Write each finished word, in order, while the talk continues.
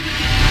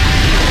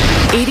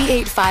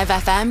88.5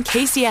 FM,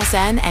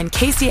 KCSN, and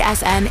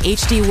KCSN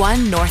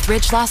HD1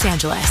 Northridge, Los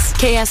Angeles.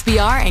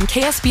 KSBR and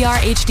KSBR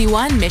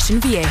HD1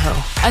 Mission Viejo.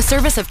 A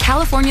service of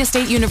California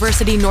State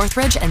University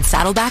Northridge and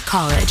Saddleback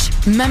College.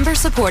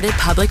 Member-supported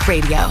public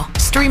radio.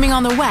 Streaming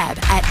on the web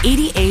at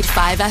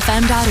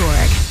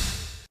 885fm.org.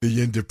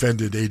 The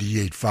independent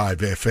 88.5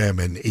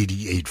 FM and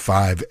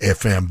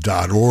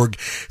 88.5fm.org.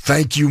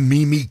 Thank you,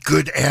 Mimi.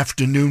 Good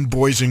afternoon,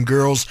 boys and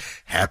girls.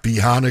 Happy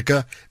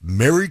Hanukkah,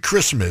 Merry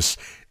Christmas,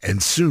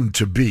 and soon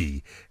to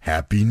be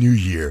Happy New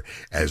Year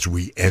as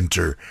we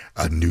enter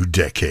a new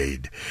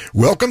decade.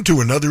 Welcome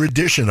to another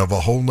edition of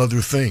A Whole Nother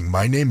Thing.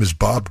 My name is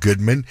Bob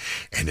Goodman,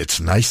 and it's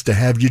nice to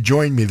have you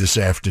join me this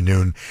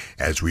afternoon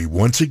as we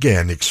once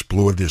again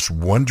explore this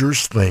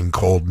wondrous thing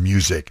called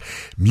music.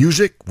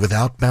 Music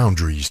without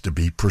boundaries, to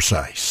be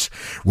precise.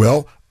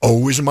 Well,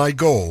 always my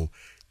goal,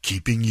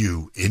 keeping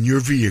you in your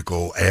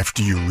vehicle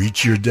after you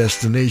reach your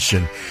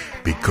destination,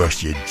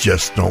 because you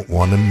just don't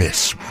want to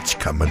miss what's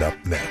coming up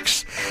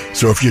next.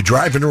 So if you're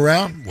driving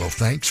around, well,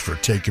 thanks for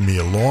taking me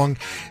along.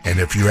 And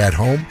if you're at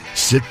home,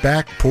 sit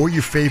back, pour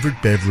your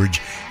favorite beverage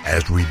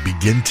as we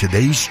begin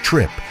today's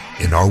trip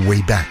in our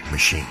Wayback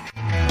Machine.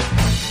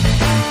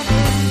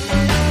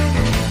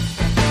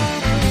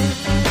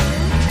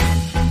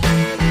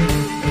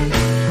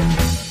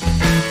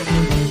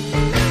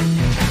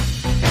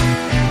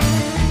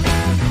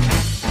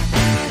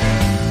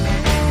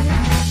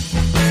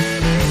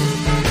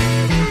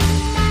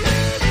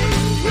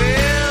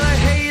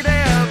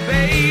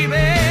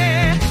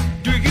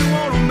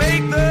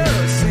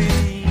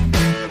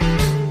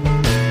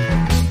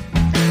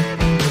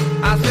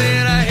 I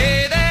said,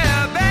 hey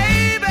there,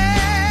 baby,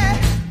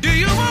 do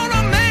you want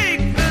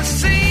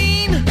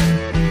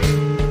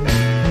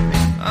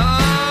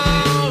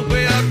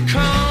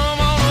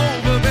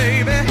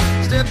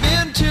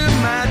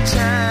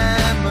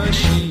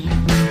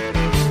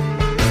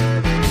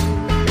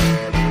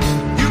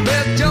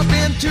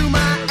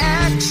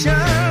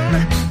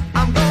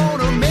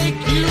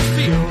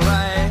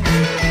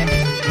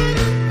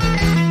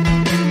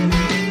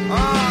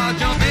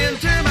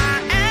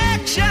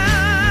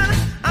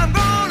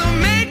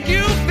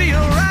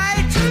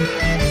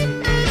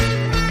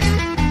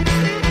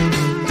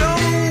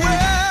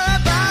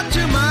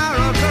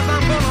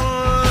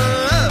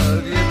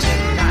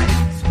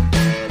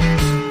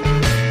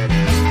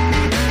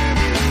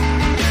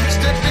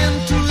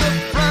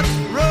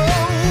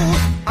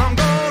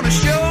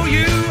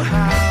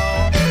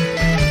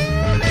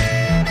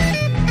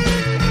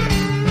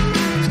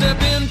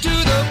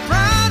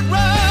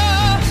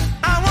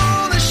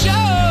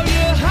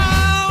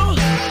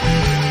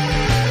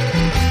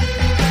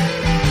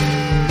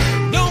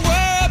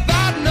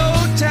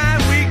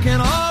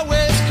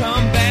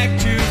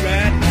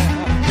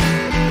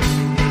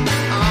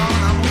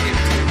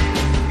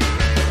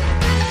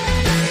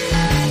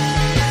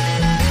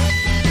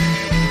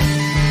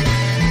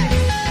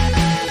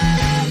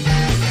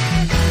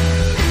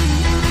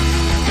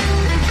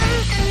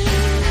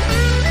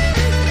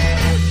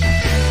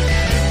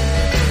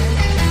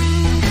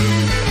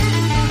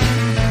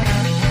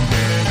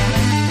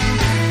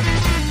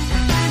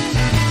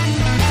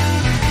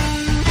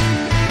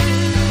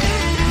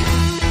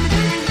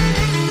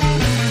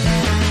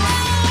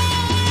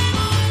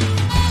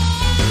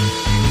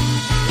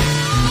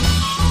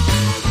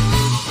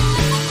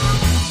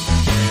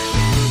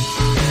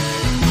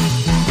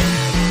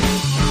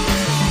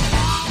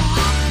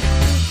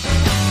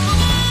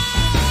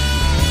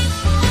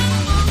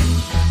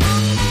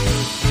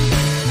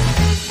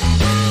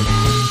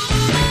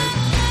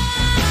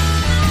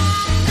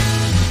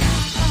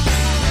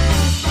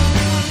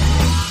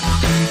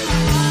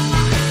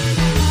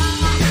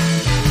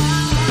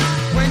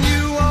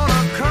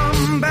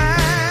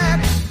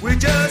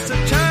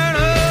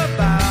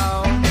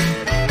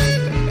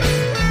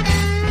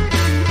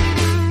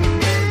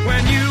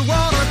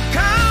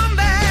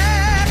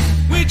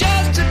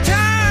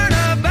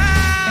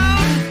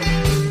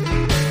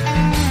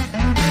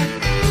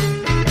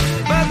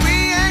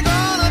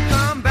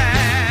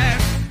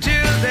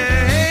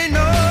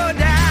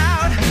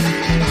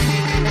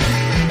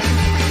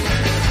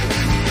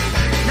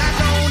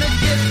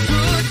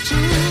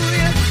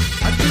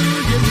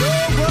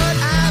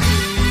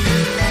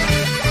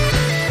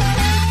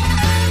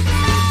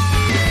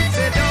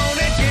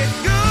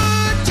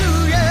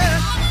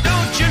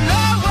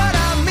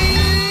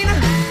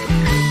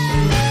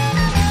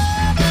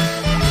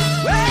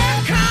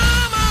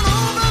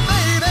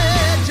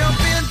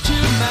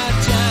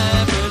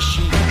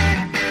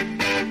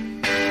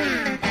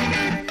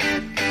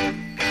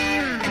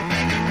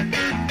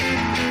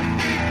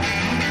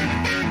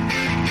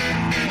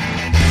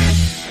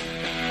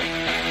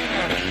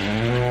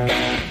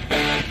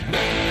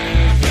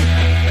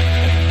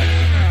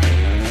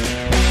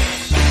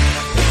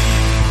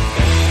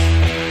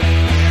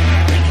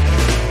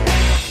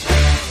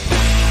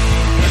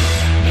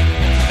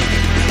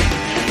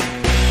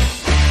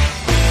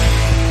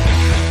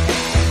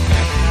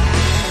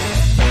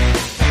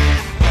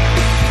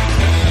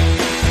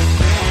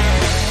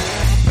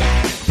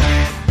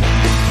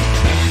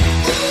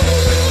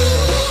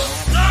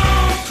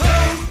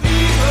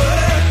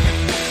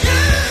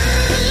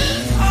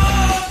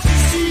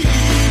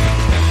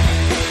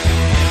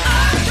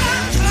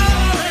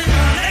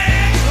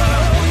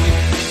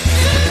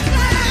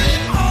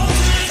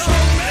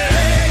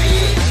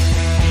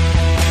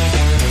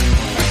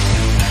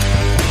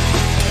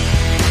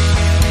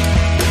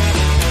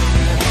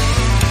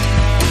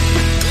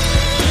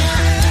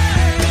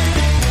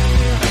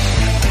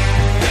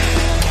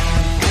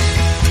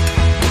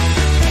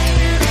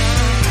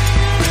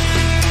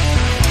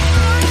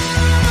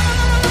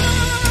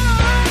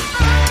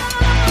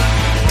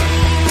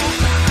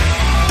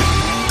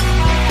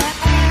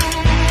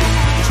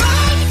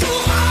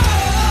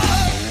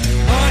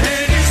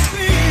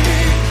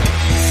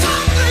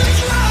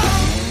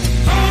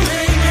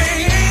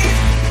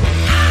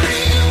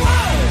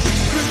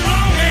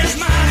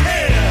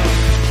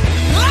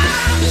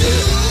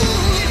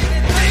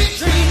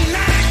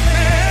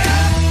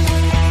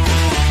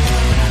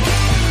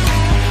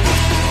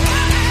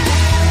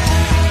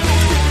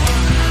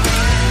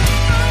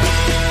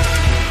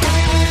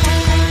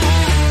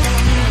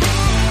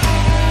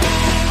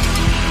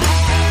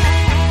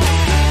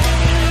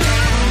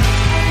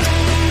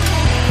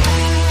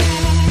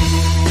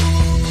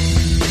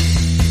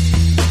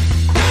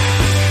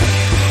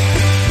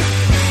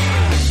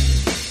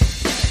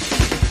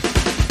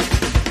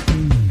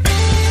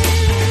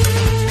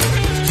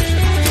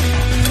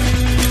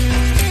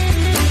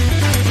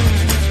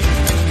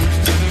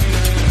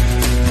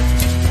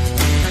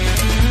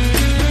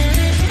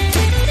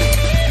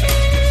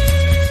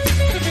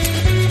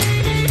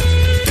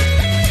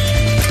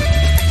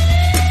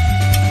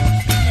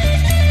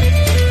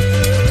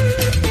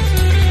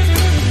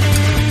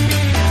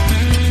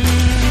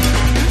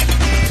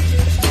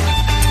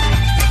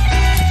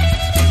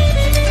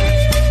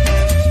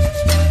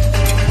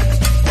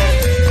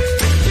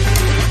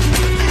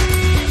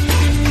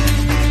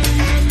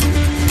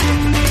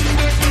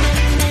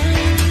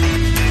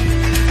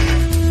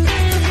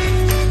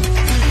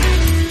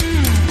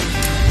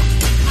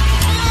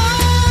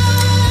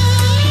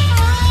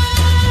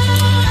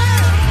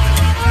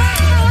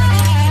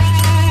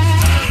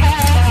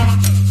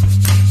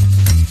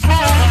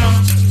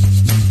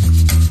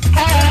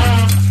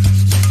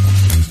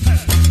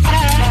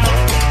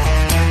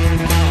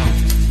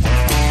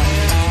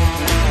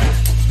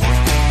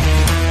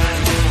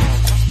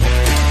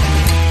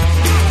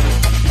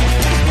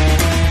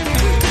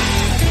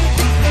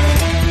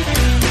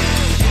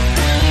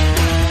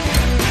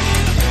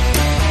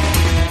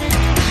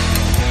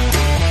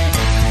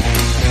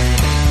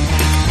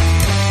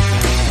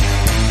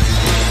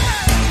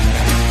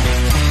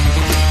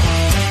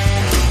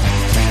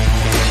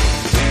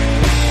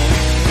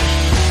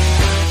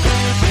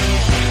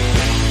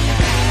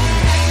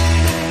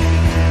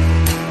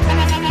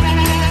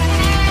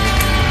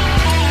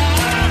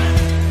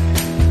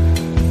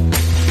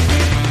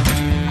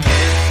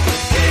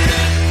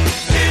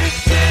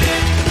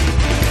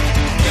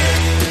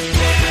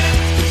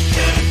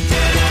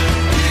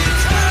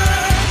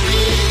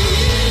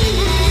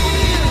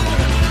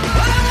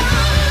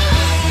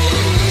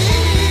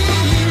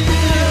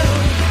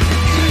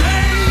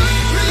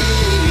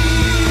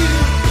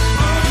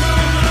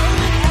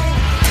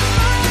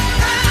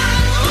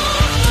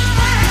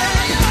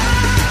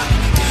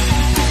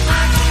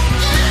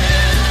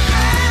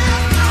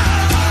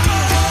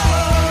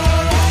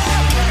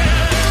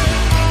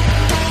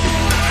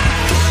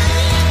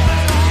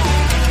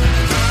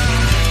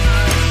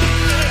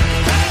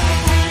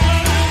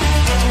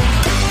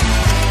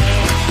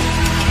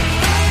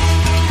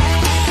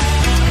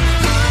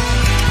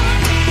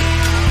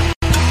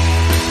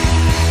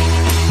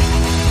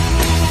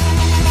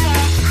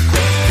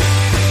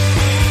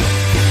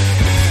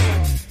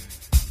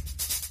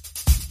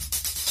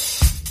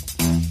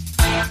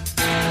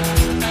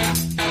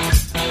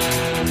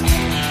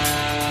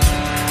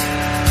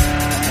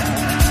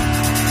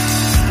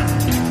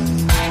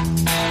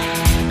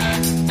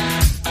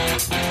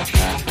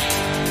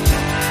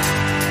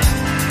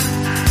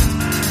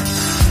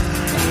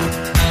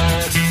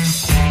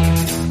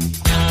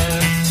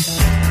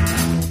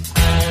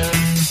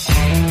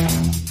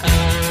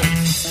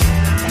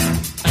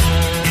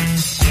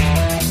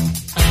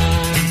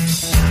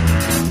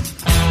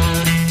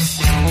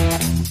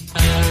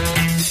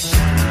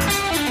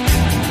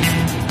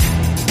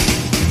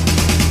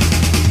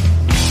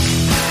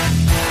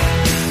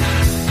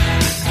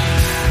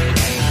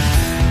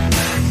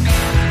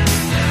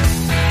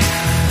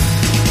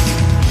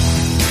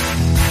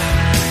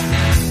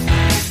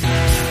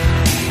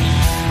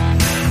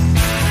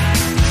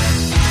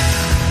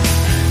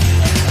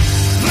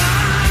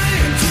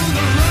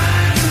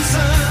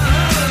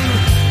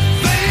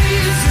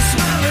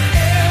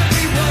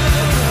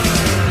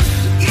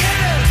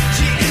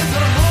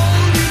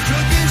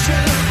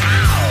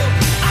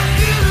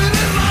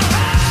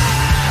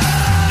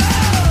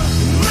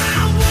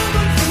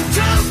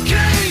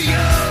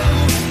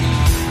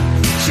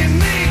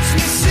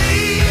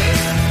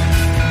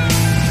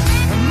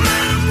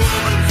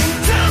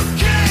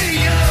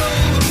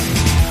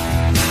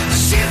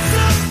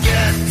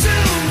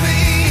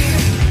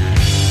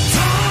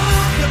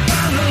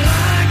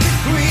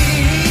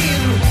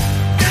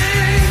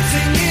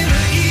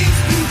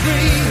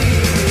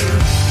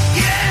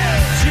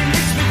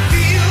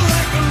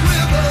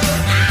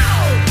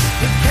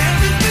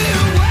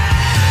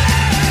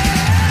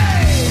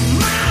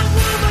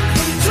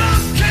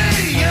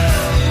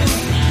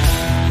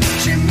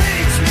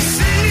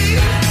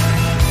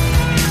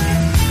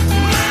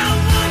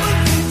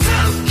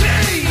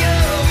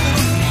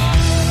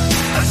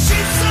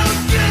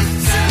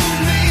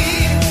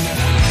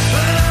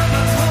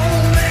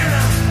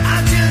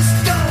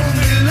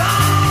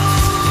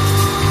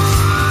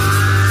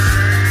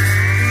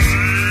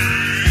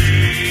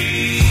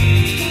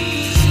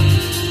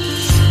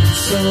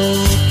so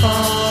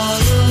far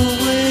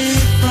away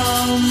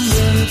from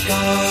the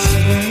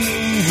garden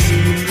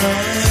we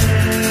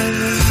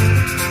love.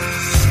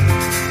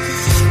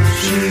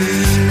 She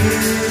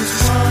is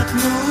what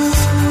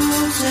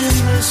moves in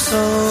the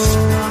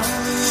soul of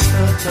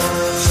the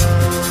dove.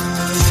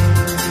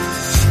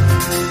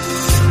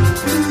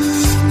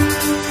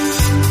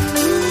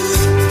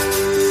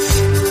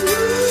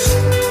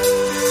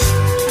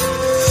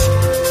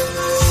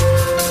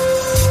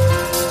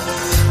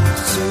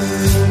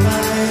 Soon I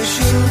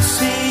shall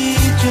see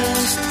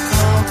just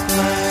how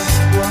black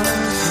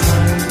was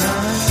my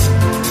night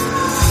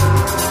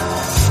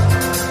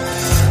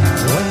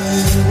when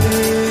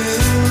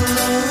we're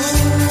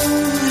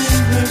alone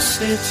in her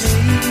city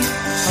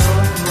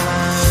of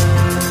mine.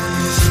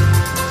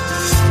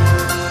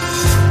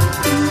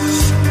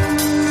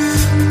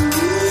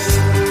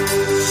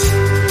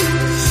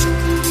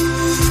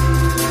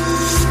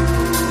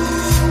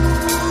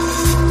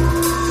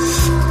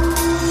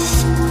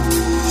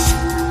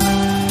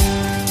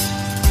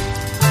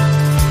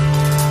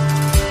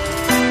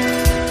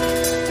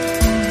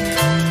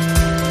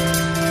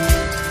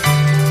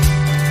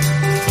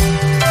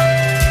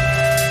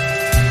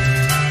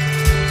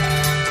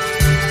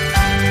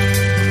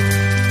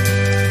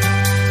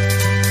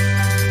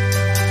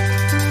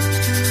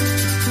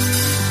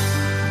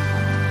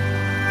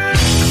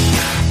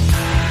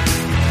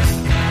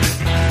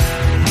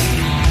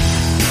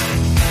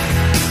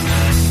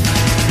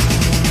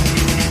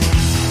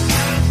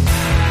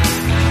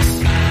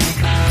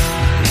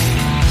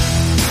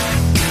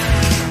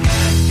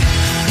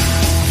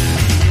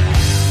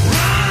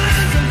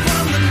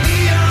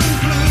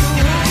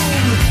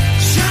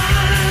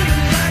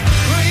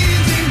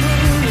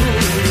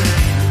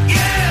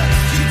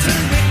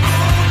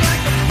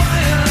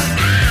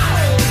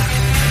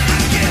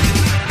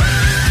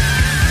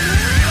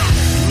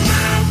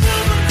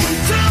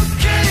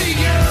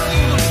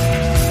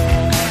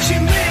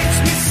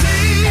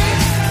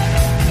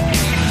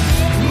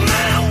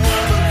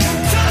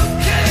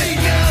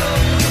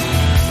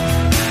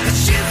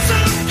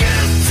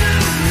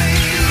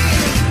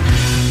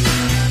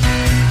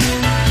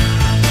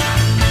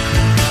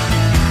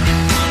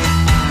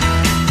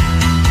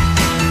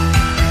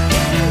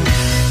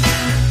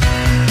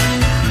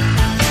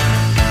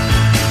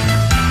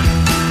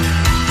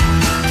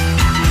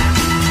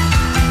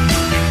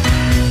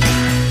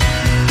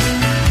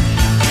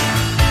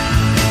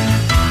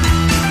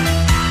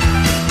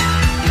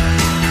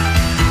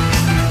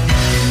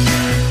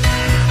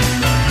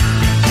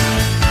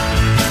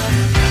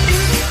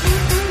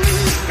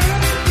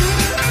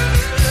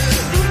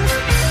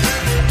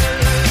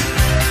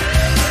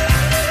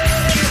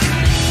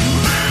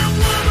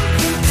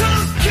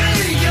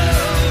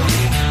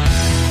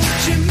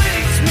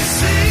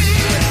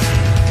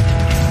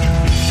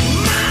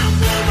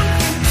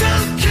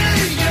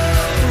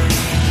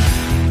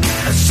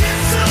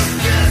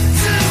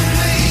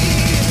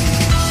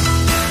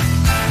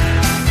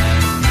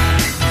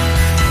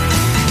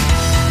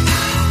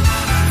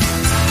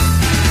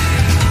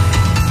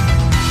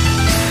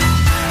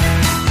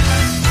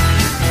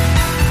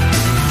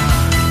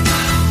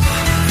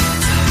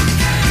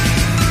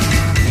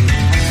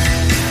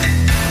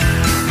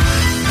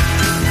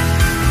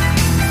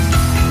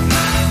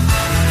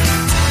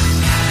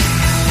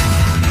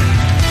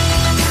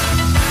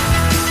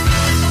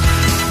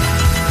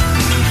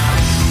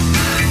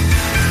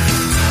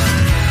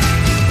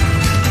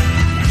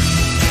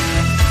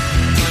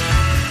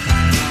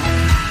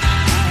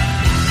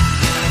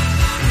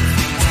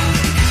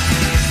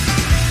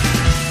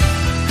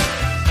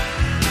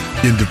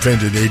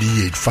 Independent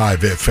 88.5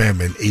 FM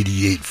and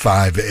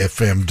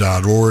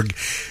 88.5fm.org.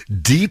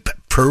 Deep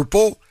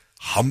Purple,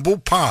 Humble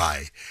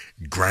Pie,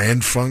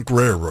 Grand Funk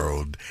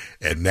Railroad.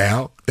 And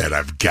now that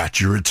I've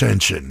got your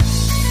attention.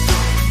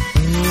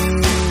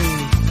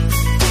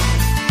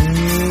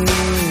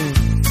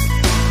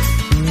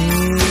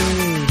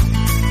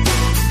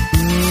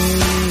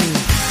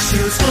 She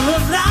was full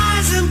of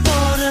lies and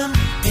boredom.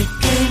 It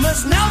came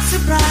as no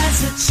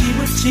surprise that she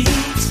would cheat.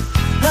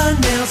 Her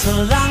nails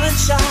were long and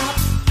sharp,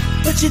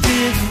 but she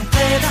didn't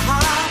play the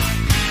harp.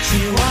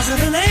 She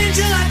wasn't an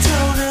angel, I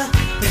told her,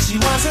 but she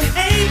wasn't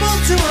able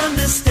to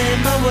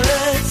understand my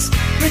words.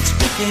 Rich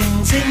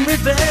pickings in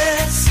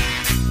reverse.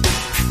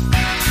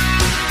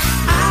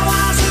 I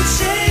wasn't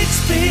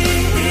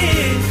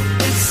Shakespeare,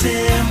 it's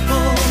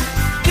simple.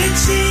 Did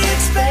she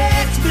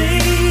expect me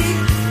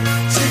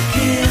to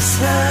kiss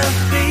her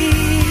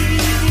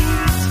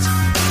feet?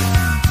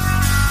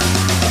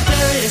 A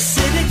very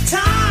acidic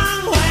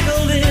tongue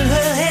waggled in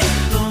her head.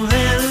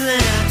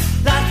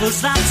 Was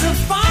lots of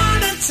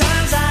fun, at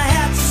times I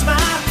had to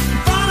smile.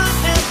 In front of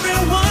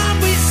everyone,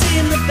 we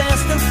seemed the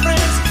best of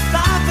friends.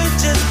 Life had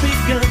just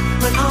begun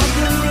when on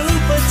the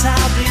roof a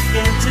tile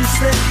began to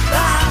slip.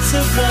 The house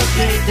of love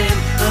caved in,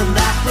 and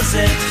that was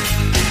it.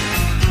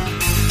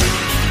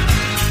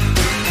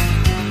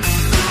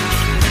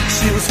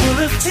 She was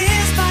full of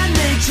tears by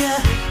nature.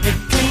 It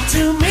came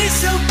to me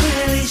so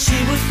clearly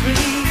she would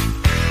grieve.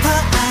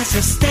 Her eyes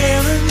are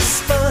stale and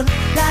spun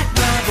like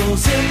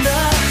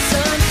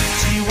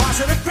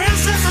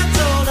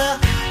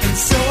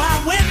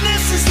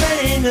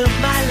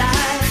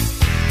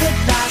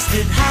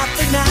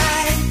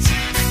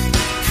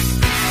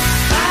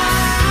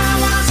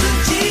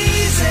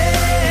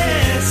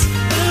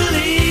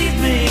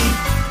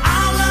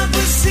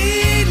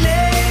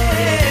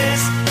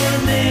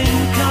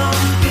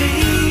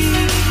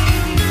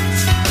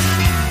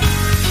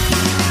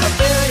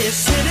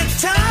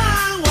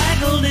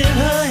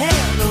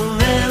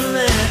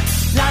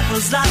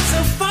was lots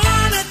of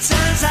fun. At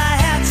times I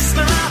had to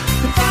smile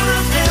in front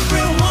of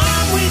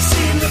everyone. We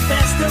seemed the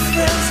best of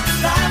friends.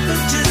 Life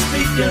had just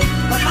begun.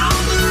 When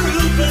on the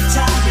roof the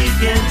top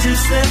began to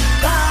slip,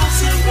 the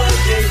house of what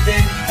they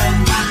think, and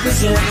that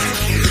was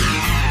it.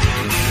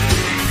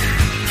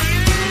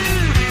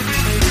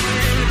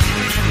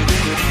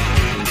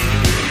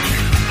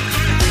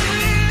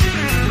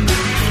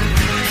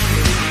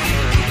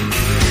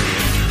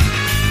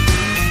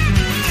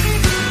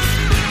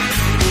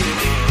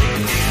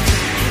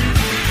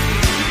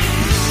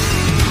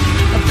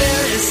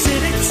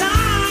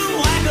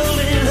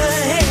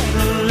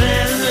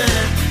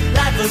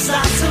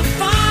 Lots of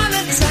fun.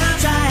 At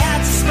times I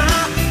had to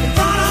smile in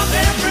front of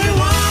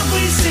everyone.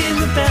 We seemed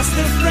the best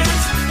of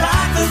friends.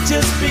 Life had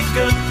just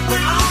begun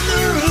when on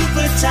the roof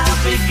the top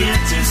began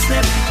to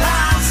slip. The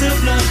house of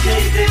love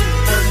gave in,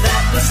 and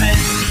that was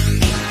it.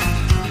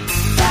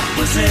 That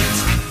was it.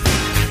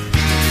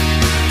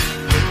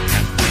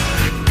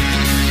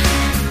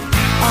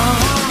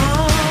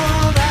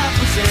 Oh, that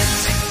was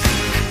it.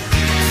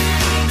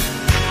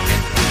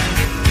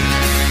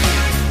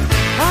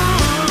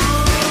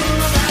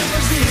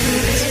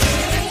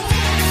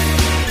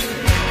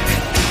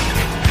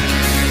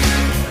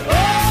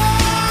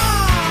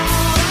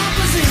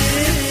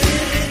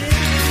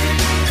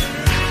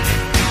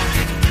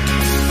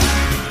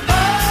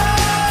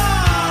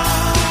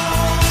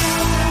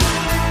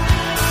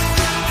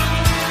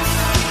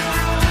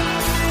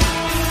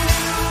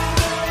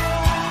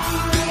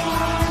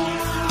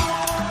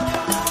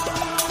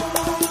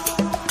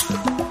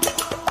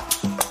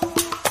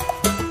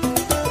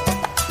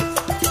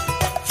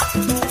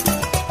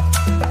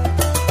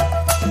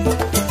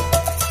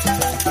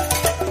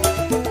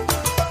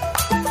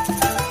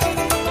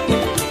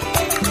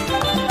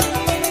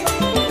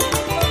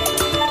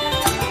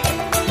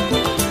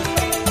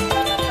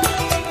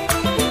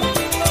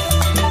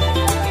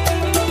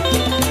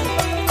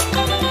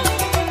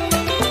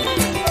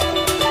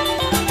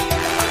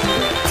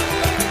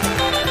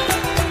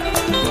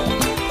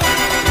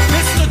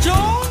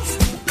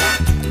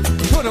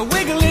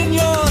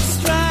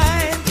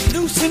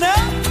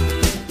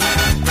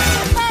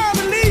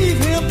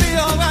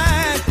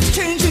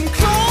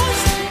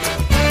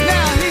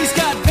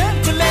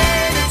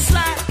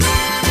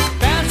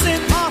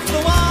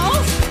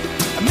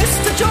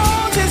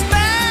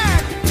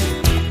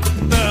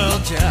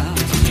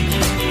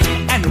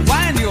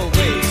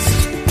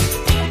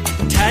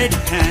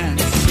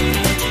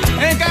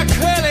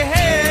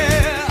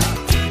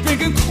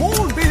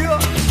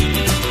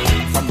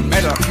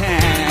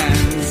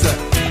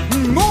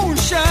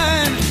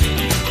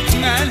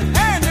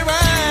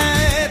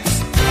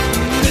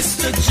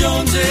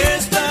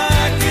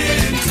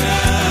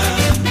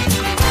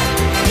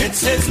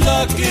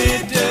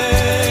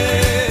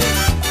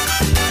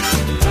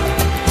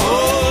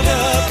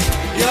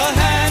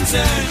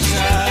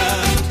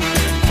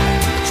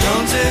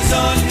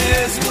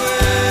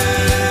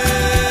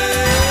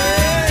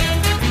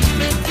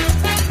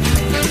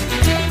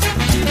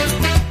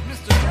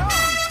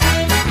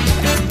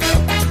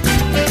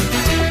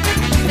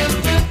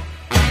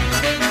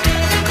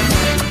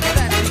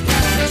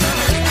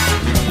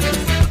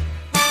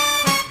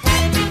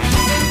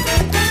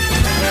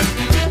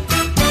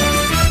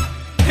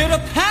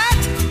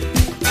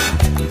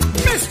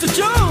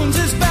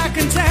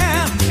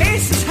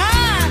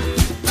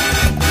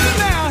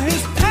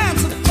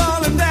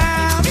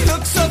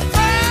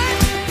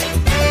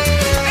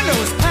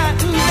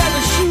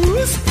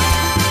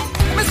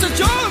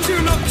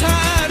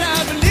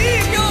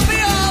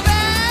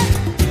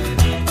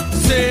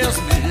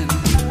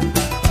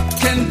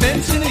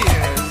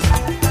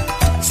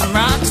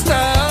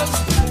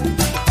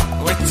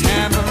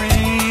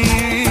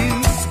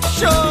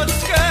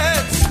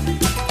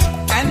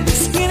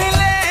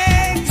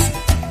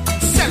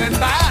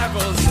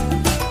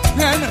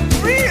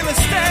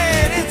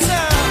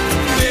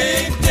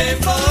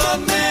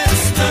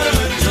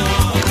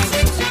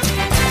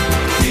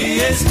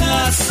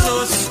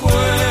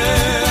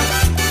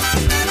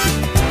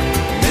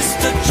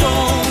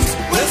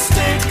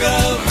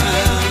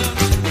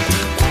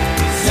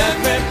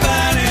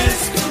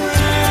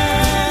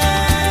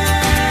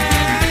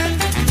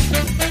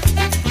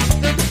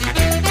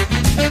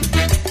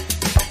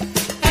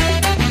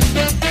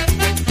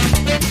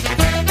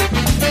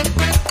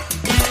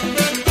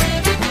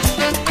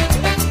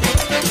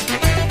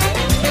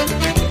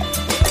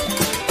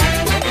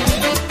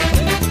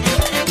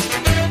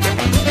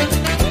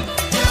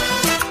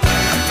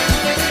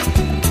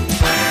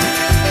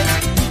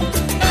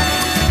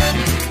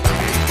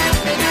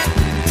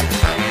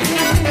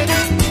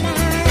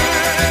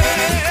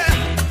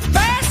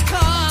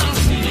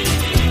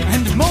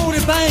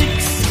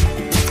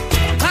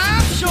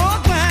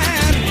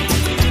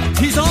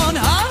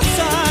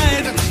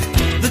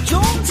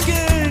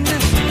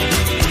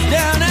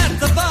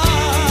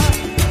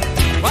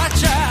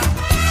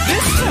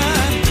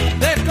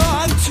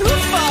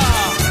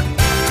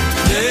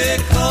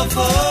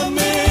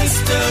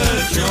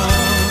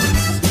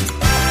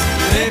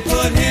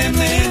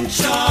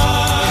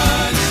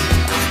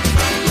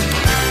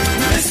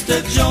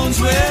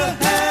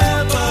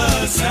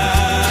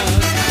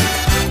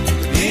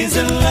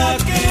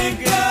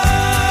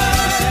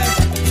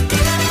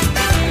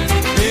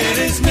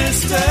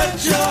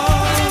 Mr.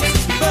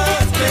 Jones'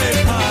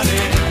 birthday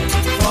party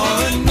for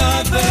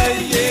another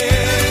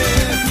year.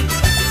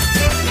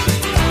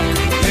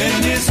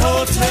 In his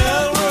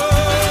hotel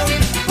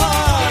room,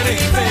 party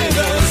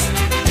favors,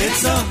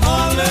 it's a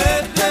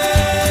holiday.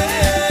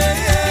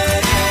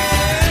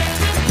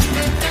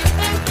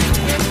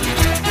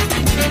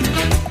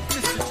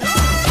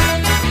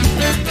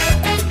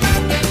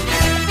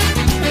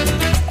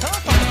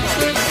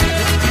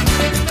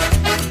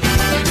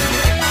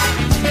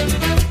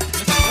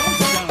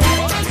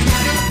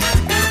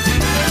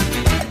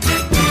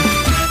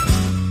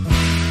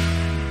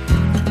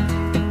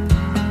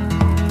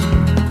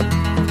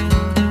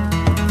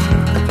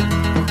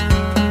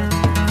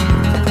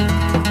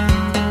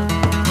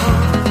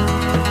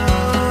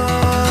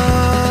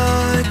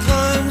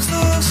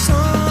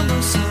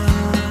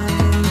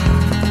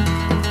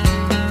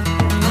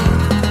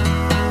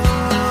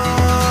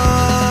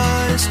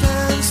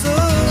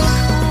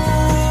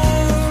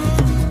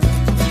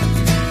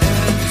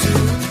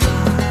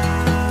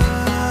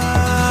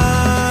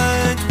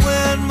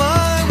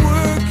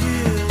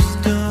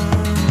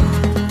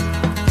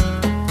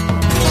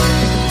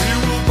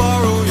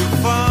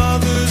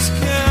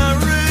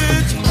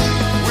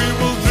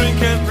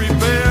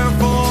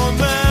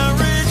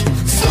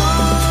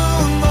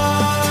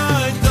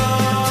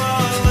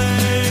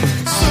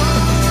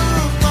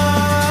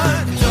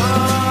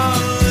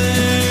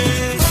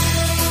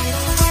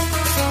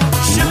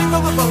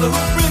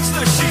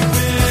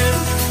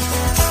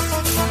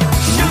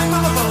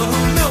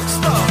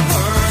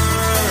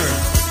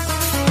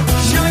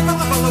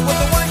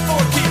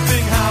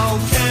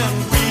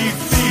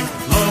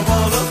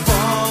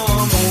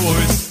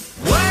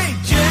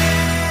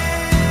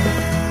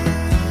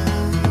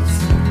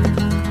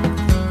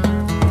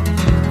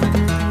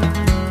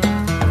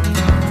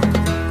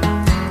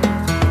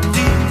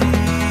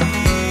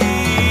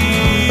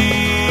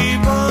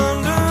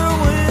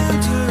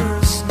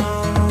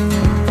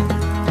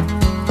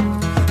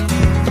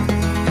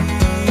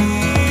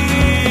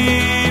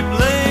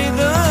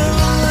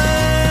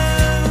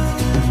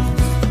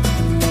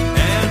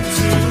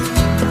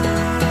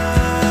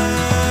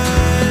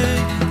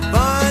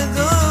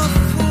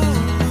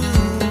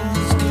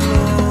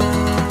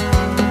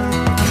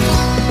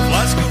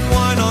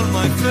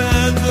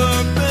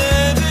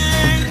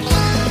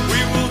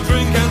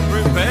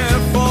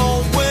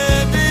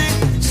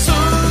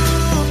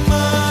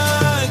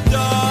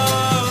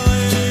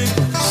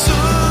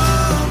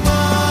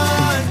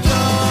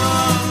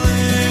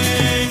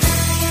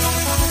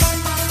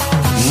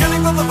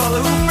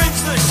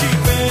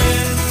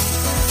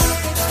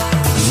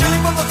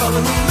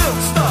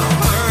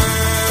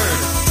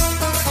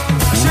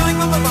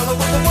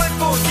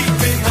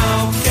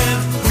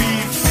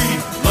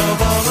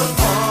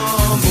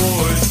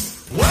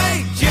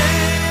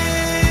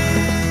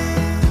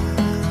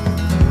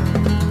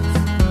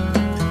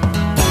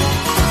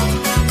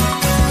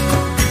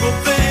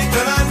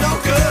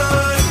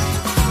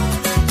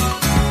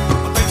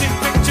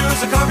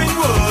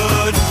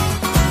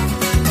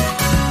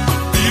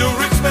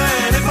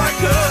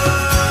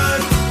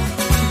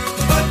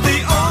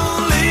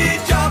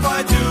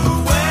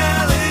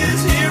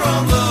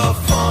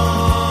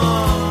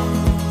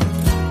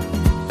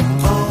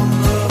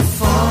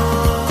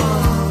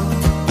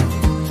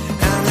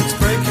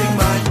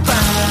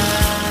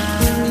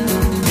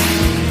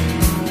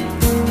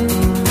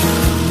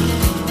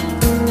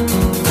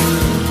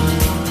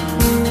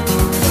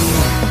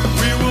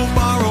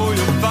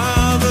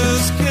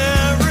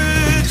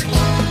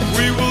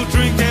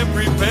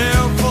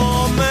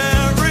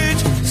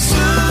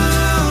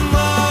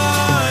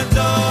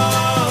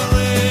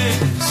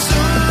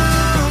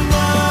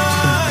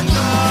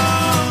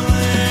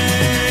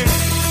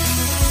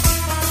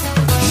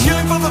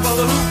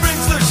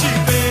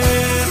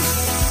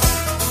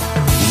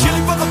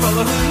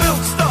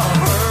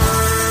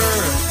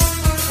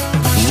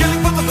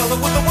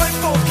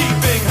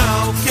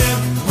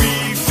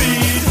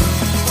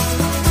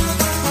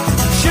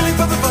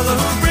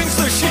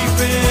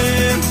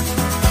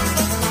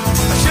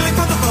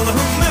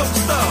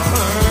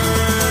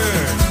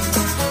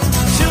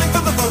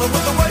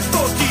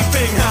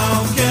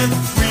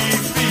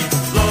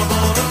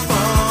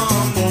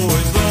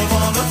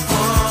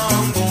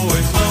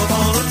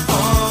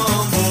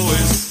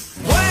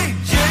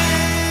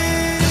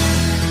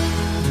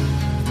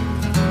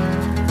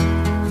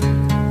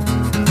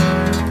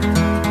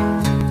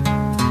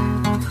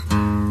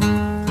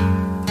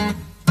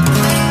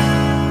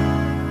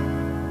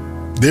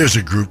 There's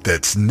a group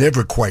that's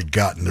never quite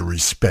gotten the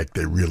respect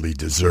they really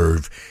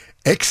deserve.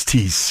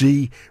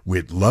 XTC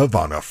with Love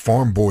on a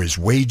Farm Boy's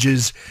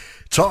Wages.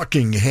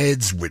 Talking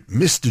Heads with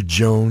Mr.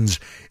 Jones,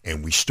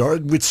 and we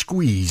started with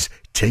Squeeze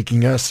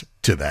taking us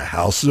to the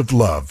House of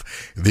Love.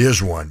 There's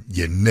one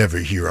you never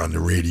hear on the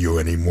radio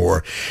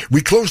anymore.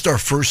 We closed our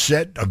first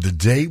set of the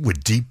day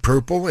with Deep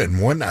Purple and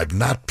one I've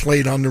not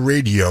played on the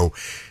radio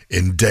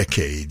in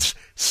decades,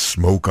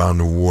 Smoke on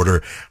the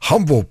Water.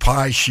 Humble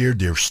Pie shared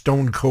their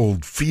Stone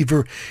Cold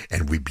Fever,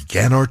 and we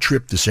began our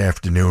trip this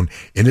afternoon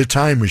in a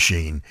time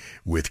machine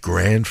with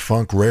Grand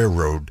Funk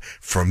Railroad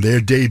from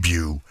their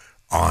debut,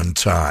 On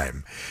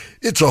Time.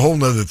 It's a whole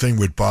nother thing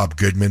with Bob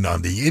Goodman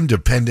on the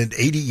independent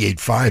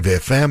 88.5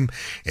 FM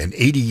and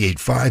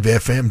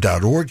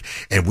 88.5fm.org,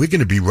 and we're going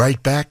to be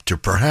right back to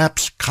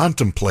perhaps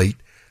contemplate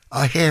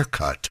a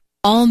haircut.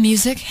 All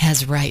music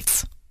has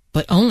rights,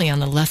 but only on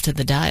the left of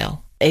the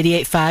dial.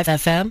 88.5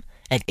 FM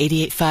at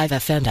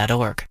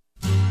 88.5fm.org.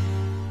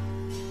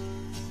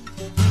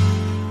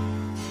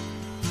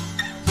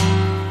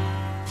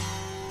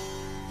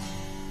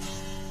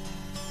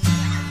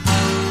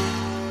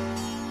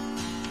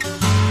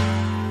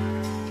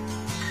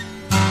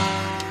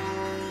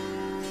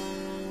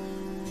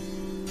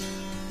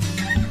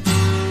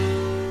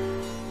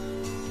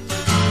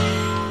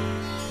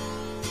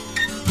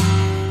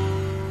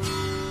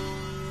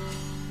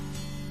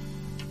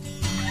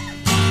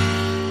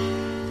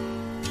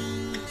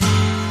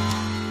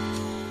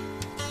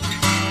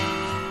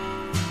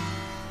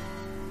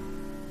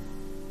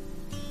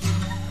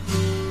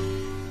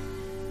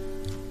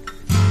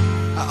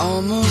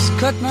 Almost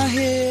cut my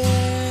hair.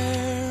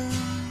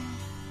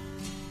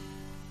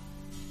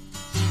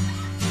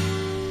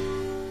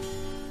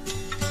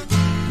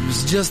 It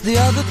was just the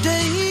other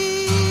day.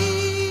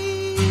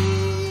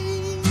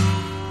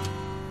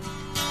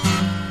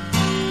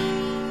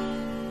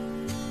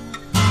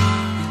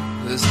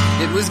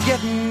 It was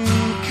getting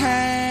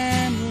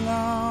kind of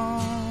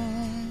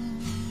long.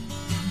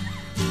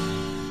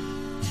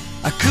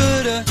 I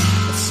could have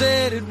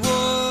said it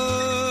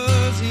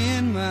was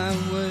in my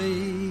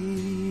way,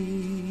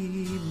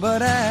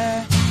 but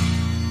I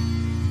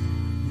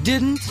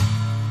didn't,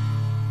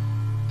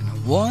 and I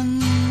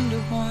wonder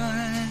why.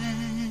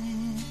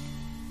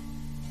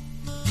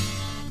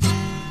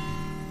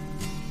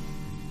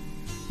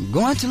 I'm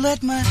going to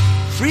let my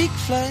freak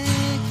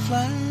flag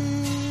fly.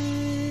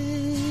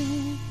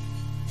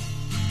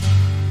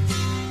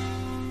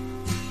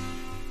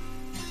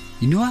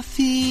 You know, I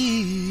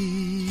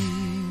feel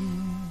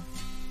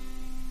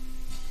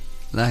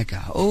like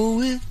I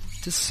owe it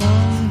to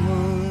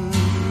someone.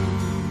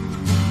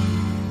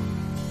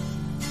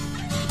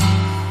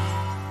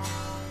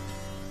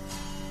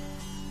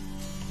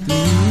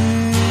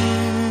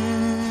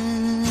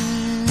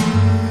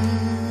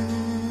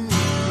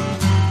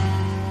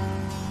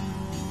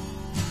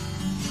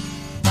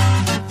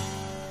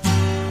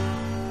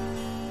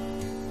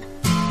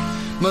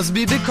 Must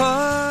be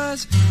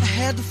because I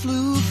had the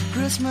flu for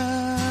Christmas.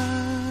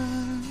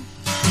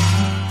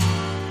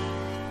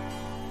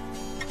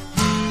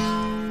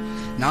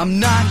 Now I'm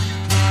not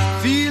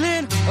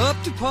feeling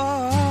up to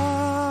par.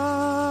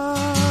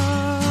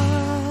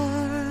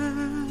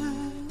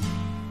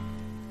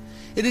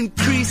 It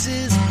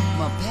increases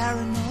my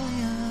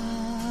paranoia,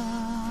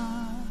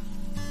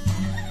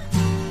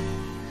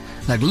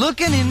 like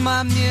looking in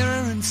my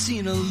mirror and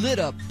seeing a lit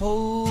up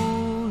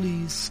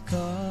police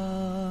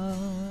car.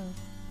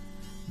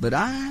 But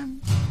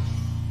I'm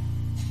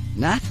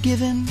not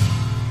giving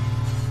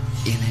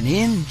in an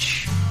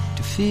inch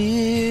to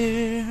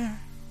fear.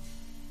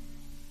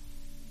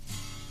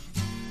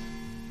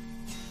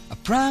 I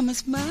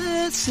promised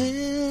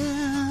myself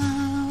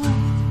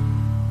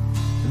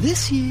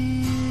this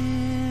year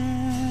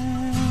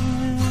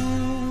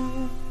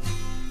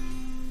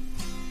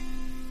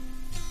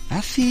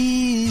I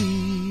feel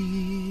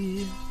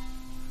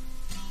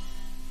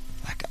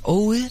like I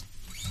owe it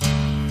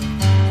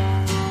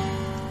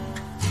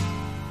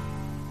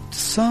to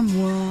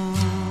someone.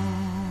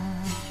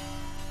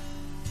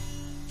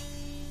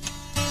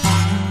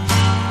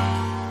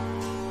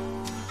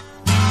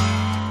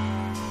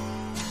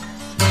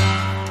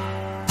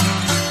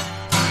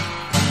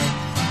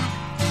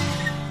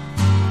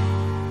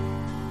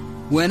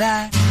 When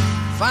I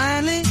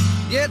finally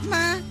get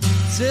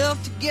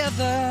myself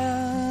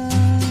together,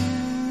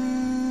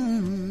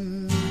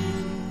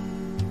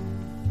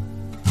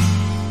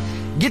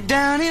 get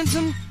down in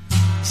some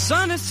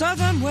sunny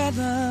southern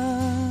weather,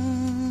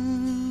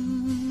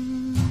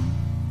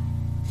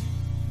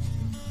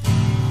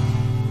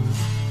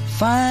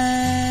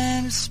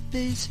 find a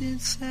space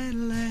inside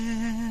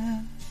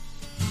life,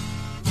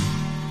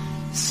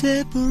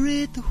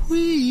 separate the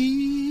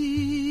wheat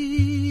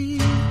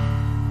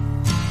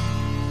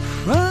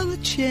from the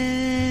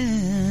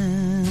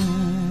chair,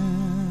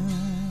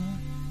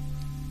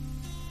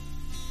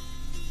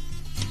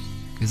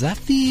 'cause I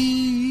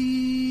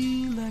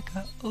feel like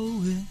I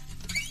owe it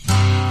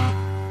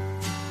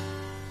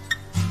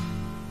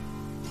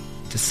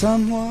to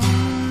someone.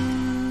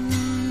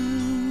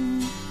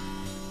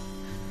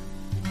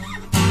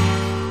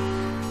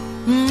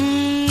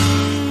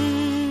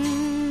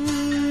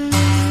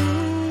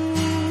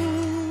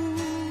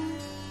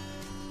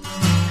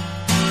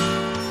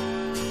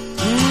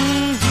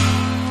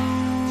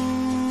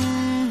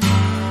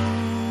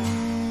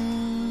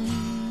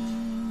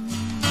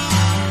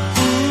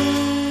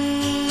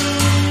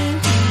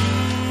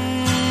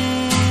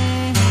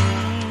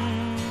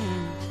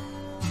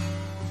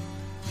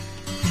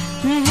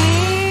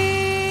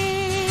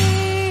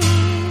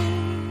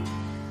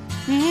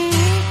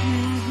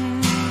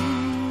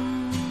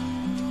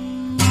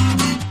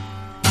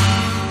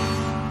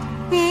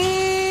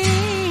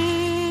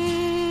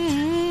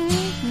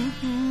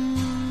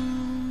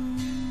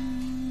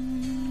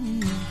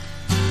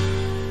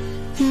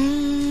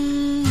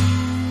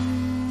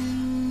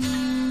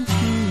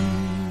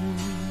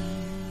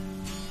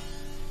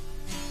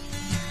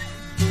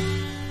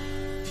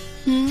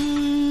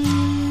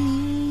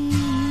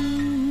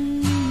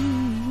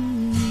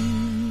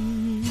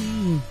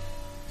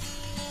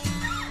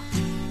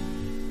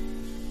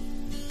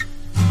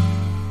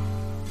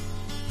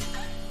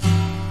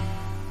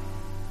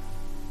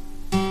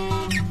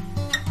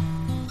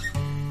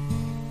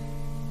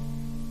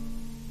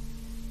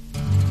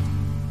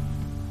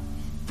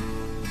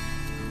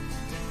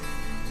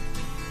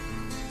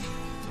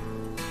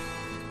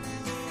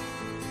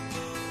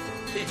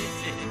 This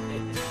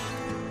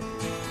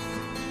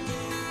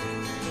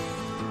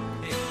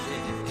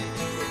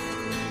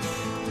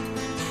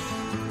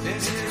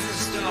is a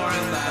story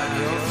about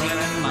your friend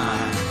and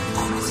mine.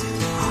 Who is it?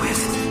 Who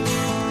is it?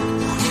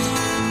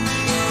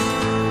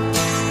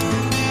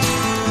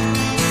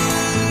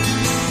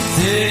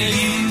 There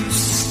you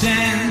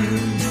stand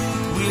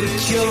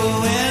with your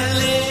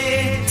LA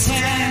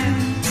tan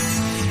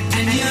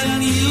and your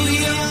New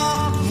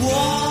York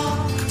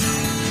walk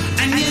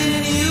and your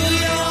New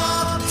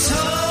York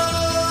talk.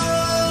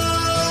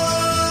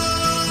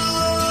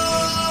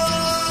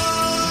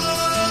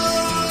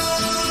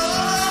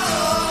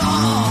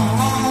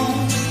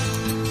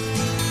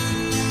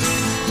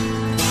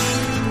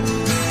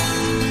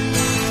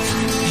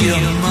 Your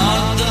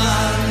mother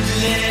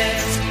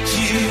left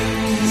you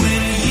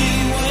when you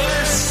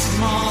were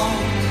small,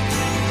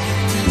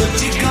 but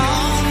you're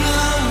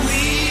gonna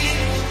wish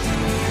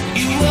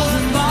you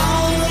wasn't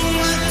born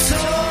at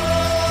all.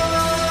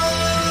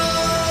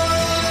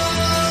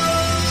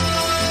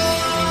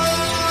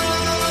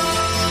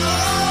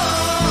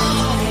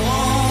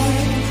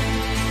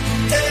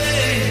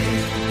 Hey.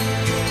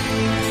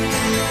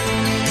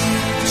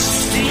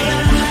 Still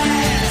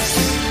lasts.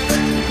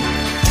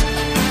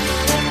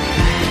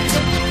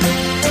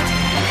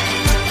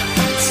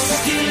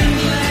 Still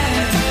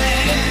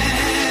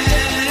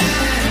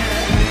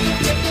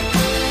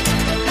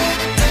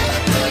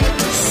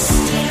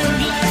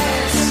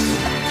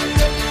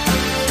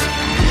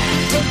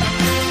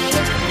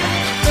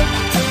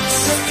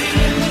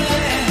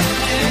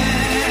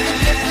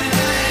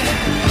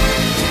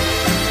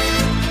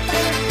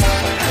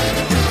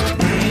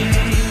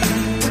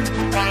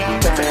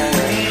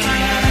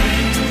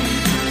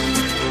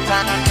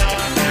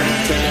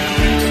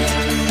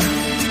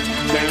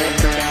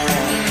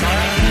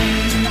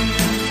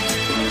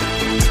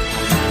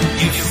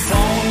If your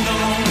phone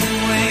don't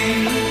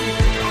ring,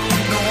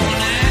 no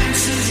one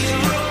answers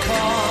your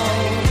call.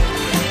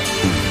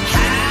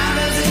 How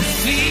does it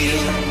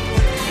feel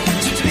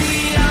to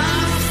be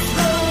off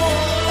the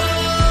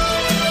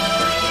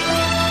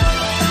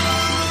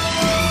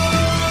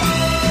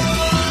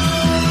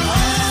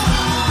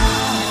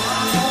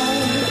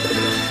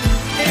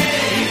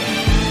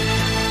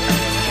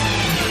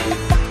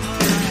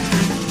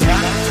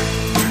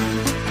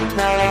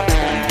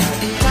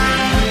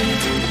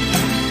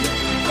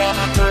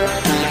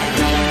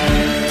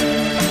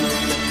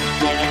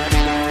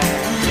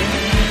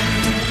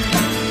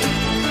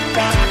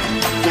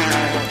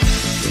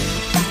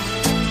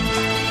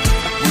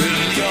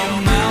Will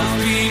your mouth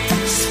be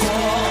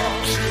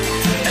squashed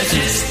as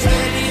you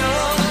spread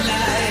your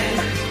life?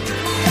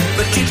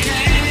 But you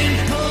can't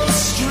pull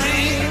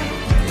string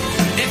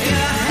if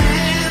your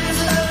hands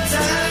are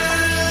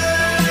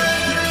tied.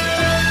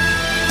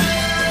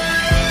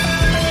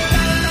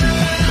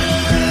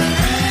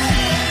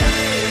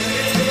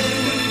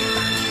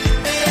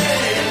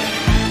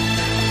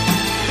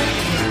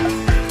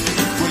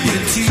 Well,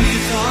 your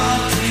teeth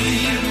are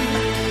clean,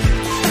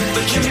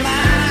 but your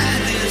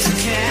mind is a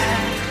cat.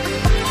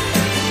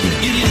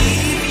 You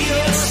leave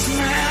your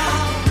smell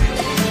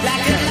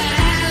like an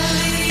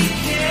alley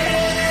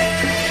cat.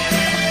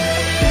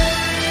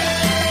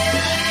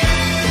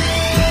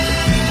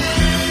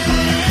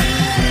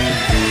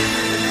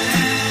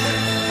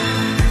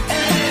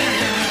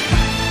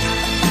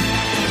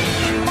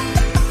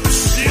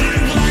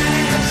 Silver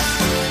glass.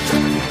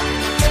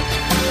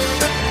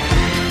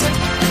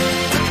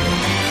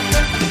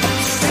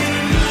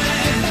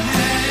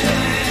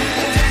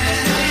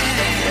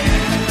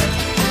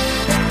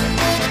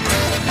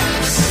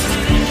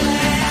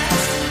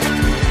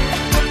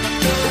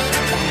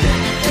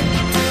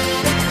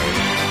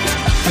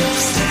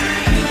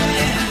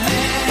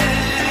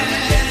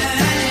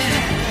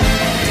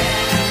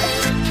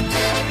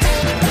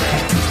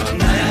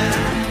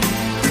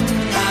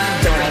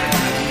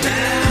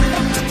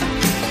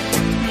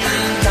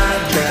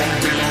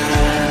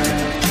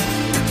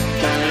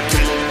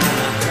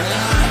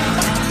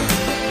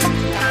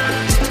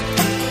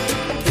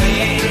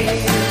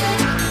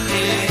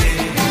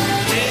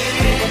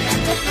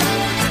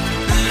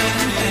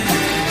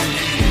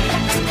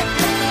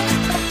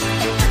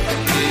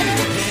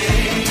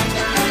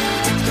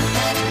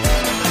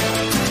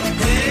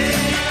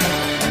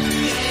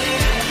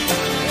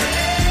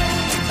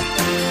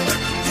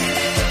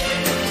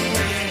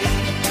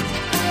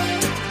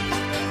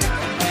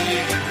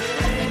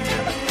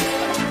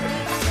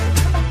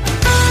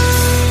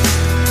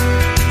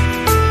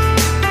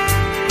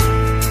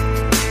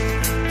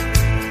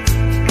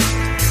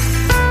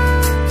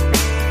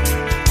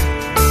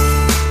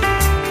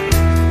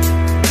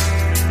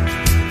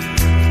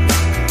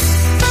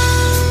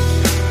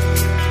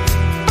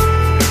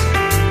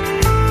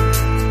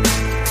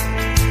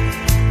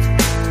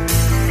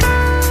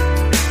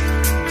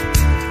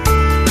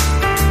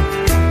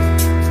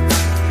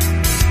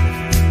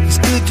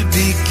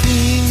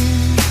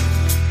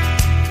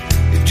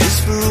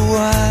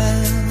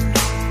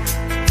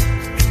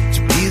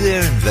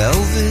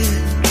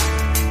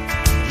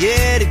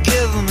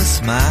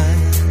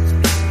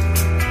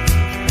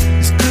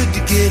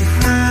 get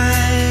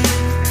high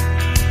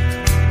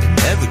and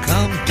never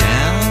come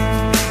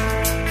down.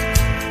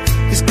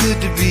 It's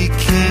good to be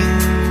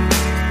king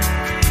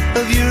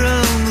of your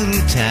own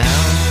little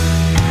town.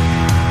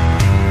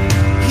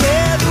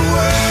 Yeah, the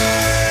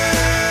world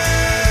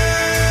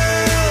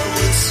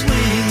would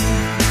swing.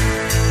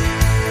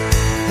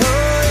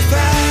 Oh, if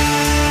I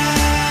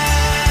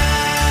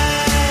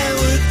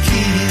were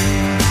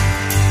king.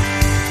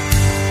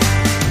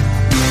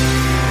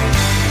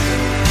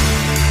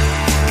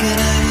 Can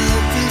I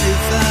help it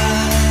if I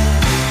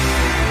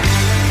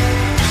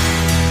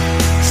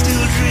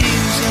still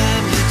dream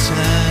time to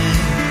time?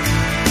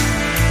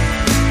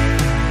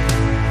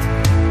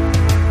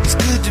 It's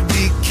good to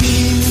be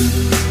king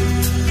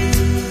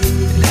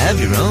and have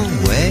your own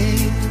way.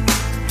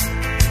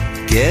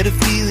 Get a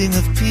feeling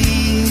of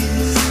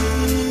peace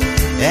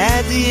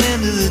at the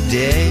end of the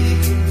day.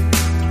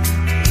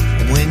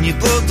 When you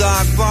build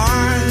dark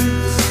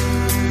barns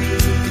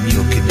and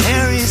your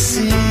canary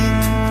sings,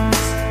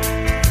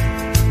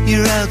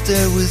 you're out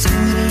there with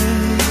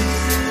winners.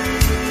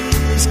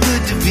 It's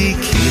good to be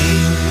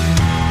king.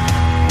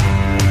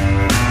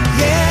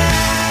 Yeah,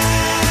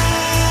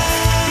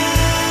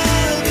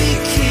 I'll be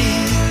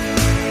king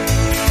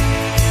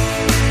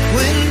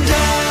when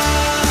dogs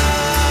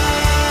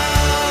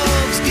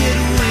get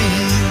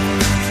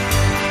wings.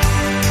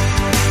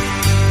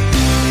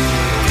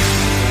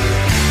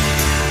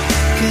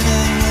 Can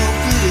I help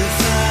it if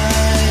I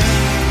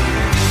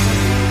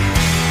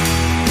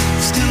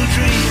still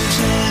dream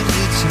time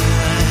to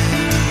time?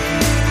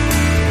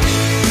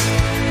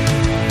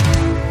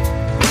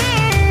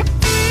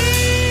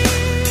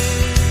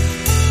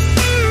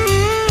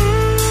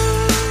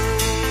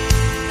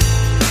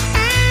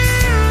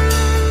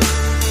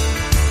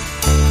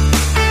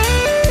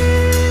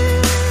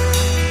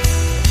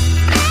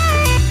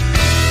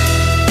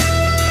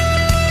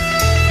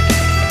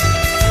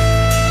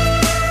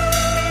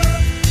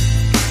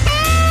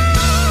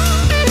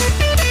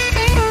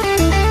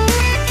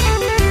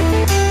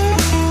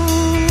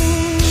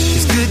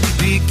 It's good to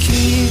be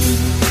king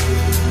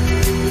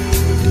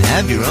and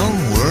have your own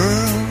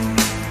world.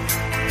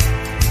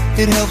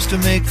 It helps to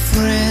make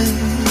friends.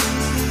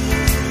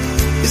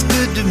 It's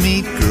good to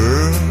meet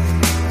girl,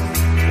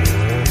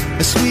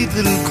 a sweet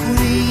little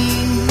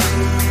queen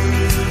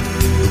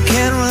who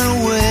can't run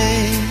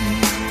away.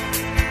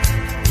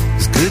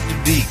 It's good to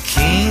be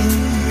king,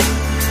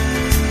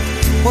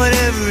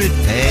 whatever it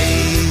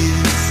pays.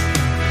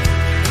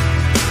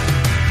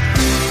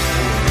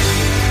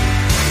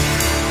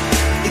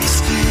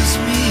 Excuse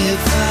me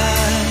if I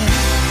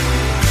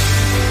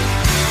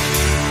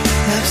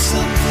have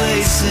some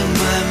place in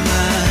my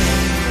mind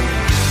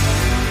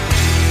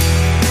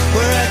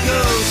where I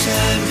go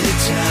time to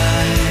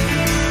time.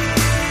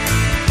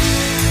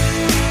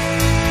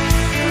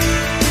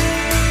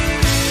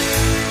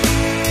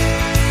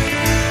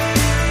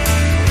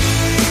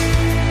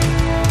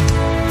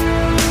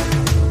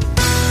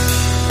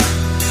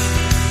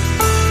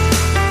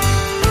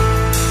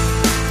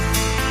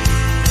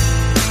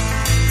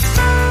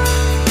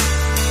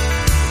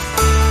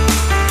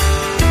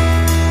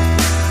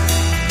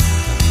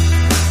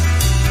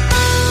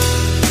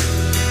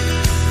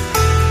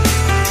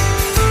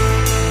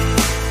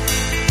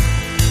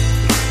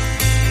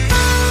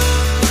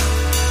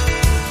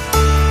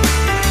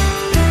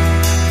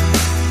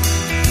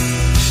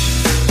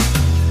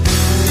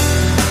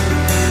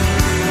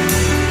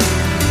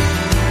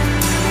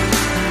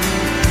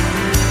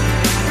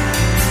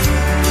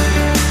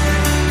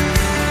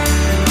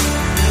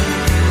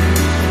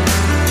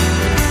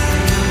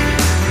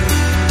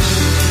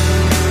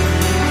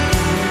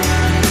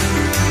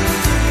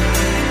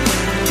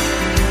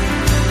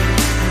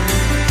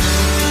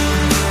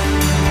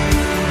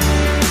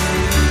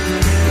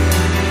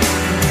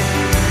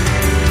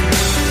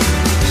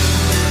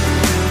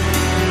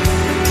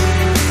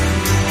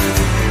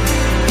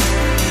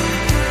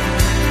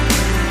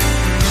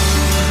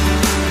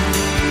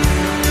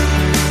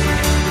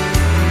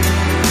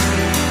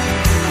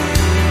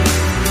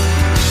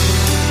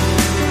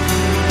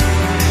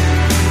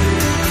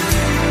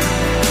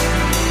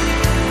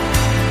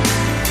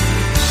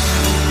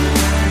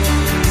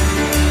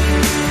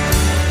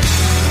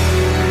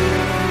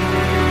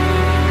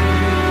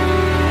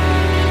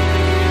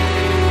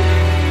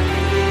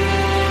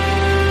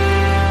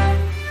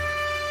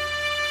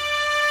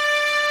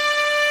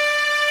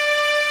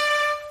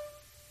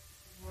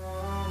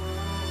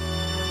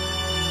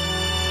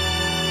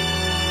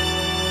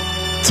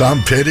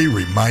 Tom Petty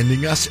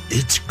reminding us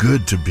it's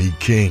good to be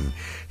king.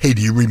 Hey,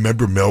 do you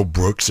remember Mel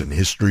Brooks in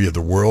History of the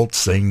World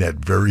saying that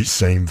very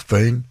same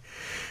thing?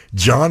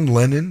 John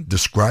Lennon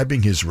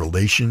describing his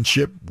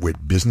relationship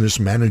with business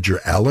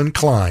manager Alan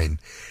Klein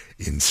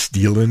in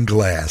Steel and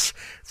Glass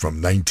from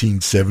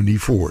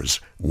 1974's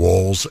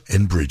Walls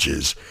and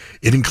Bridges.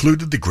 It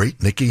included the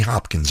great Nicky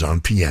Hopkins on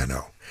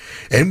piano.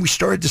 And we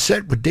started the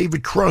set with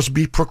David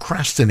Crosby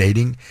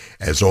procrastinating,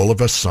 as all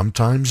of us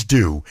sometimes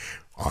do,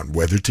 on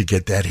whether to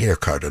get that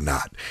haircut or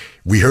not.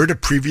 We heard a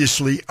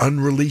previously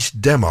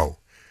unreleased demo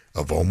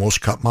of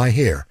Almost Cut My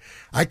Hair.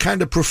 I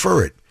kind of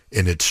prefer it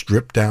in its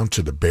stripped down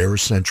to the bare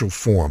essential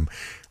form,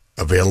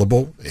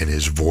 available in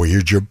his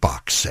Voyager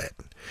box set.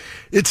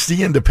 It's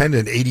the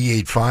independent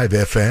 88.5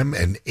 FM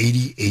and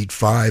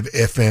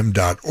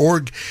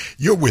 88.5fm.org.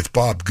 You're with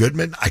Bob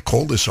Goodman. I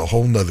call this a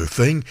whole nother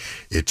thing.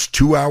 It's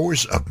 2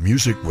 hours of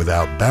music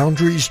without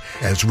boundaries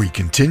as we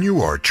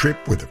continue our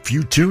trip with a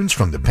few tunes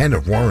from the pen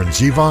of Warren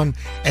Zevon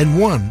and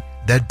one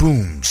that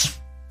booms.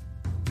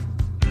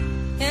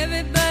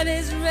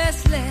 Everybody's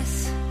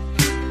restless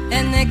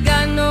and they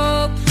got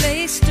no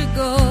place to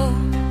go.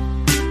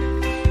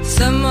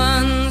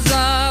 Someone's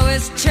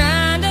always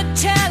trying to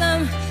tell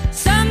them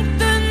something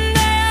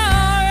they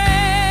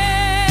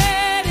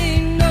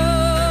already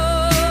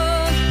know.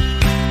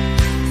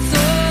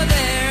 So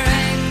their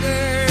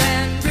anger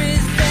and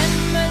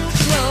resentment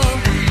flow.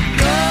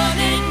 Don't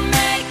it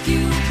make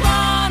you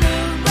wanna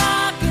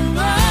rock and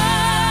roll?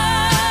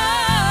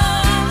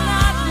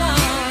 Not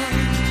long.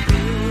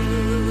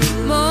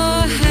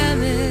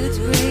 Mohammed's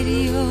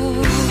radio.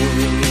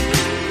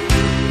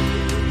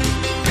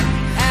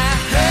 I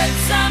heard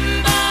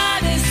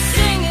somebody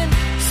singing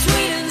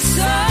sweet and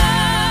soulful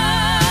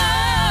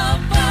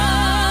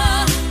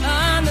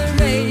on the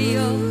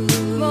radio,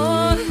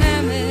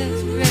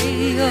 Mohammed's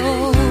radio.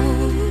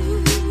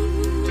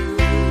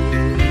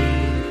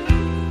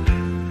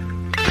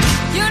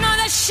 You know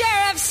the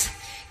sheriff's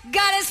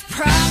got his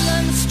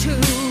problems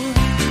too,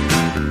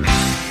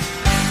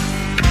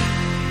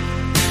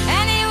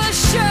 and he will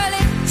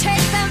surely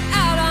take them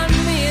out on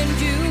me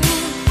and you.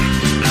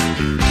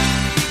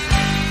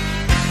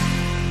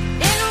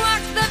 In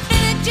walks the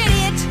village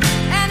idiot,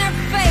 and her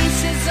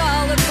face is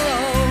all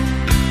aglow,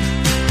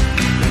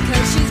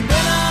 because she's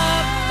been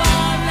up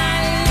all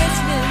night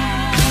listening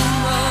to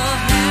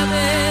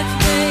Mohammed's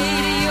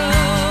radio.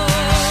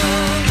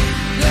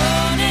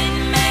 Don't it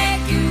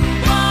make you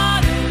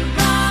wanna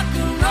rock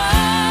and roll?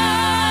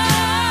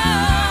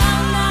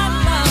 Not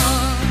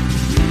long.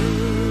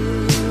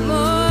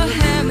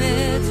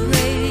 Mohammed's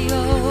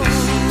radio.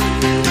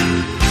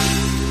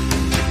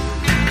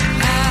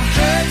 I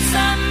heard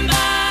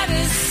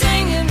somebody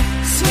singing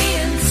sweet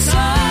and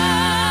soulful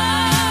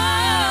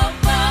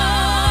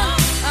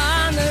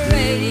on the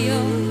radio,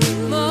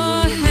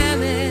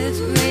 Mohammed's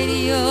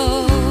radio.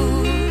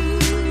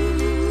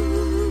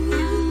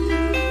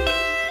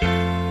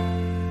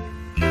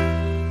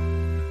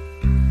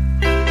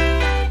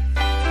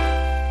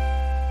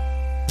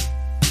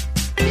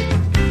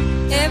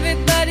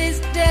 Everybody's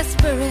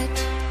desperate,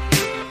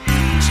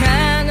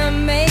 trying to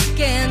make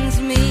ends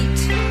meet.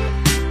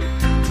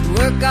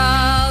 Work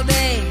all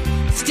day,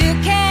 still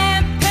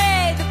can't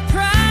pay the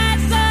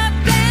price of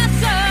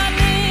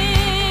gasoline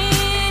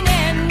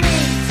and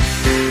meat.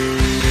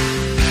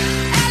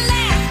 At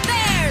last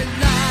their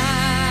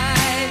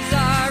lives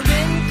are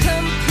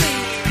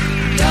incomplete.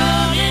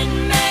 Don't it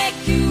make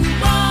you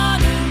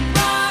wanna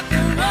rock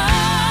and roll?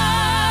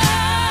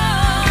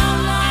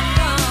 Not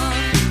long.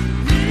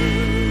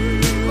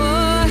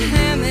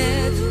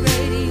 Mohammed's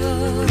radio.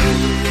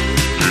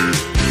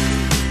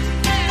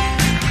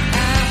 I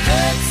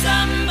heard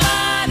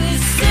somebody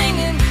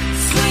singing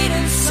sweet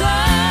and soulful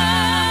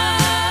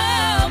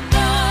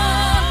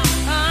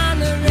on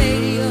the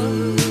radio,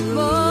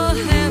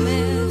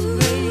 Mohammed's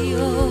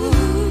radio.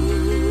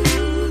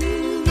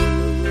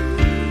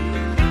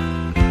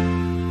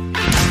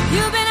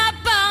 You've been up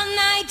all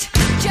night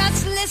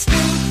just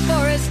listening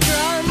for his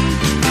drum,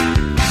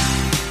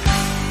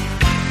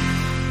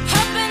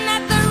 hoping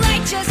that the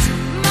righteous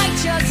might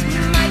just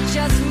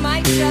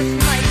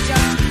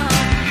come.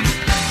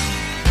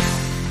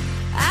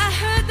 I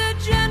heard the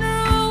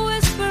general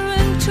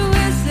whispering to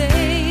his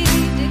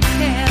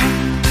aide-de-camp,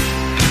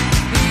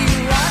 be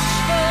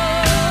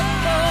watchful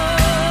for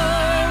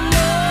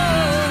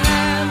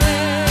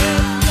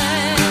Mohammed's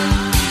plan.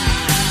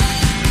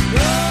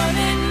 Don't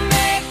it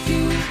make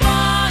you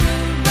wanna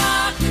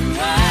rock and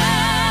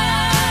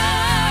roll?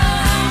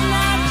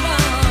 Not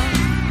long.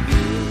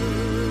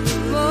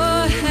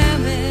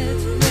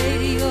 Mohammed's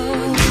radio.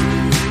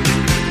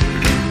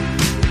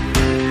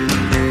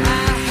 I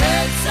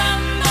heard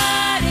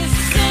somebody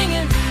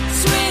singing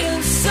sweet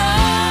and soulful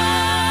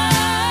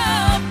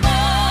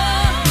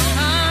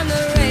on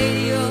the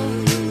radio,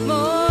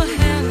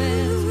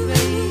 Mohammed's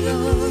radio.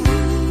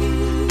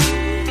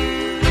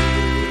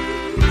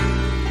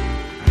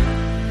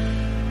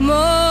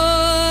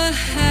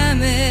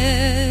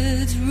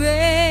 Mohammed's radio.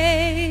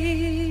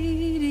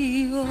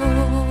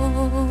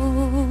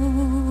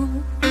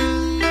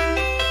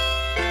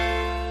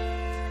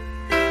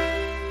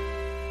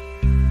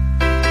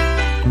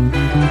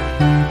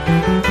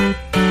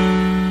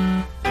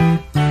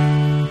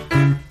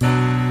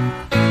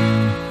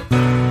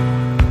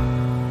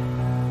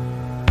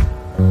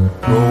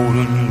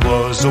 Burdon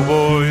was a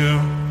warrior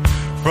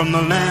from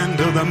the land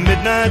of the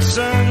midnight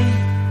sun,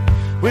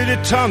 with a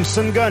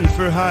Thompson gun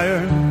for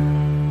hire,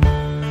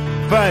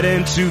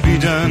 fighting to be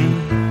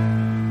done.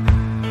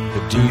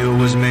 The deal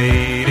was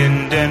made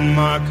in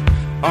Denmark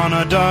on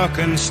a dark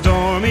and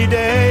stormy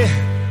day,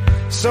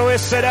 so he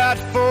set out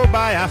for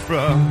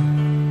Biafra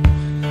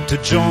to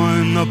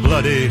join the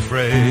bloody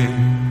fray.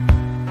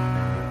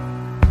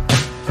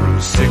 Through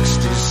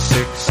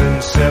 66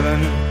 and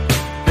 7,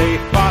 they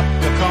fought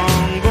the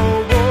Congo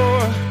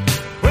War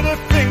with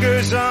their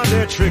fingers on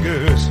their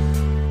triggers,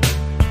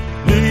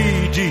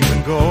 knee-deep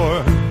in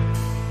gore.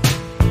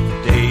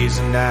 Days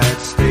and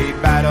nights they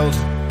battled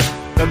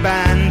the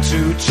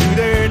Bantu to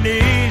their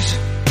knees.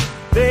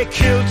 They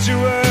killed to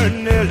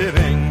earn their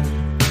living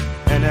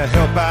and to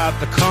help out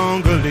the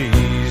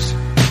Congolese.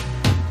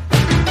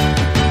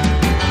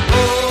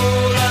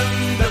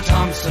 Roland the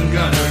Thompson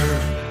gunner,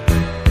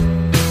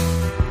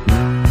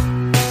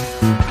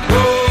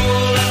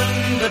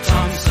 Roland the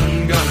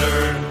Thompson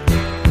gunner.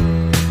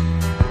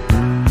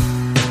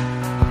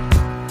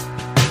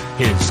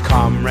 His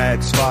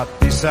comrades fought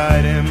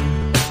beside him,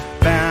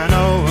 Van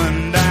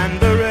Owen and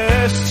the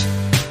rest.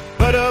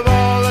 But of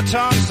all the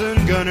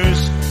Thompson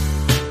gunners,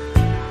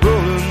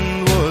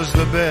 Roland was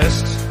the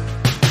best.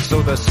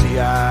 So the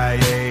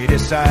CIA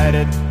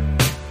decided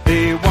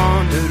they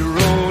wanted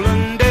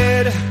Roland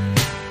dead.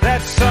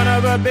 That son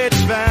of a bitch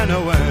Van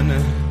Owen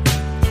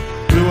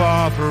blew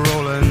off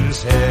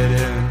Roland's head.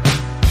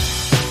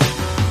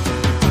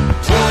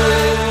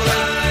 Roland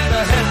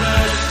the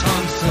headless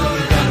Thompson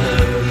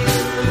gunner,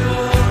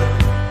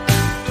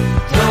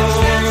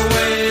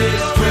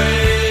 Norway's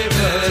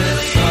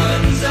bravest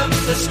sons of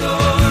the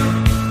score.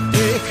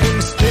 They can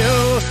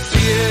still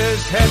see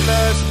his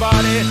headless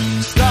body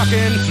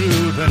stalking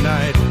through the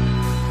night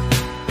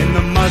in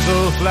the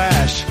muzzle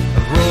flash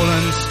of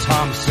Roland's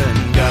Thompson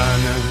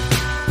gun.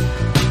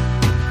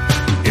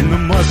 In the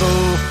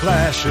muzzle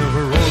flash of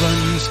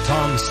Roland's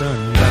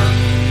Thompson gun.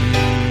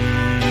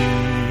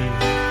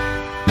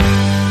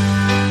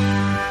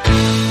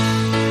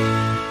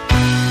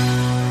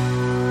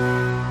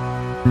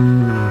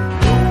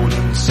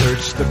 Roland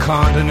searched the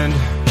continent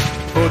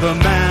for the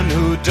man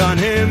who done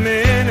him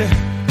in.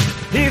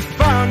 He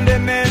found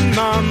him in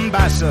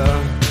Mombasa,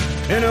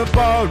 in a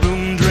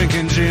ballroom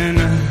drinking gin.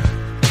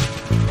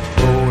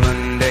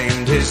 Roland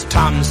aimed his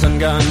Thompson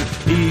gun,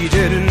 he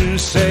didn't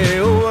say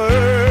a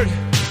word,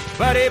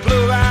 but he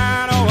blew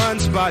Van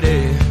Owen's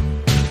body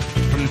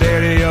from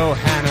there to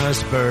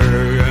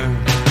Johannesburg.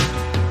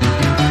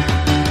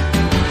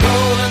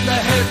 Roland the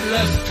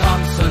headless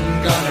Thompson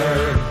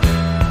gunner,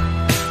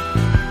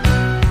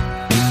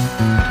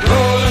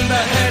 Roland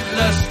the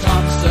headless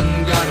Thompson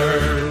gunner,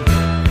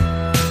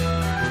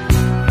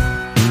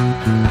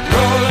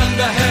 Roland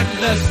the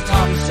headless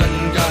Thompson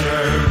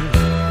gunner,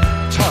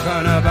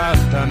 talking about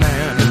the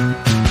man,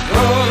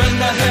 Roland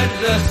the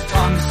headless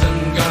Thompson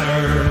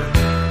gunner.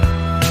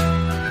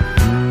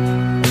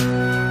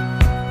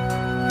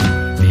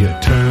 The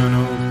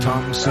eternal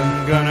Thompson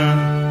gunner,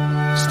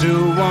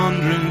 still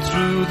wandering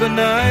through the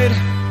night.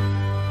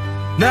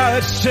 Now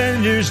it's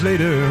 10 years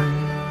later,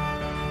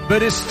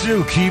 but it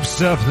still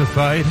keeps up the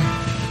fight.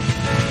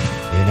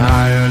 In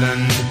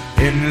Ireland,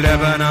 in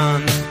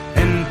Lebanon,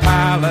 in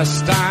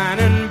Palestine,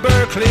 in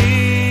Berkeley,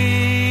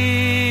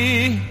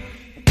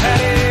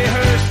 Patty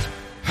Hearst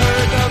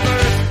heard the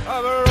birth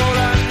of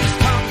Roland's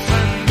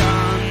Thompson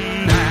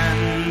gun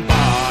and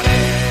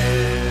body.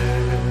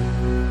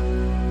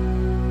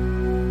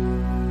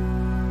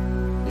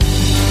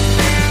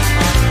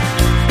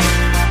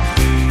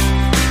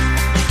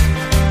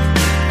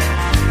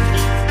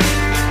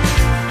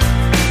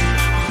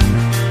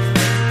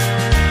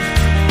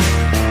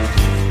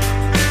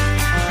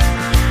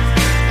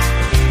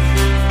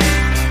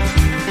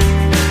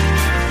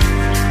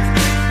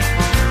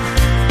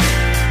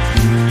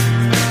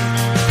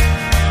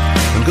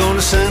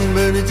 San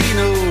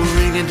Bernardino,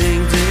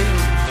 ring-a-ding-ding.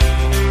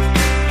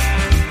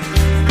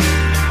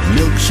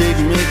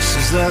 Milkshake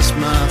mixes, that's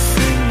my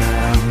thing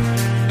now.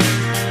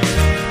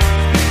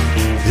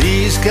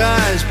 These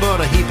guys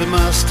bought a heap of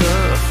my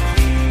stuff,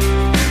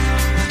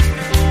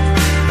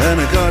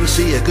 and I gotta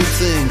see a good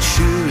thing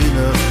sure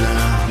enough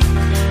now.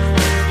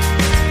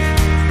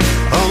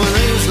 Oh, my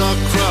name's not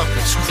Croc,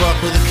 it's Croc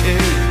with a K.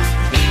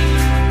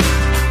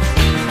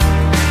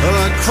 Oh,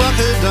 like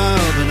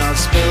crocodile, and I'll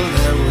spell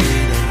that way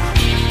down.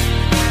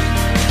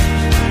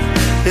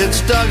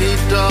 It's doggy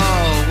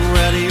dog,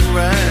 ratty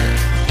rat,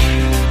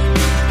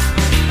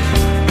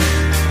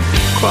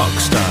 Croc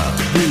style,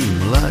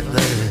 boom like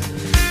that.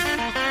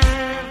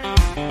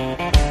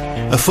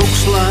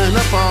 Folks line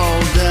up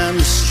all down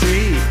the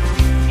street,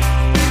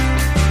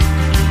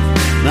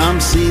 now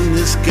I'm seeing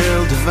this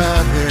girl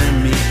divide her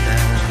meat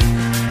down.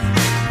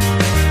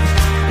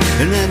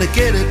 And then I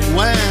get it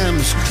wham,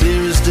 as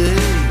clear as day.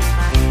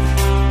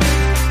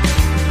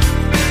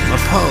 My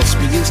pulse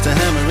begins to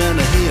hammer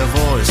and I hear a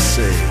voice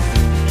say,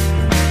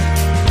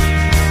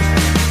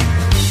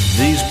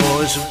 these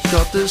boys have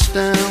got this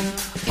down,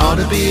 ought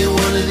to be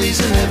one of these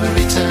in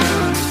every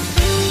town.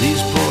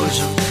 These boys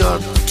have got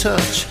the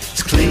touch,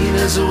 it's clean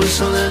as a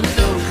whistle and it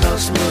don't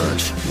cost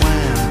much.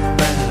 Wham,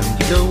 bam,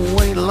 you don't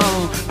wait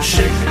long,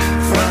 shake,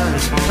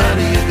 fries, how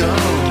do you go?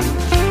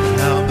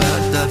 How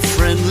about that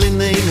friendly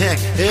name? Heck,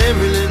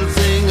 every little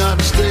thing ought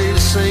to stay the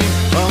same.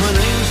 Oh, my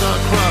name's not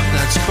Croc,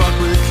 that's Croc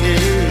with a K.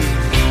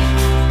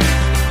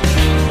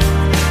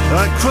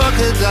 Like like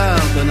crocodile,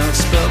 but not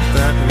spelt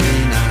that way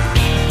now.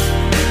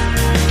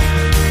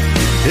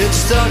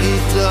 It's doggy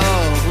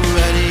dog,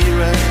 ready,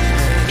 ready.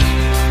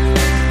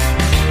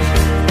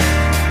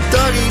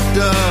 Doggy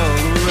dog,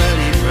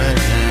 ready,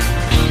 ready.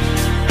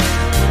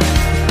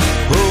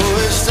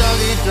 Oh, it's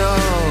doggy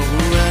dog,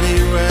 ready,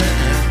 ready.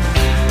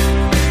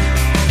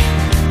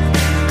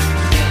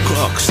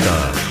 Clock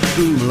start,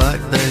 boom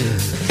like that.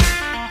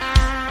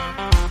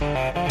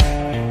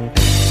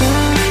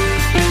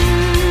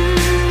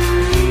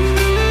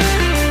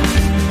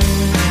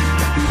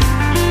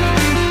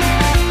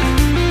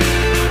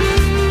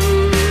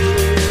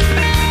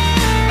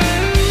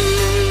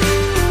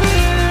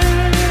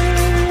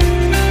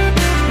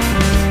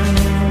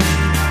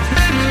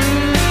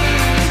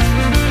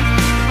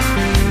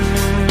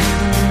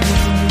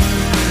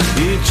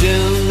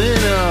 Gentlemen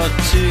ought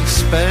to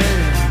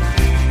expand.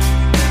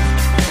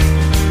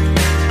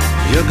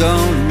 You're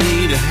gonna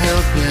need a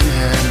helping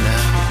hand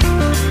now.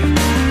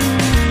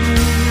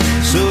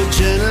 So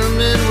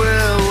gentlemen,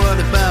 well, what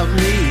about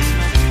me?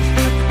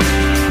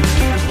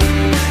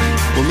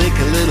 We'll make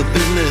a little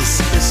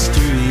business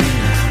history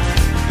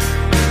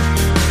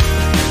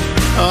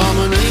now. Oh,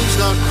 my name's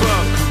not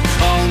Croc,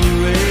 call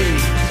me Ray.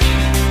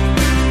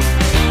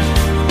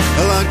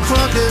 I like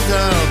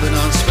crocodile, but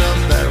not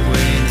spelled that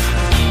way now.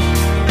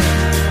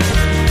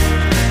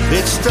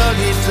 It's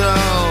doggy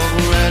dog,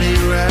 ready,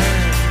 ready.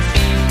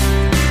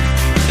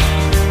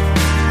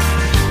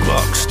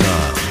 Clock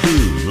start,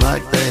 boom,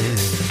 like that.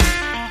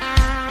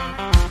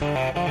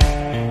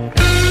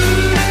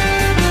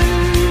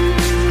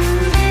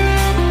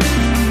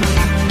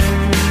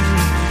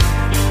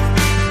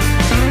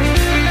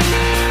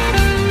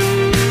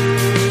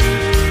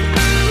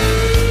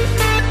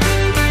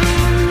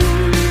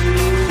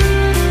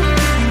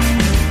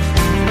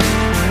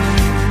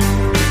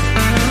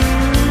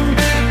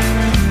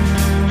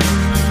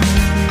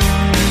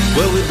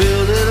 Well, we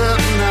build it up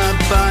and I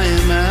buy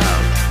him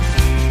out.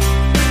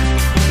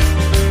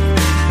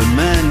 But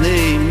man,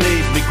 they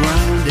made me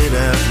grind it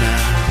out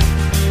now.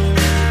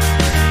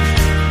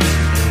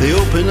 They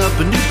open up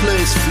a new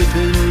place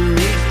flipping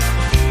meat.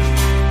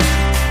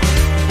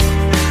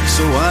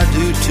 So I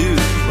do too,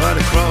 right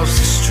across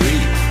the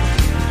street.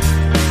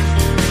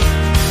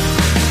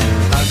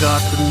 I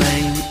got the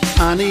name,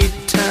 I need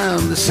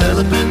town. They sell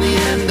up in the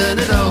end and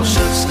it all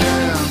shuts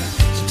down.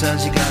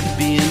 Sometimes you gotta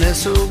be an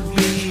SOB.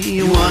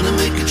 You wanna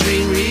make a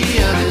dream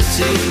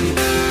reality.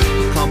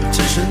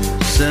 Competition,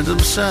 send them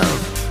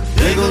south.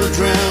 They're gonna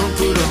drown,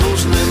 put a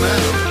hose in their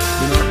mouth.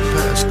 You're not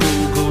past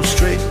go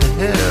straight to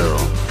hell.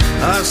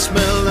 I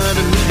smell that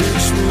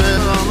immediate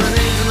smell. Oh, my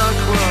name's not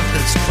Croc,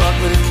 it's Croc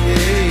with a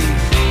K.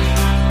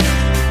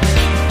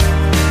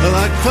 I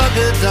like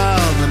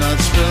crocodile, but not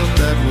spelled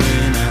that way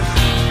now.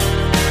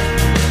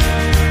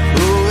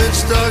 Oh,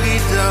 it's doggy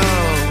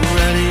dog,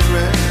 ready,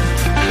 ready.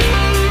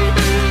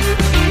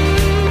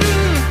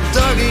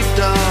 Doggy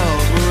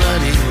dog,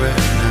 ready,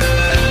 ready.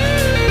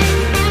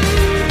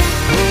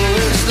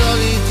 Oh, it's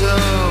doggy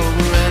dog,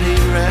 ready,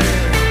 ready.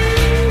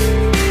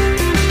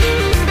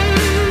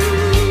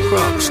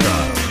 Croc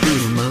star,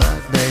 boom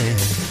like that.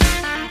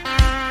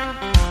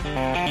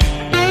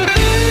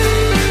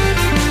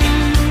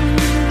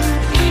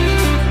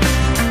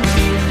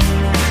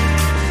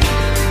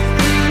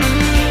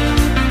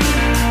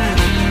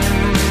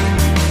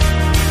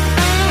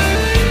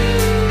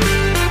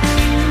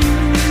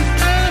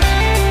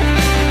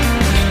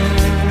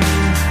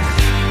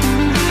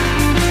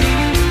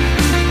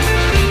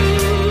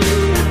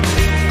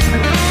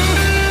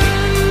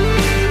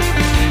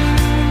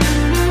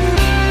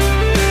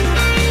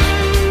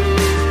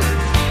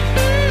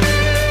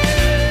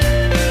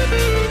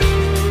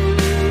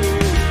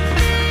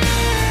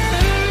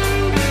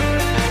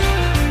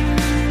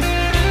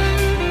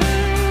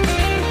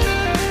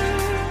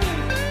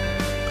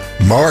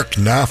 Mark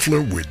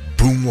Knopfler with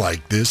Boom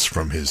Like This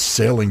from his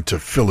Sailing to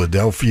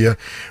Philadelphia.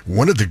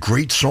 One of the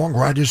great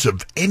songwriters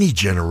of any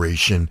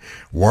generation,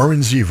 Warren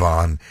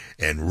Zevon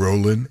and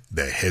Roland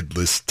the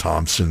Headless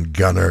Thompson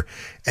Gunner.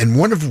 And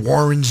one of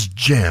Warren's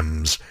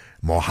gems,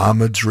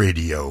 Mohammed's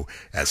Radio,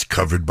 as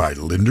covered by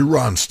Linda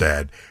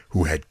Ronstadt,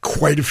 who had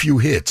quite a few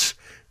hits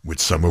with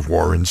some of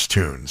Warren's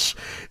tunes.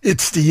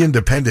 It's the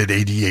independent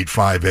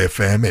 88.5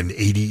 FM and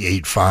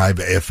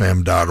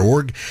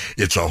 88.5fm.org.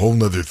 It's a whole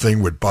nother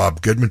thing with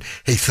Bob Goodman.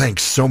 Hey,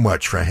 thanks so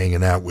much for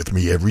hanging out with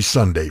me every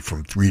Sunday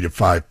from 3 to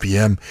 5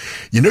 p.m.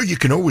 You know, you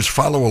can always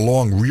follow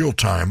along real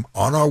time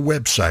on our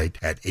website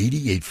at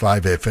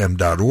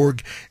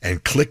 88.5fm.org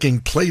and clicking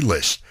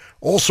playlist.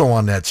 Also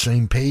on that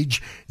same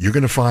page, you're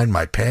going to find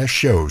my past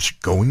shows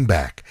going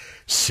back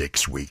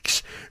 6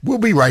 weeks. We'll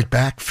be right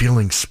back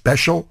feeling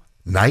special,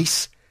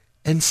 nice,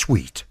 and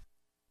sweet.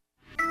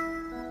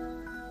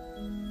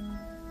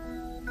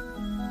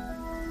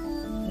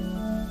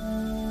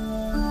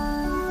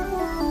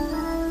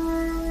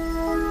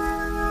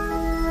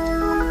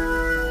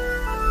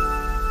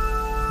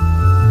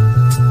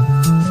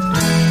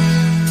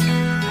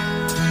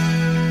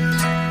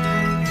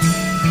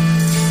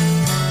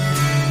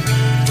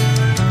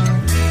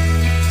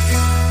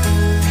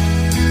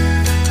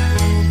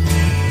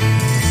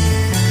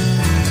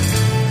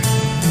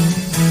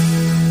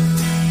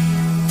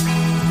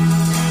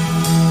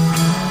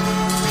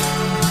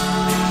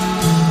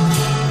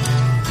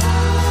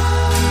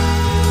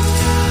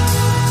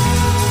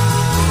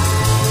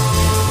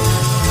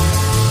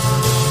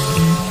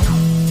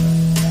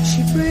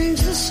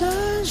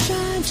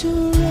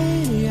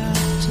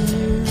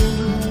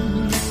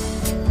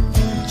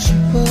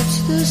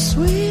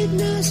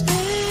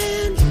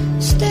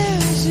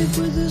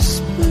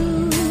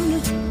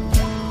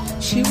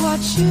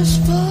 watches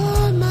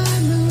for my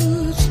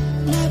moods,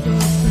 never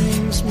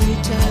brings me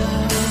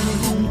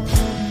down.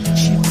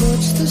 She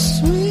puts the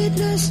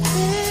sweetness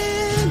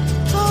in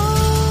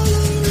all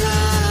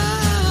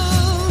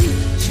around.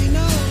 She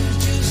knows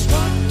just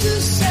what to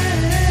say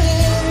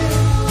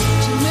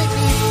to make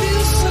me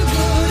feel so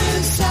good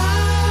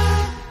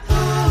inside.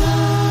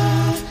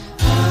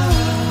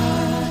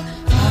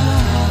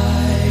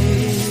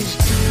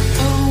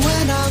 Oh,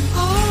 when I'm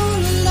all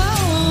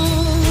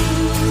alone,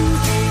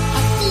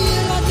 I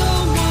feel I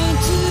don't want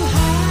to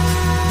hide.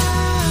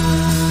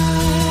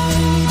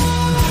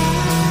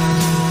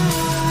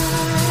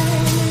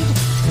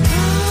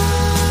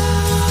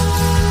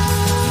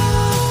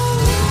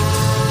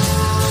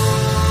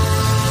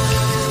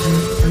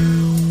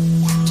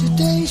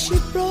 Today she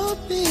brought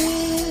me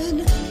in,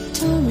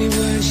 told me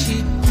where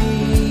she'd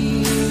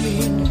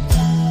been.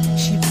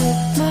 She put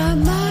my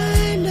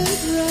mind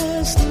at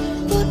rest,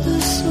 put the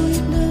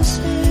sweetness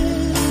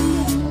in.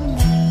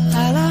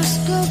 I'll ask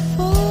her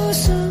for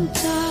some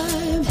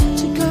time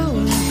to go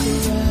and look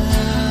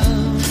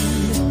around.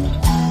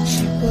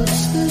 She puts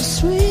the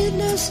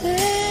sweetness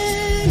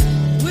in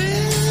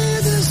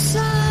with a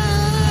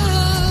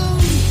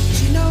sound.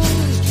 She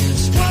knows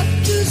just what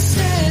to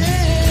say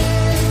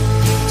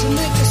to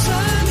make a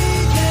sunny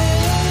day.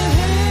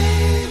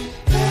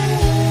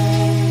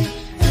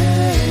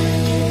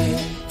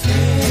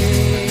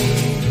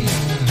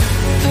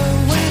 Oh,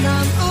 when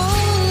I'm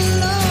all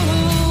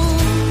alone,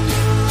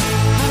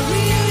 I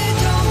really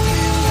don't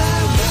feel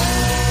that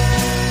way.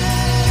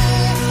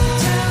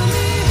 Tell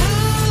me,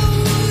 how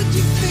would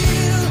you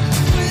feel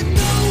with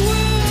no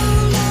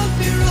world of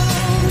your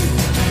own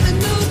and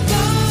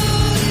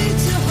nobody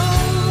to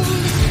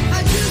hold? I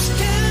just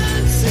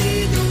can't see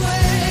the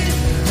way.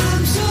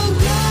 I'm so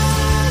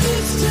glad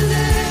it's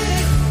today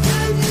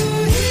and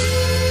you're here.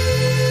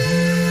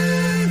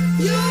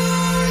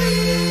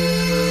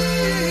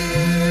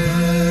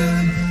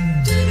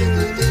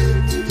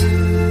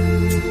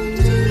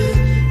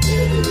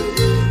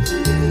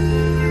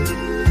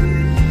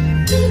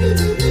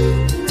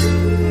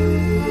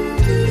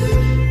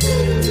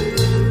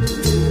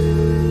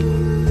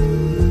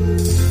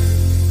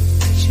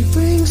 She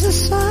brings the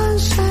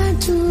sunshine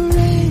to a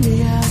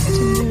rainy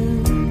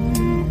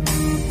afternoon.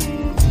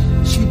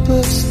 She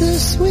puts the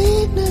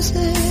sweetness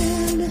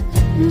in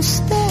and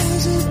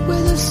stirs it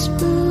with a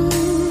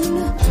spoon.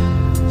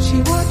 She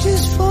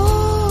watches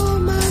for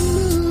my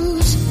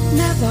moods,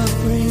 never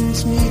brings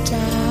me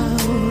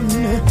down.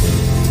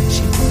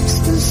 She puts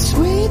the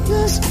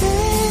sweetness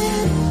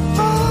in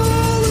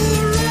all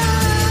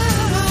around.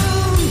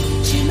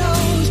 She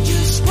knows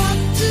just what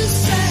to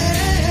say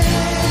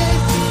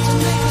to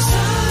make a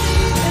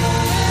sunny day.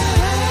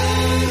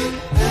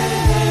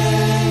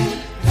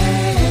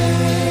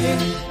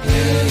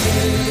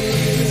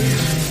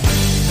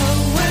 Oh,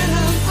 when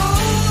I'm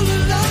all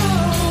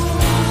alone,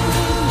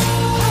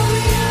 I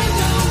really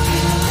don't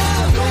feel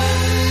that way.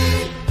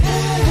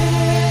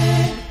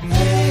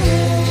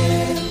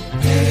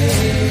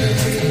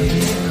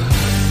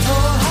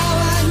 Oh, how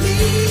I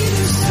need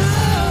her so,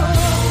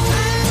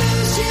 I know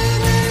she'll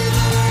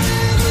never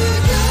ever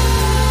go.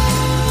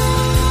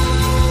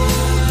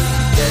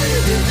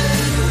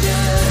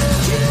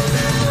 She'll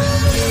never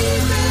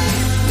leave me,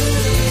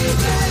 leave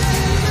me.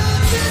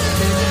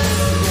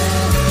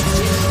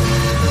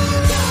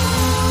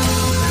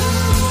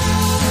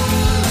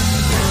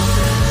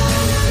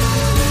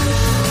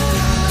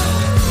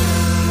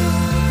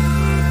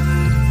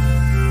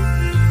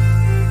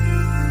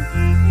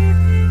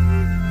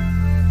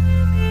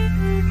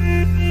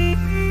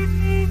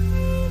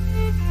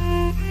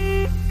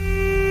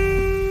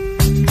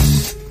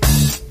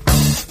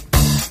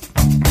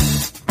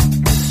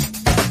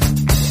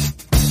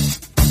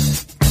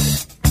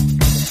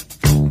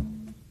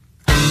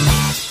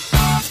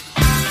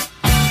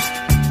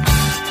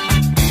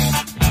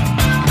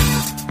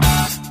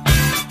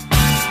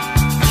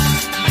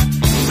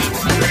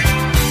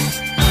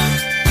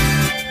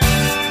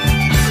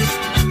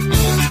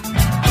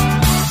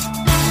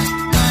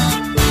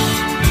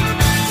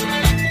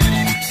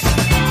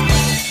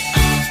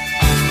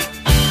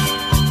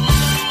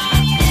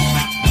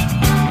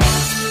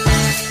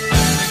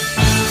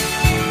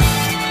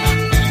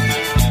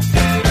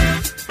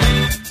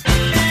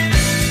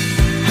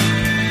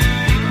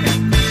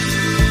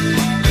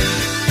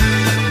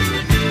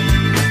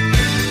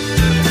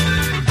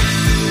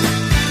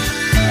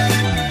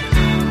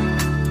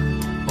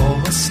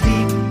 Oh, a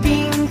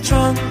sleeping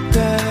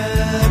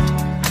drunkard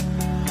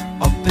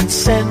up in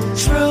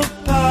Central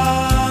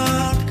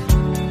Park,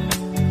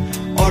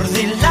 or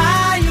the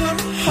lion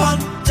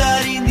hunter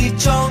in the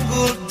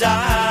jungle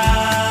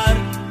dark,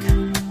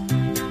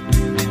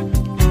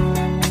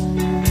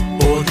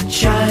 or the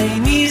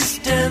Chinese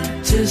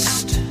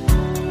dentist,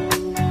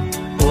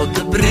 or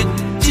the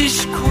British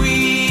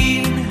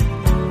Queen.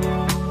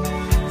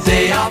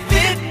 They are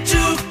fit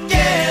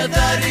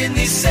together in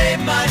the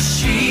same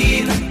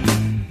machine.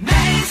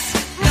 Nice,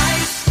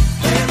 nice,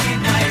 very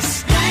nice,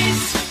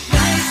 nice,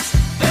 nice,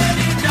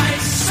 very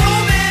nice. So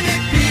many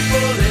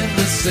people in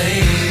the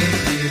same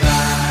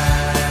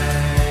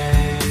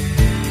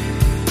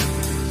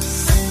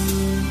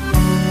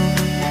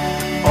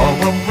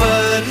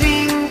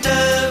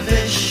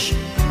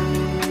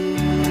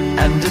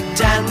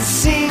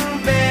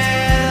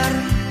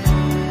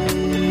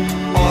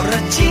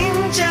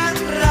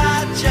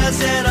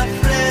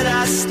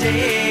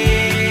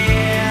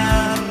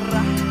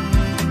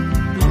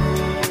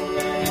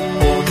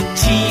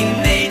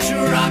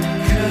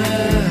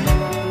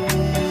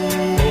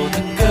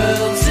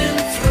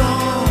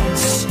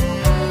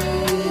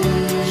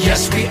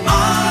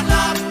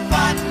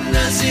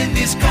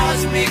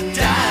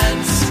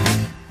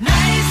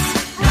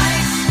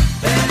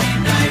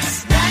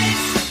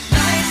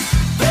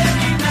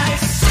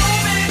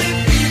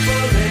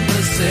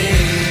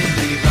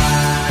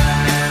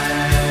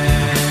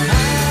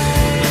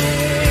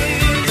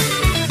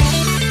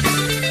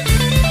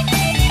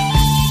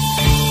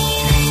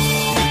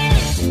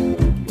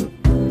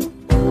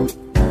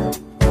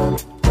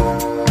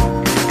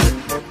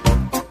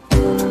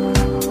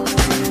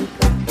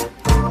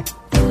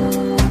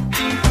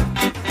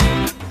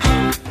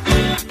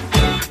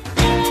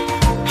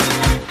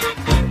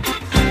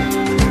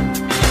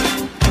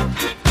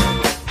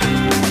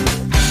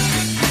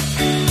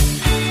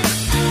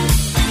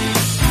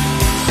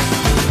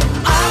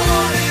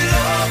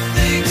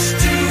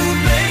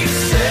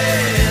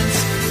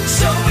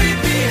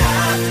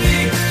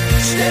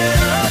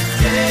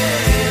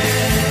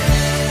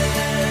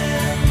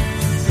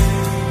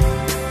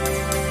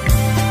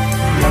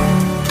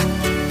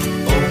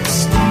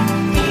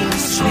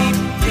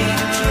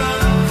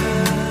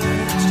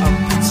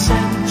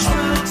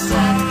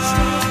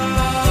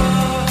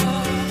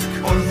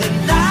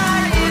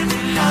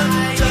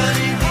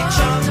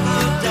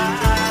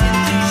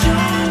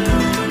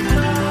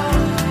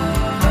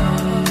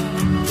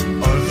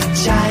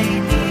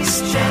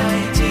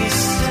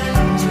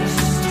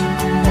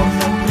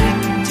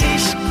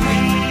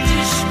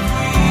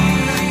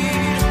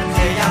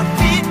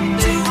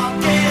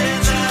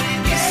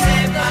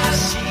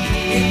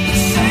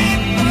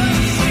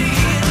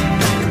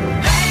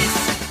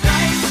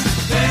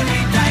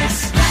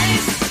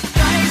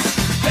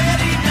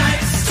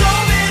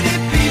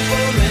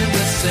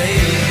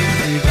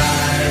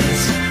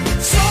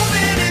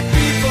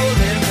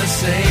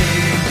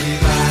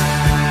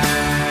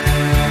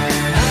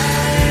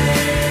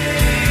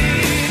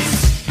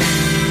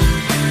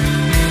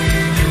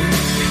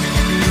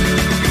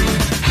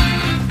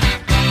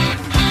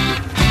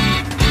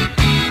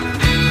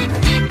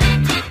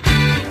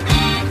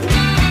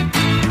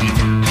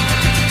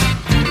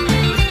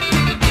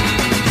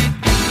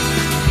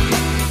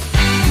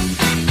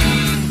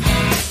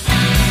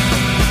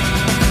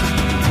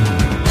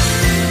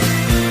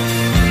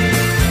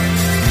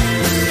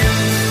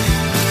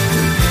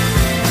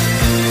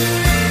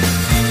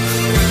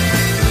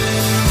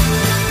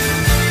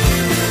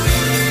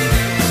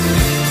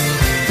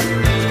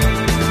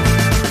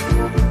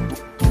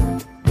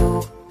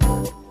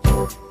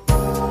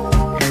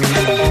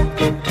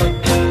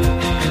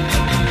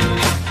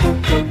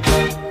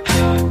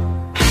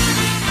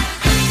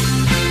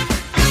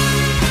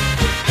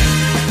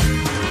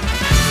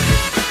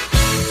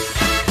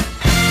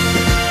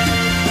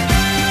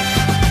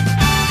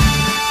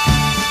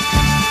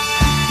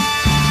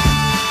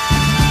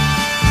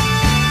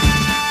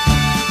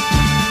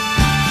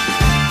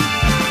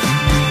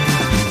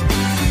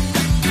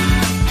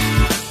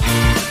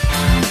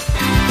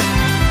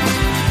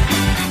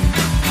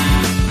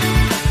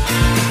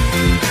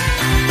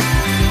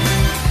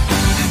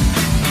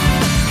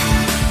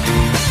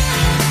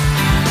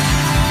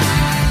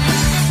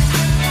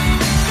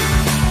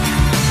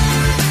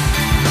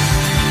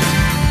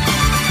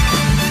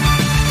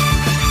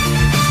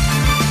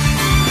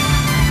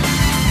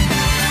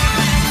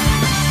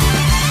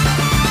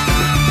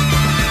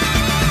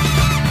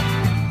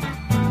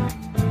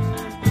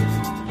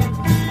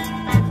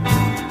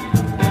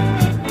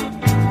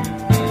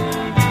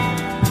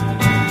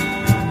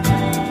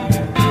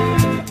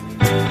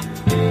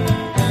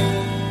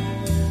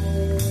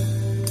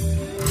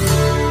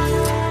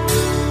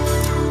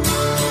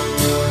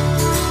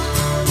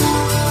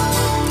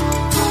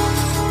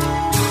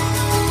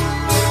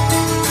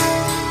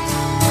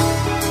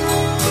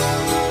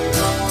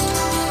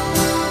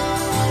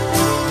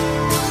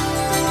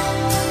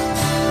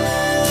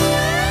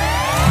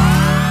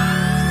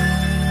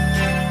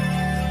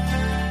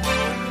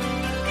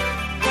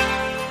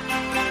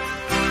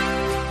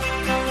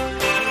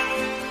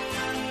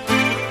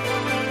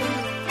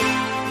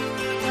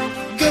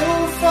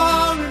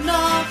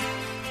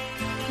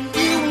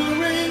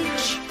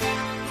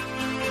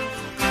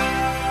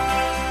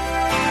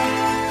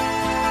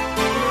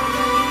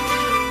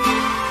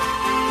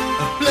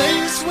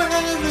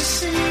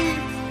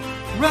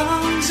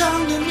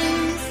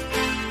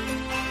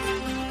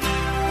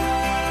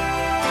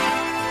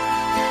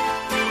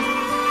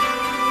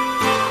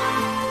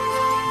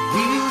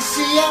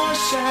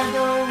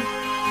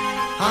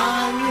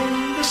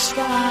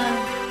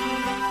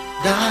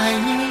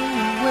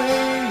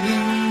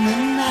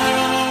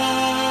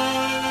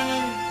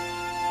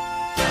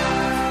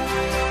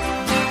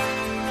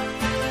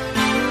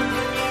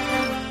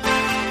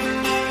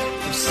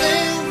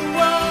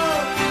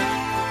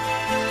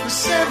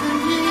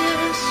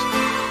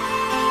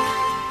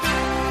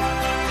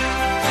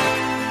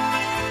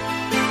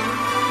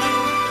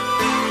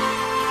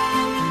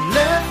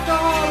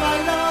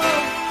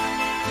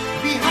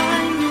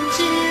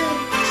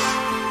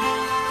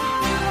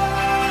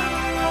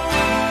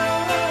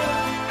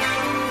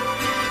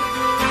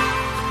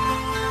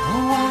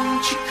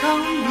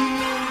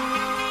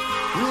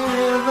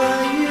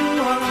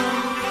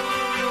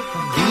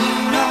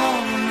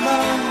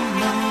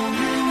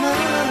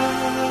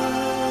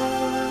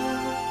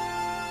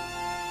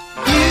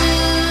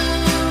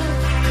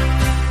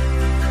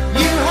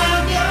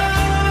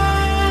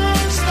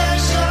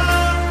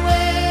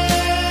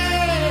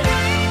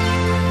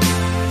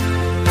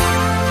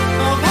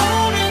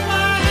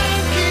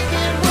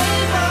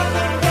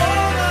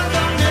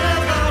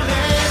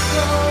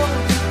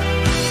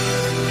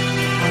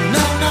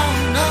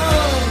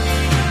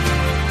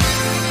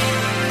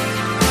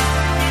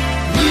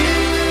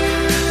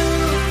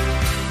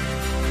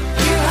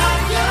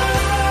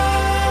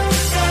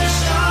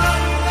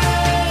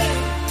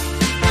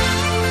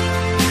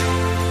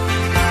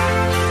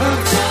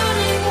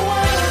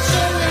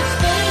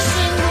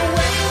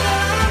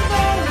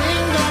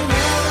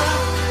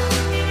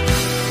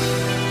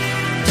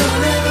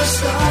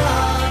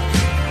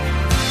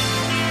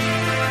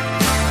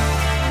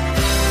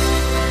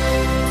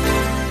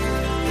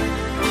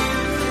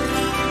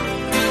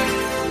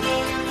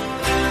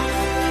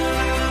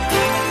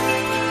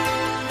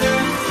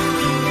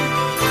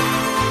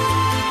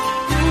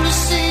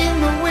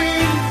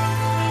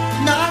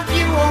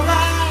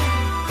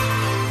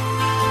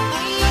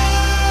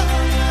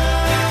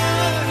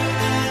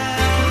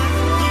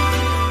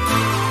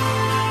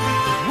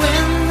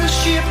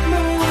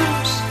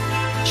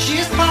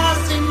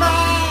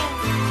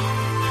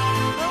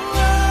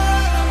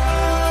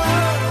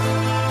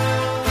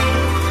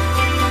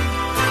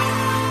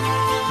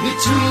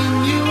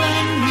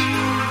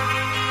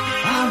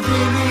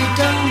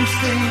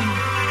thing.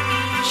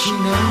 She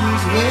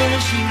knows where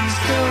she's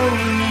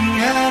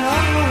going at all.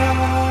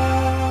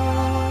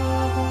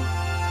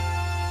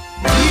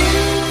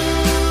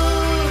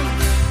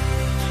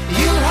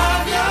 You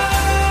have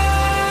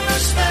your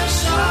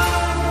special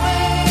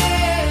way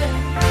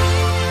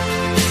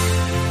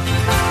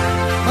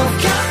of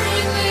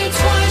carrying me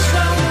twice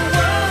round the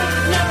world,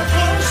 never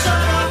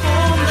closer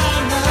home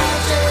than that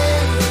day.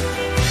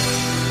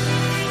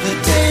 The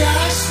day I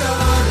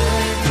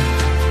started.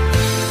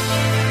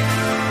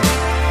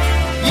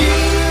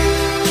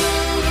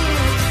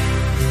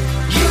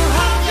 You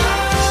have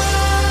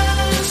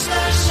your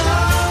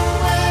special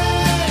way.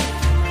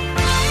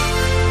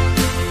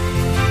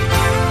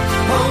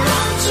 Hold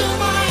on to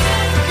my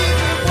hand, keep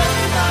it way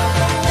by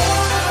the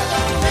water,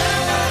 don't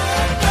never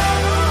let go.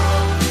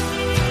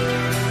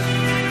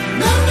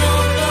 No, no,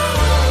 no.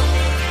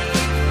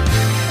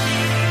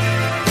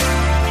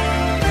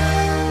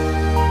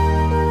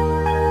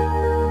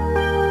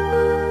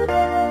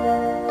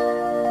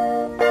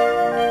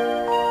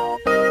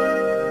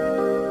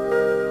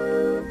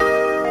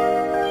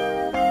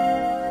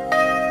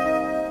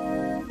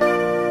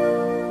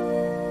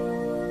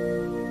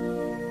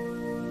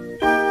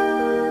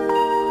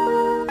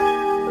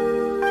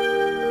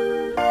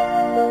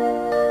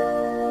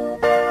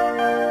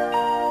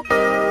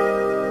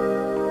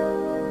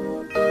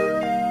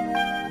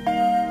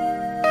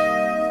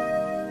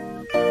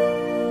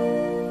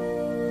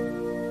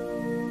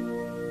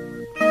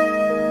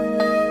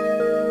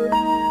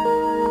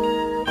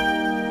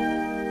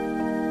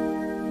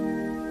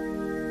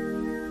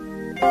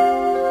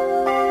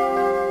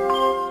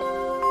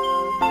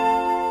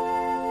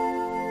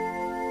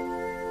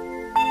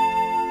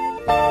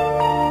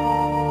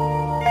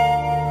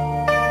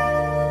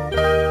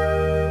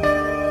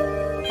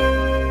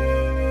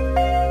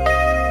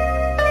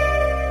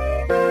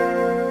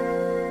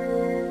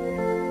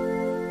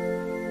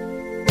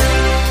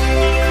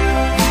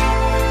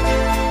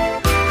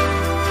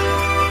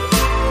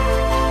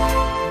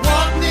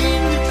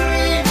 Walking the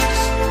dreams,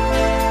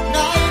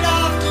 night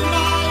after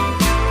night.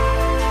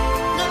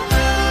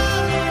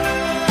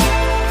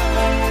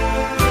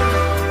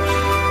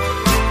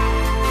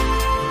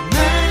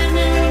 Man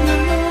in the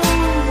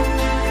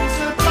moon's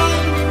a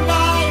blinding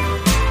light.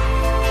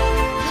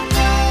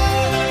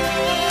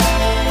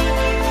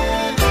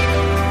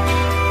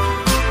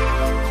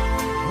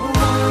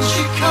 Won't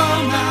you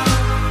come out,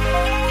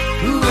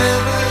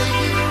 whoever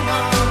you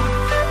are?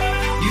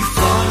 You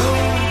follow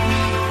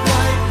me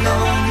quite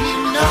long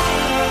enough.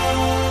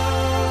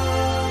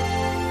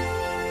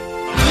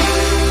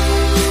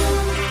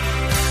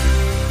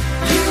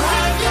 You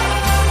have your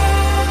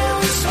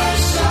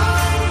special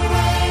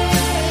way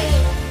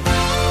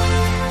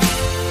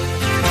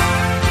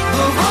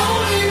of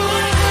holding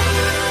my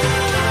hand.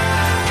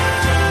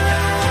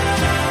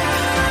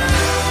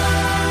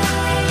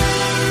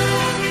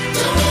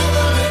 Don't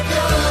ever let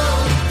go.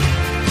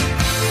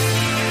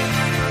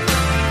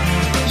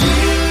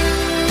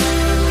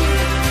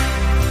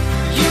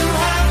 You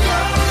have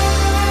your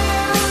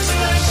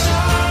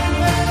special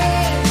way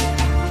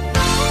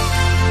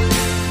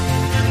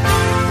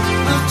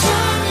of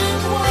turning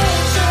the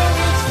world so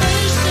it's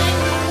facing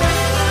the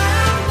way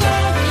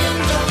I'm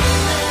going.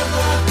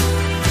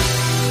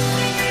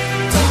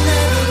 Don't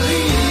ever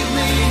leave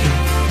me.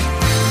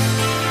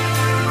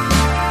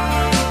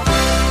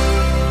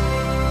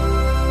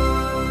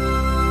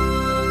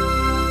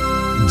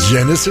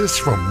 Genesis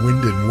from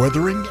Wind and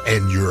Wuthering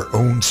and Your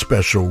Own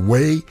Special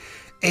Way.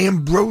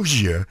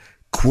 Ambrosia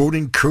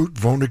quoting Kurt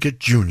Vonnegut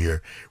Jr.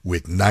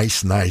 with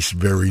Nice, Nice,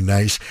 Very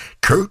Nice.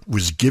 Kurt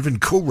was given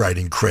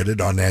co-writing credit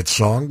on that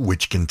song,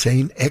 which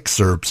contained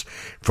excerpts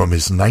from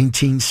his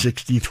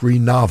 1963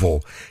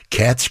 novel,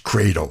 Cat's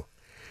Cradle.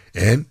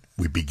 And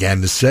we began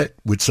the set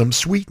with some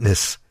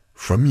Sweetness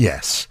from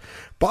Yes.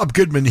 Bob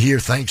Goodman here.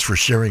 Thanks for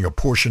sharing a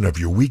portion of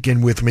your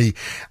weekend with me.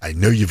 I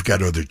know you've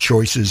got other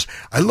choices.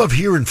 I love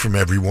hearing from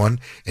everyone,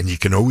 and you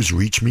can always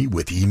reach me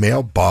with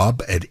email,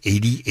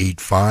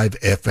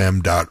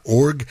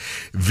 bob@885fm.org,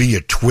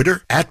 via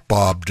Twitter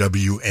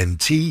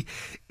 @BobWNT,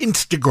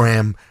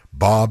 Instagram,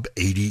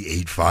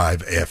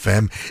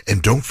 Bob885FM,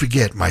 and don't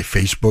forget my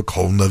Facebook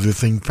Whole 'Nuther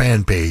Thing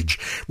fan page.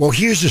 Well,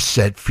 here's a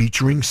set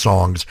featuring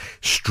songs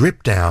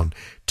stripped down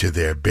to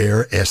their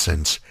bare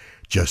essence,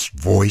 just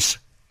voice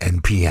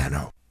and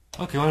piano.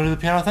 Okay, want to do the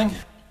piano thing?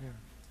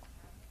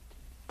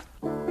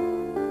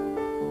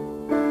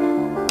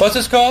 What's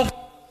this called?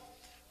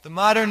 The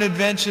Modern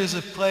Adventures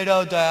of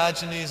Plato,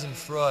 Diogenes, and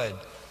Freud.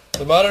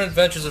 The Modern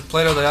Adventures of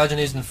Plato,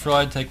 Diogenes, and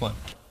Freud. Take one.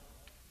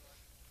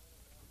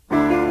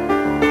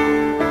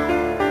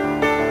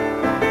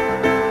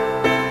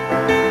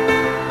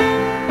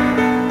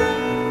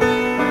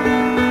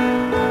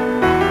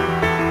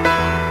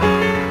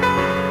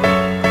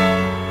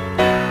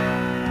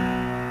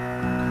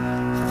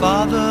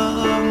 Father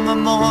of my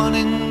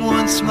morning,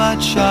 once my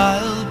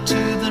child to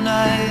the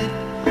night.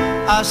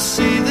 I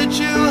see that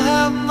you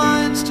have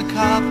minds to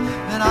cop,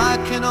 and I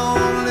can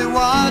only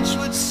watch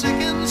with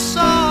sickened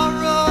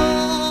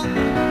sorrow.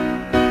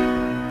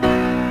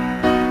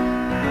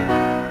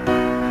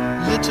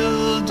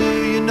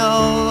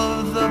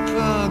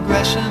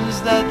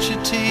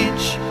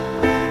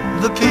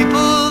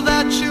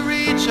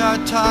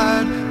 are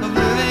tired of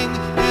living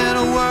in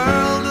a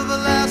world of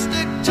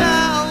elastic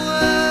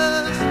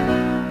towers.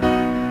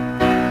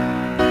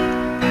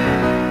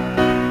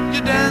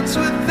 You dance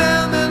with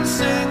them and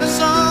sing a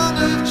song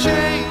of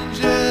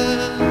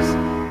changes,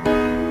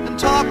 and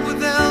talk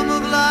with them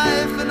of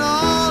life and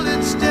all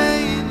its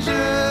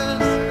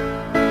dangers.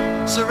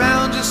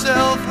 Surround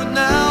yourself with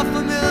now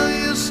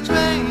familiar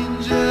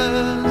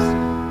strangers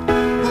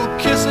who'll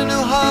kiss and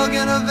who'll hug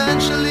and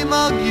eventually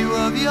mug you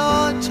of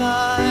your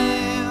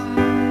time.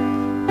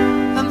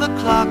 And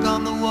the clock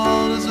on the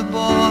wall is a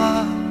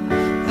bore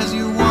as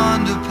you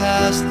wander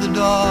past the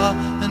door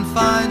and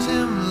find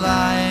him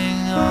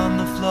lying on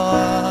the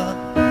floor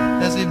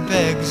as he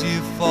begs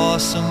you for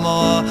some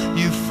more.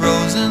 You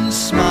frozen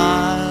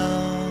smile.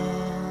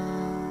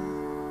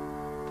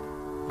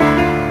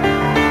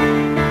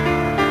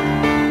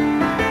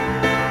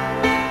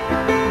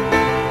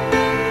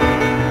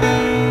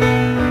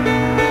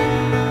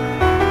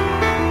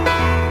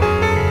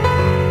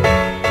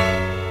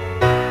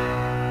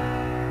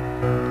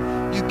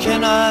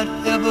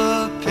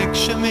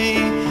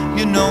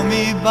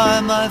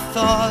 By my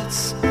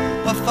thoughts,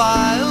 a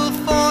file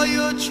for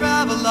your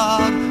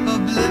travelogue,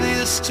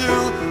 oblivious to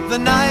the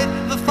night,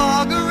 the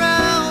fog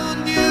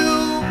around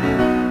you.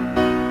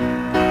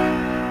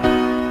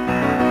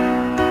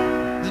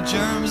 The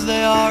germs,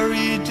 they are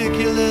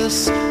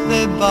ridiculous,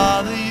 they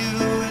bother you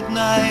at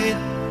night.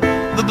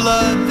 The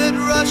blood that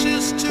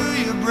rushes to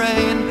your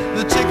brain,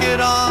 the ticket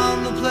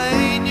on the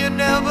plane you're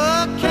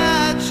never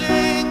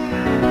catching.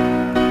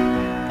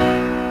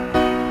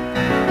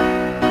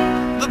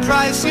 The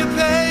price you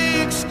pay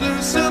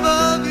exclusive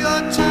of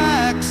your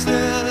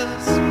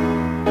taxes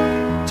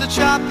to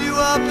chop you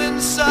up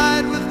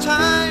inside with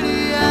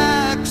tiny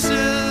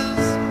axes.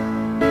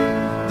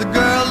 The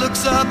girl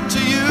looks up to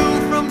you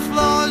from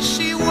floors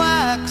she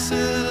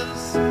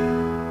waxes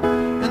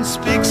and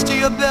speaks to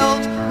your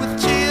belt with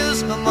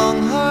tears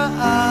among her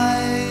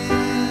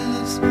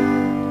eyes.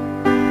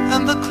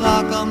 And the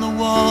clock on the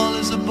wall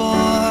is a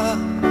bore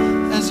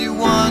as you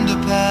wander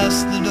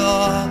past the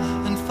door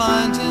and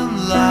find him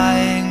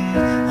lying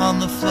on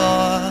the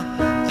floor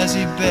as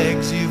he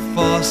begs you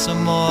for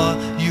some more.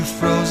 You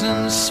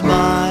frozen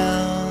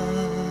smile.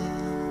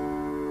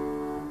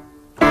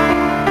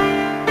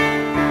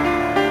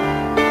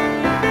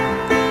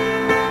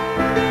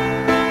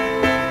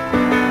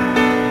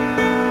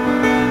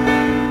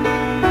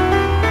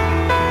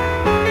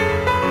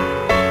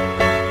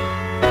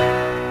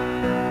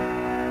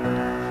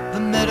 The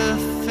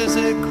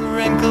metaphysic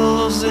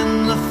wrinkles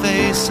in the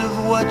face of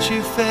what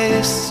you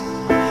face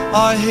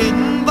are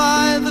hidden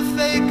by the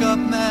fake-up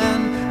man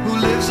who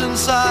lives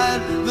inside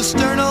the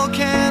sterno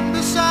can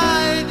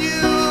beside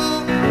you.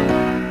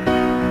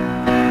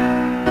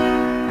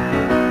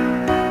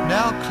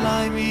 Now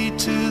climb ye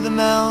to the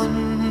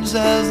mountains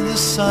as the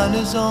sun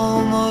is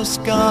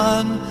almost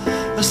gone,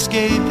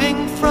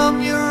 escaping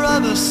from your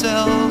other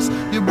selves.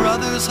 Your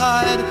brothers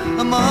hide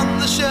among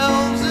the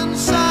shelves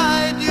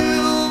inside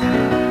you.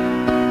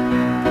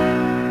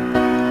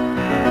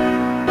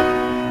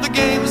 The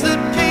games that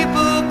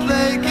people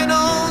play can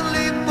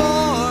only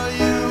bore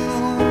you,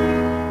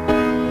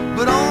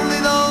 but only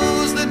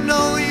those that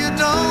know you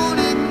don't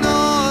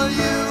ignore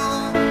you.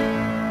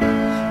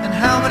 And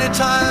how many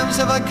times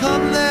have I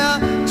come there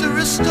to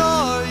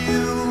restore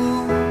you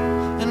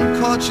and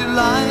caught you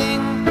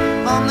lying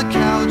on the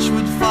couch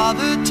with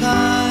Father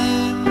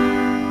Time.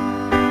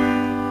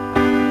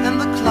 And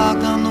the clock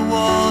on the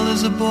wall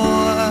is a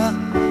bore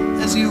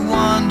as you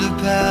wander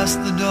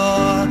past the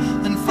door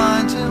and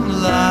find him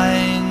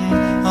lying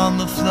on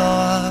the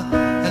floor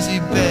as he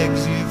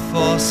begs you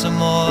for some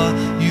more.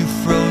 You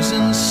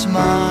frozen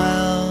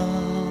smile.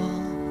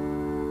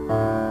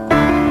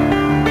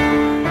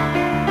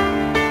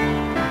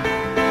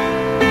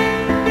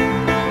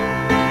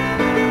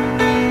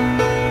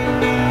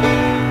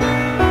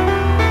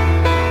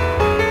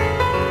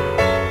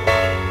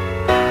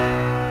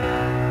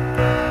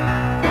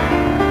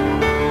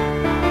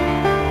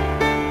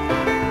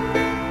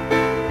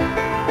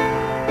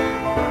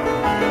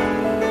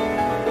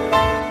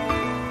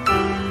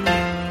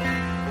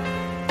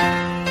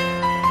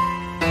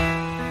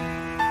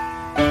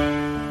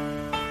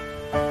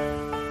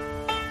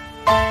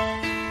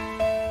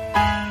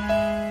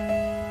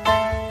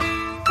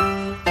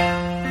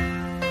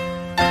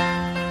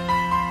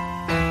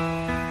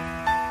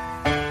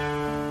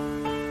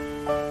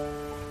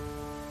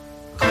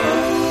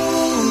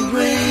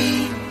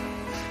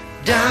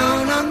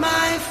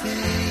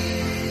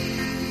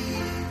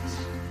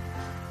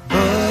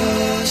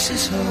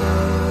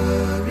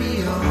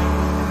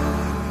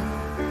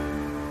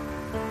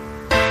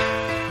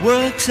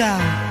 Works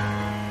out.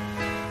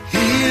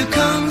 Here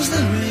comes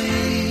the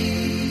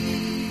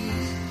rain.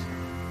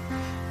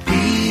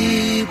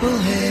 People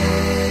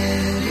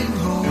heading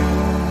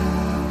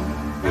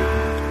home.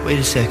 Wait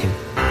a second.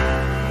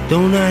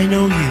 Don't I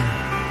know you?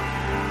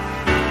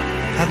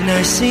 Haven't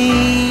I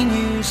seen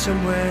you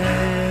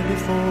somewhere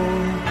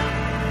before?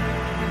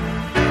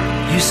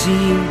 You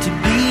seem to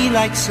be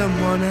like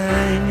someone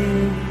I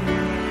knew.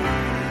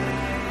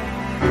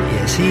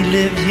 He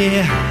lived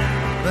here,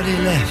 but he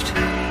left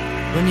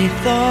when he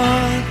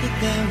thought that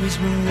there was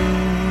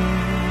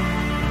more.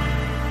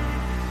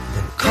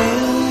 The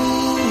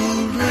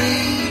cold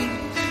rain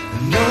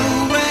and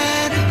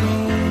nowhere to go.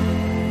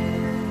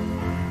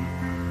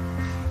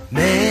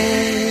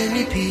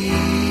 Many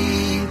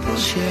people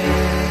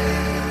share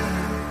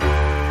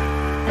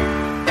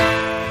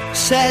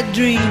sad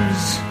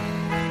dreams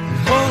and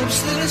hopes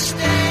that are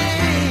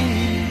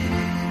stained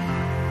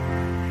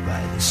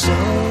by the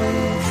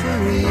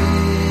sulphur in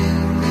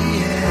the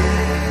air.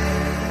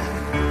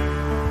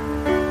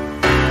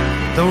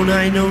 Don't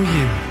I know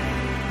you?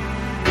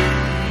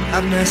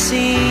 Haven't I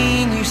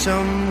seen you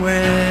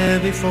somewhere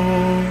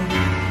before?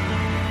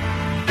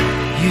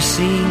 You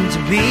seem to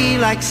be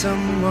like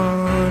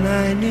someone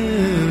I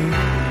knew.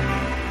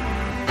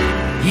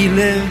 He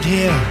lived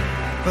here,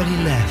 but he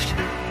left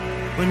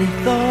when he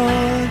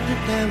thought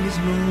that there was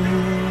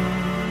more.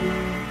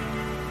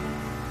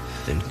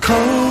 Then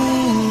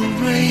cold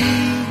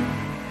rain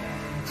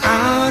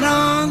out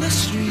on the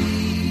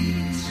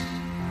streets.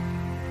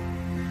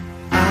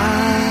 I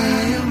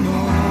am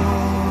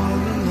all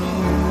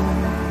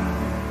alone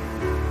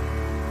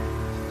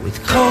with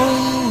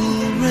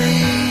cold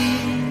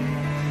rain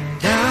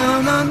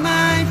down on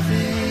my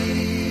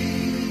face.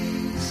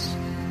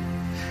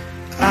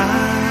 I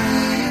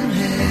am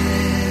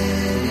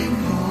heading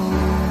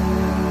home.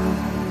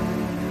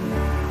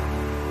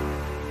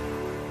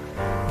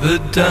 The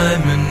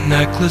diamond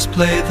necklace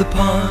played the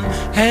pawn,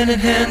 hand in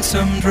hand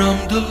some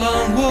drummed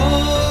along.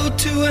 Woe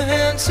to a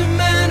handsome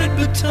man at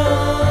baton.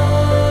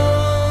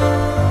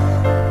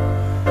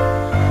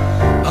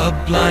 A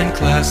blind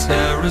class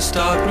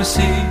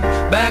aristocracy,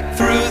 back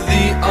through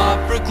the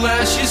opera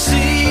glass you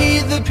see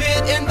the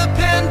pit and the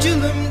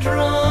pendulum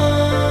drawn.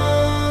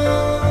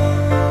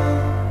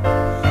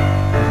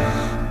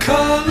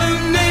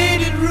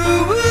 Colonnaded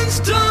ruins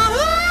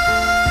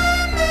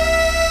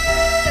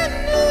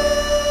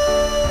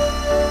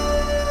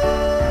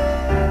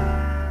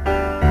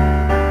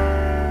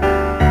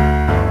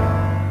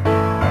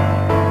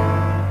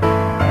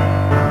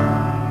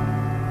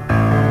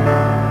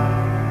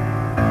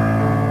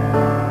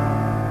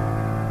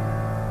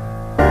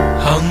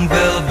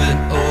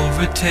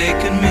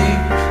overtaken me,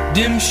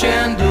 dim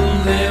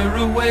chandelier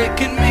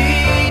awakened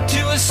me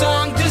to a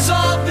song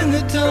dissolved in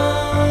the dawn.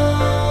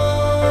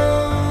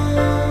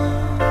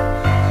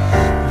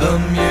 The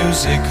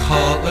music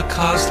hall a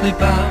costly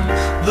bow,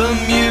 the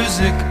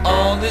music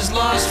all is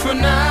lost for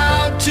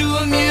now to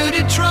a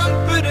muted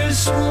trumpeter's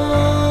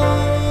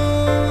swan.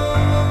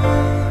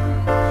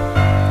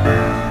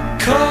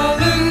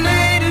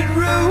 Colonnaded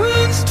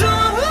ruins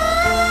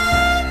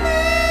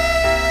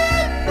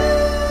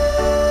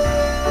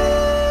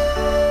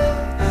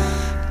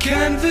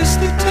canvas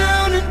the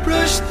town and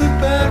brush the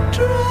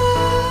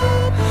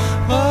backdrop.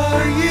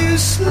 Are you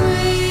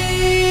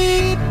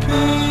sleeping,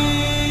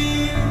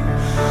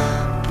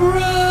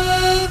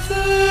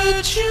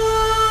 Brother John?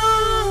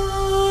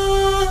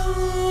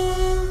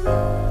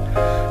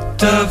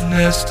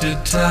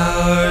 Dove-nested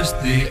towers,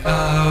 the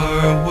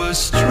hour was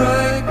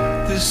strike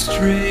the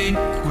straight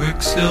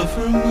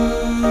quicksilver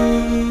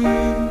moon.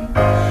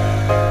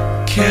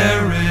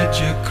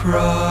 Carriage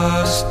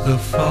across the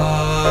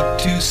fog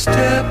to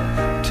step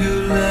to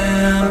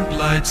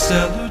lamplight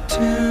cellar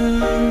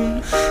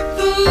tune.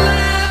 The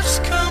laughs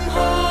come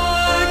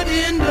hard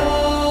in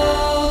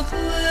Auld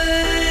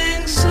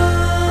Lang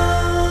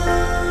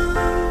Syne.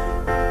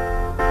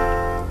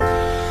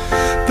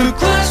 The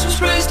glass was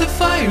raised to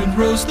fire and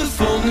rose the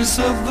fullness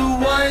of the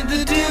wine,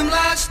 the dim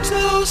last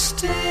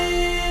toasting,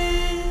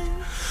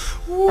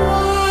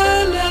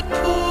 while at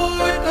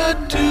port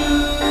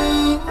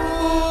adieu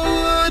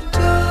or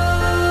die.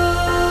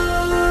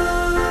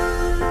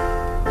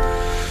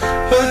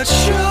 A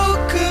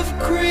choke of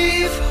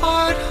grief,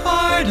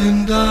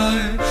 heart-hardened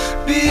I,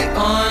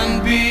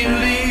 beyond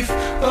belief,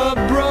 a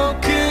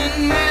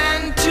broken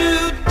man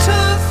too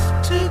tough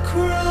to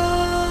cry.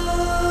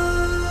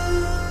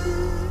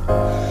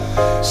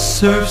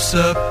 Surfs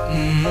up,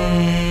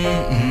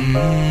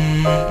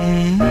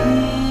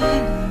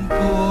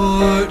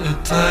 board a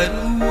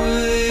tidal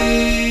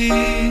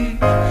wave,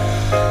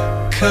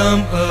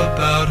 come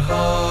about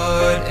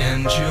hard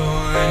and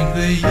join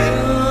the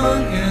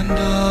young and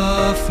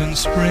often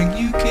spring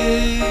you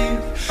gave.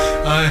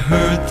 I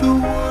heard the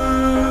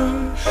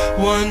word,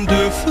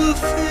 wonderful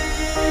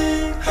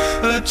thing,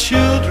 a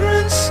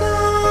children's song.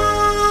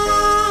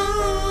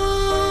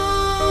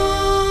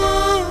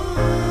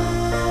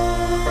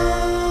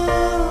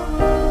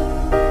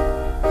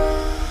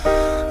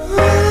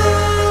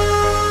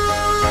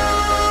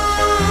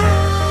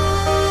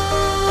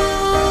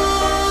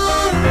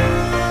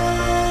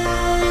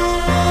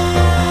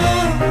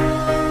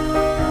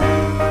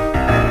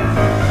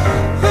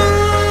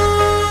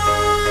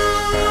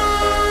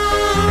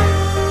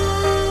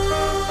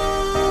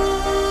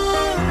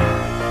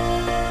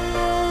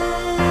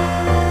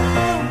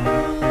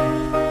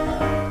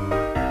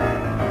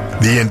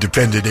 The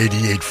independent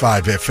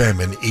 88.5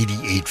 FM and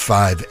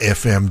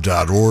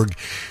 88.5fm.org.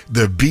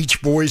 The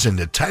Beach Boys and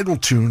the title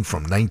tune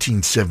from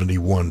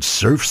 1971,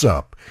 Surf's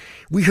Up.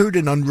 We heard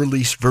an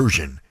unreleased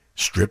version,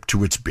 stripped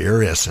to its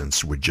bare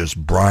essence with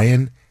just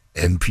Brian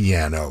and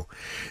piano.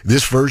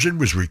 This version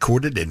was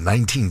recorded in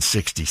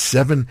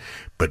 1967,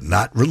 but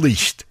not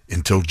released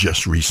until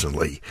just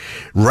recently.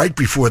 Right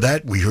before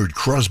that, we heard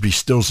Crosby,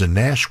 Stills and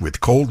Nash with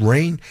Cold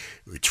Rain,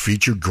 which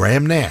featured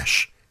Graham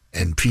Nash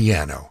and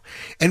piano.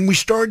 And we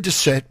started the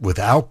set with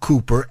Al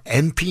Cooper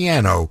and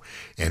piano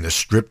and a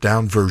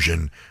stripped-down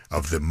version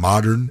of the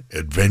modern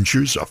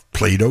adventures of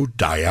Plato,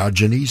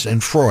 Diogenes,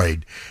 and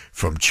Freud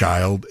from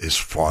Child is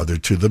Father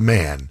to the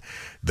Man,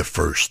 the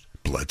first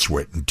Blood,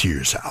 Sweat, and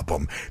Tears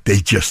album.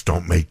 They just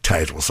don't make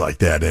titles like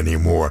that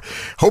anymore.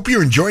 Hope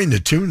you're enjoying the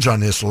tunes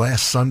on this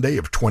last Sunday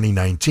of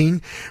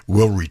 2019.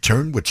 We'll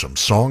return with some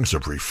songs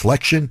of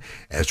reflection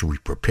as we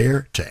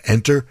prepare to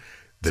enter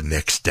the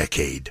next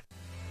decade.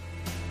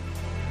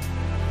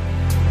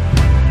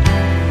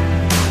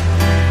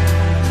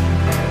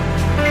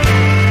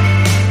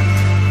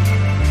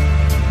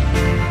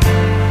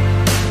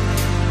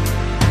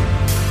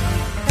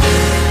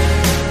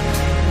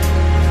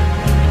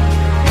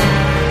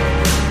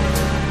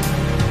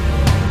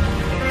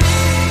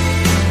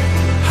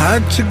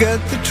 Had to get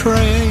the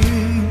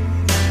train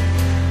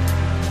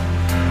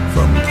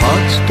from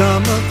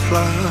Potsdamer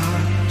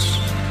Platz.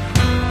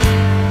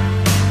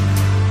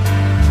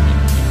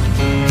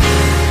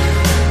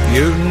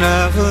 You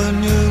never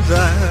knew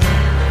that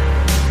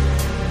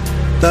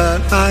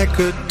I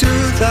could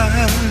do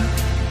that,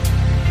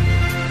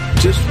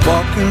 just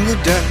walking the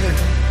dead.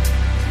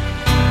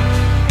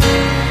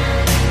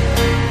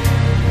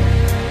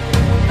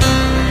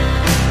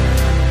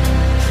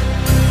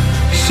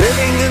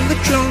 Sitting in the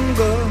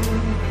jungle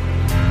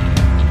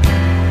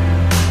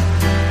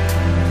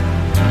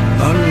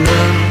on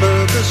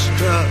Lemberger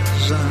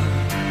Straße,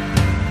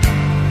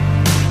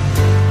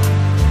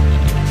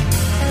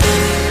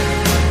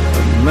 a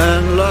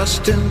man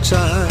lost in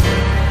time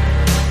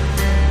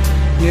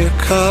near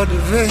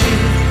Cardiff,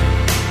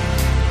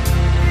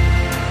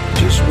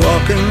 just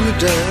walking the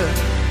dead.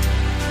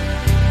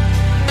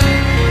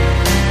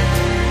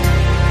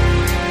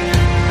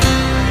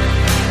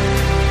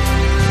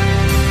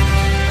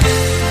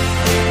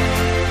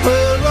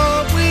 Where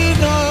are we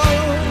now?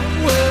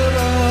 Where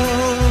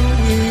are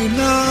we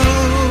now?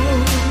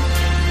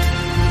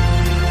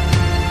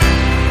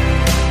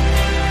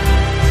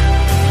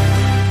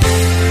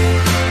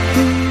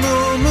 The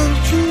moment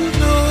you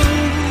know,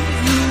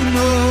 you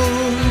know,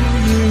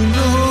 you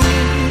know.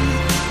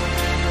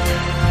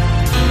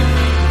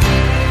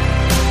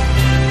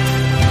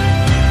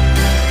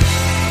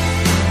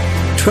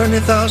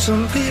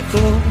 20,000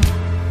 people,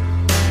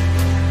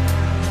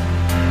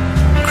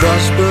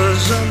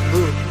 crossbows and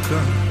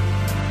hookah.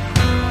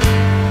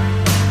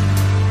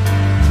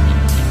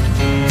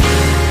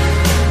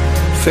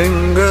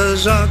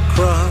 Fingers are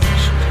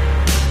crossed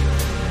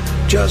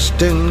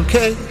just in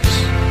case.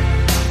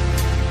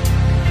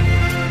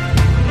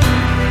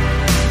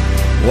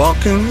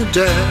 Walking the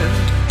dead.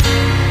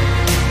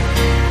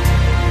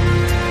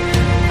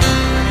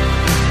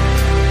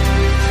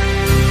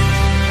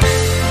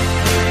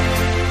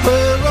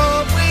 Where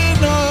are we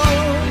now?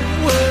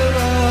 Where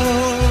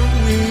are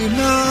we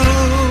now?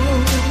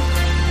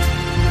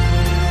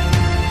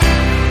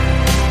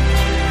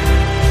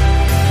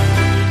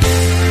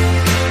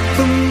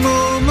 The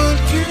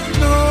moment you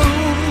know,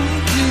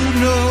 you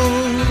know,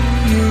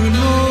 you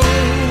know.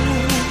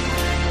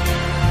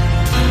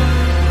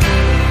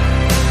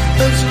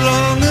 As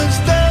long as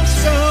there's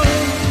sun,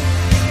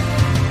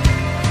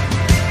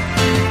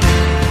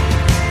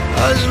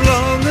 as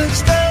long as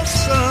there's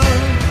sun,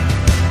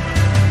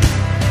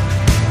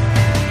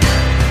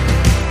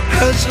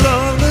 as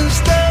long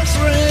as there's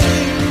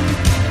rain,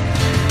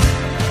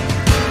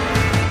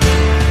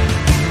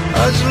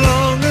 as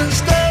long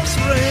as there's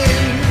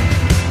rain,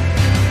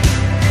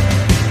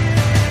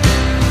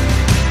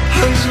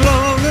 as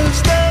long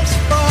as there's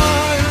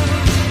fire,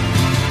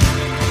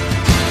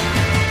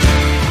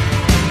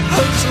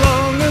 as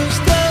long as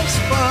there's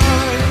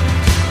fire,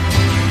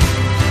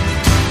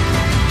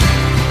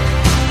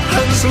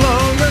 as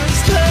long as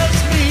there's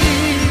me,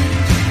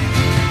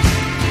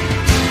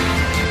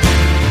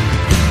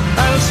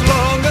 as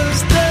long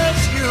as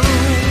there's you.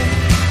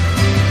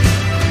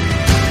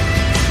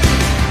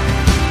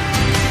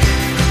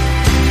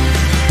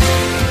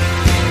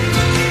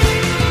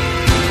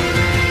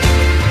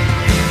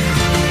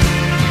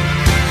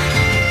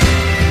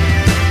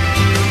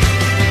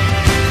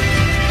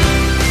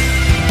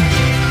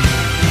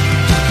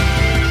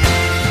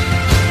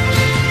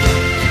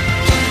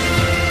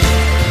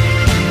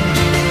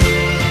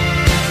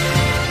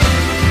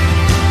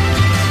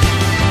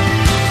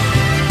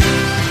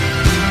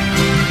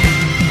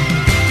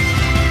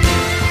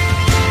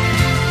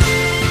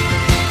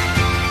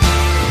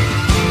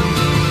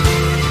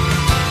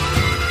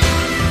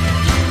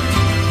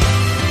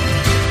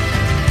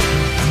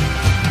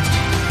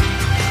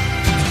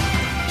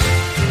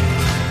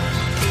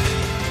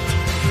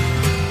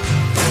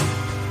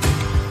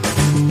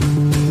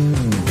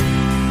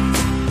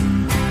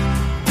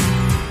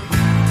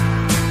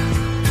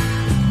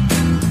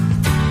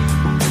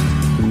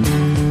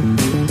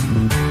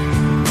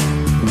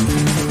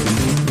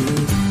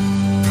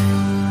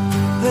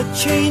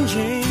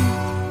 changing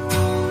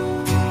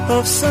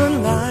of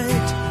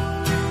sunlight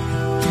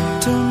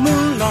to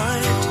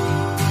moonlight,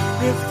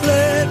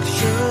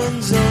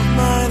 reflections of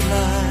my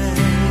life.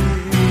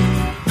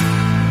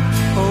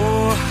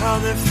 Oh, how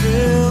they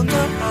fill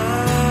my eyes.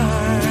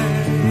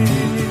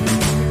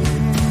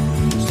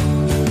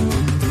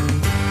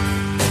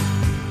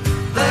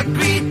 The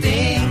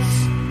greetings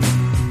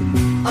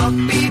of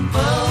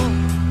people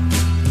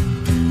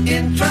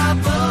in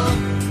trouble,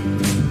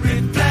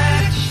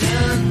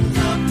 reflections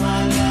of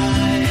my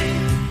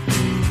life.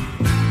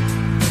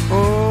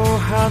 Oh,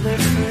 how they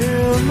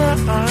fill my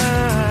eyes.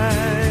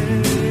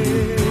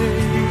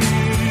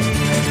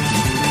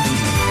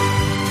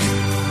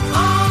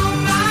 All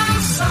my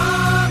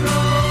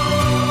sorrow,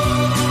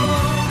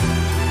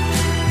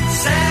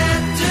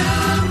 sad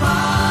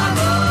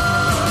tomorrow,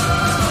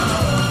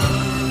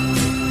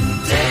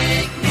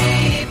 take me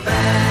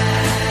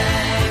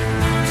back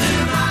to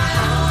my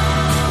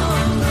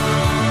own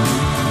home.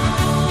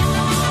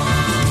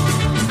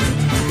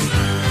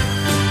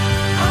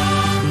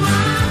 All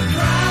my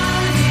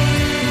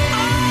crying,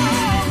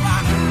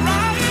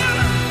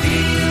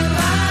 feel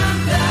I'm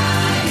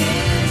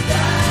dying,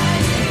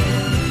 dying.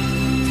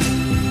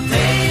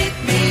 Take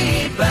me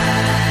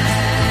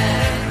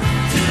back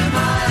to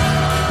my own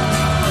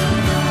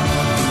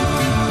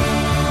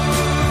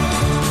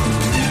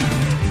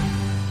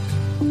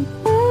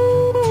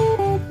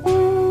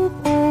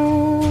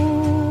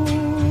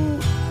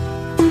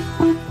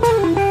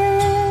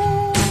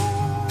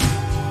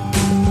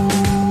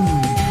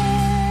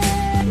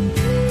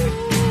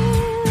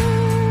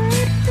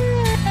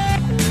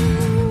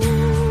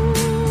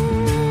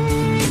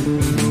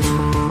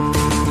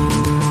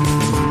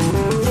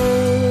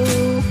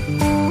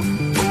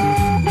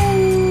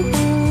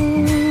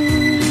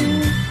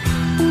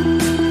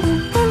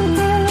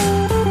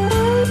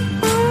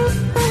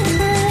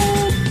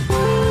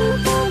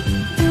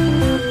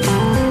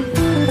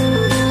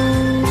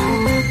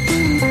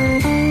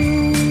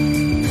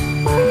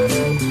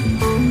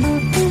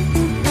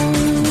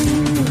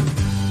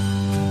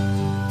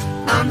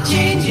I'm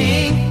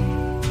changing,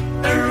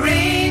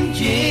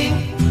 arranging,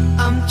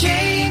 I'm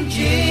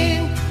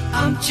changing,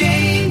 I'm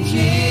changing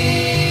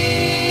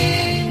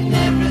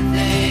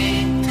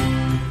everything.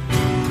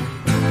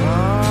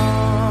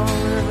 Oh,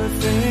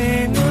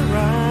 everything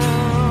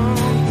around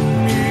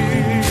me.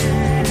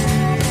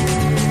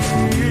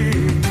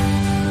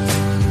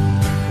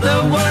 The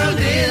world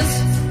is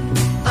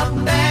a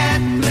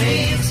bad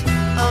place,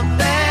 a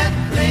bad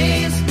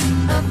place,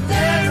 a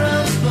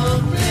terrible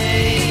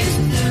place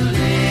to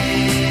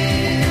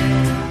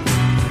live.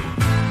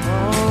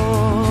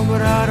 Oh,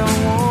 but I don't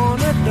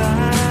wanna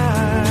die.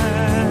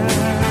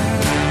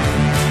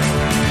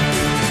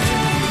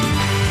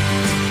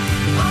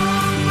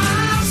 All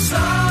my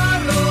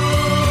sorrow,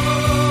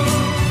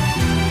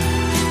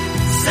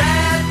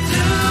 sad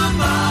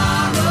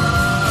tomorrow,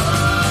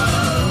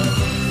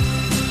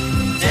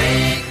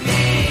 take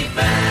me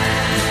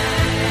back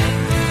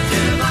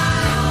to my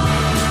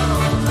own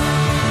home.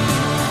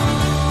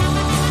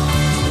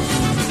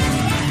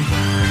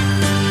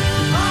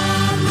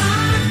 All my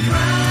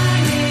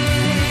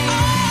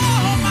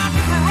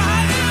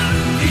crying,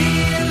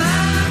 feel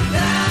I'm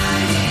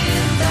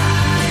dying,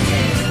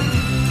 dying.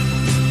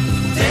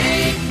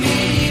 Take me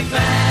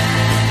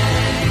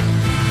back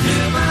to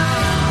my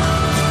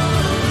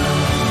own home.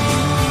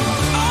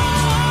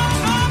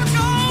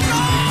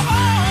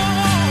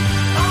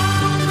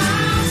 All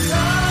my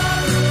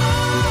sorrow,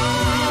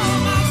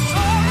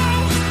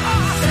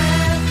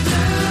 sad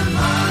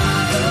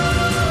tomorrow,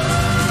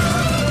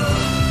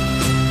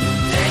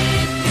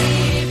 take me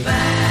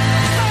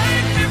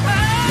back to my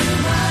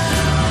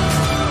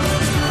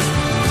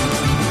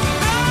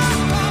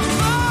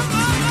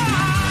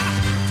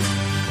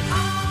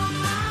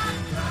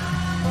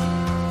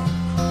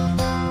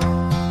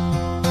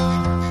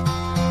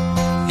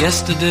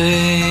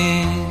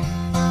Yesterday,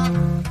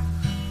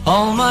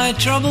 all my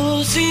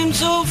troubles seemed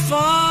so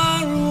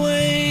far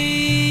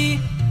away.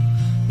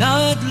 Now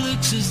it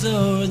looks as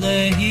though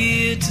they're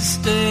here to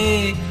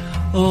stay.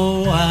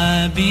 Oh,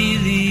 I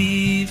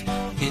believe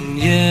in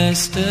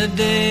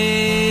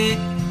yesterday.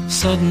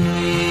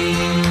 Suddenly,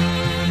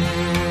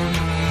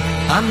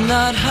 I'm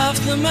not half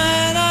the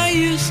man I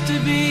used to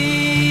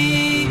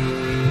be.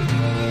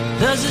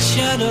 There's a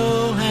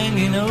shadow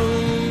hanging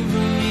over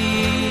me.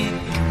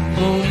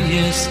 Oh,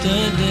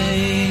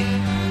 yesterday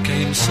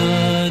came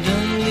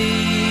suddenly.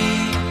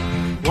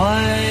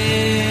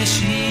 Why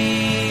she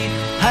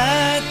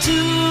had to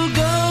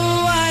go,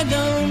 I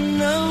don't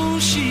know,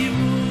 she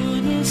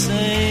wouldn't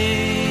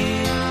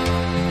say.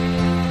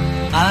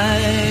 I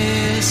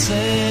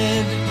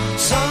said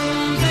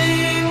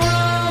something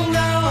wrong,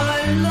 now I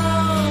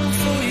long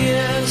for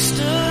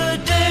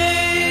yesterday.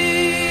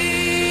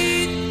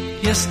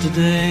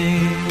 Yesterday,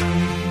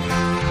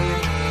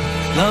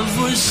 love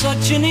was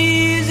such an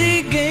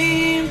easy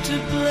game to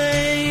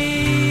play.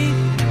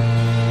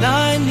 Now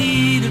I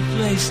need a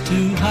place to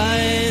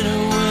hide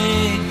away.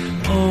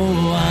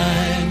 Oh, I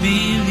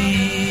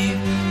believe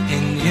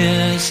in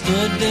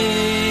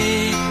yesterday.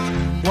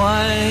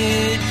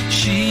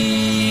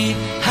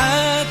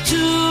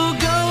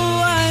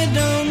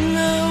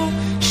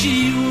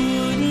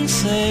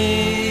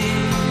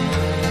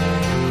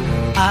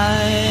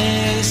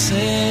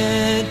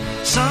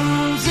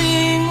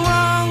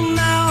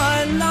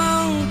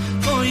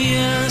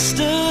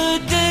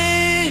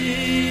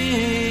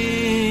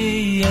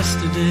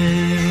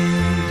 yesterday.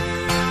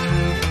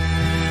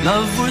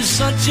 Love was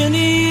such an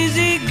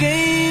easy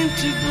game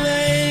to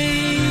play.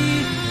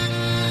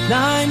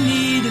 Now I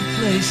need a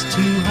place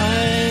to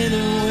hide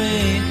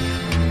away.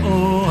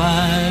 Oh, I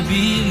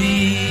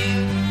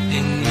believe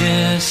in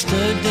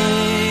yesterday.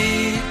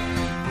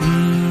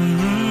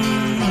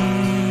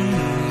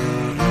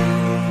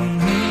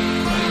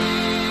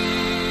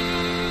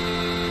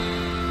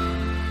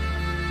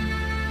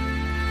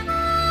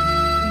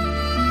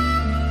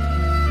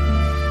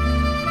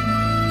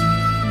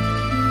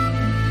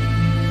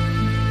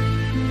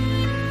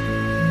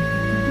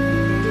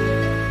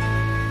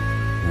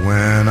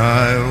 When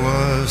I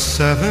was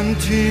 17,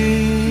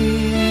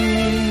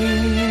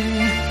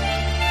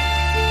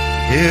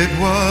 it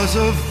was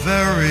a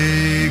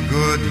very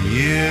good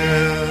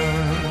year.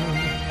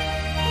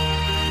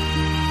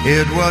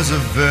 It was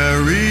a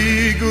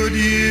very good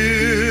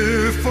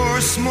year for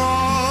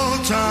small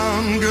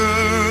town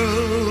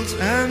girls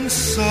and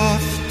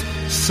soft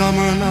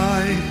summer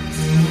nights.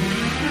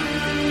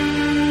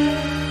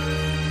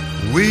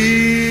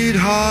 We'd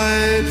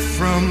hide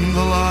from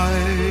the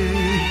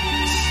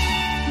lights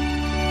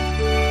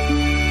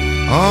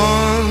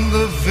on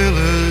the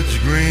village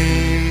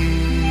green.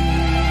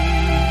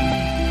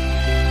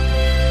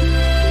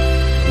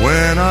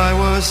 When I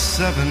was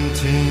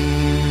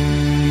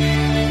 17,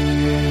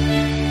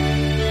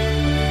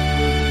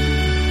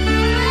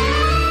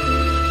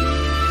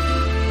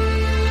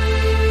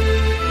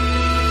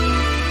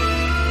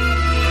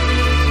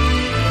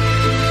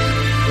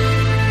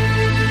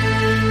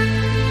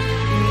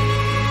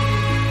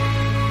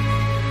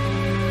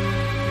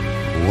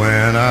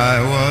 when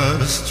I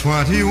was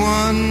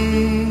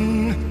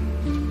 21,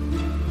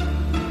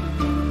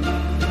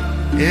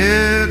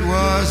 it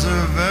was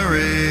a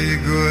very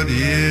good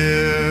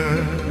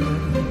year.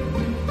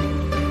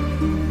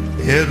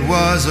 It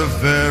was a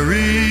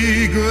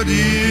very good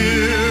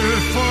year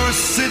for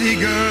city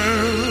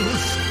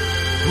girls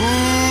who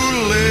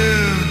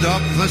lived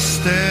up the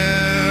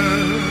stair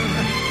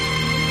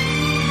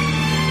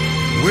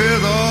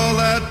with all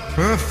that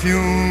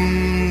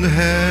perfumed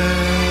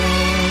hair.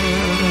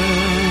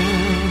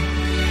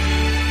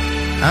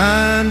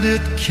 And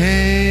it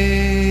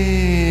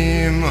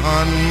came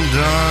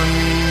undone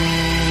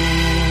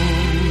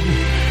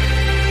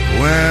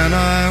when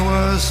I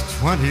was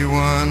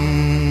 21.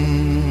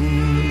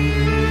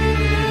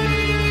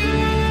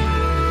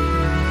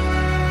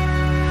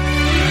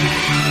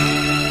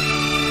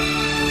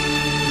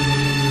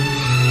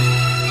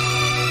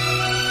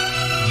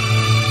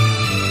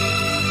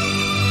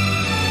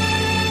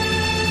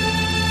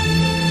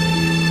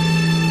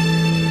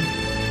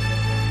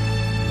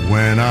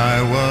 When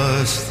I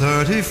was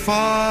 35,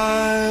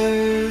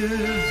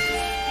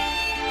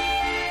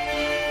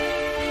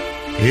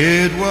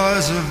 it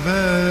was a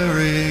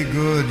very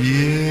good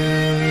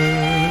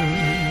year.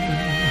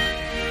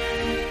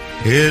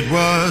 It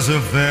was a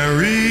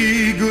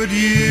very good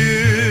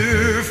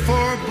year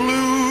for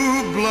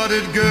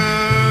blue-blooded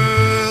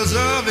girls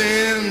of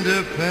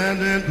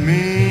independent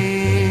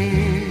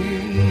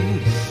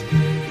means.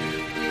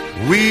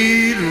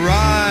 We'd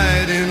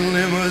ride in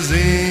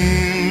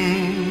limousines.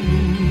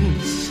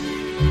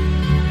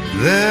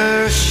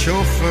 Their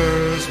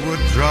chauffeurs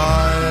would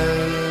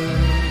drive.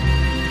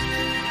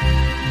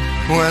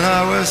 When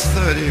I was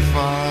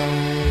 35,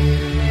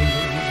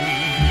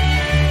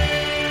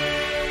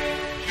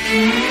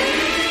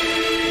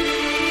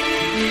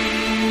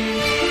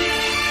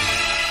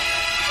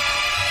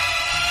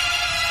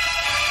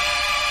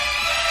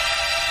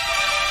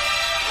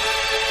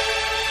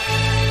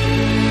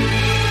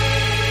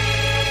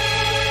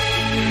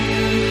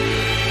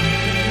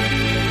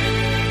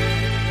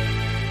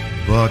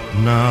 but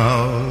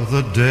now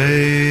the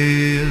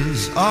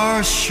days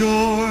are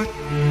short.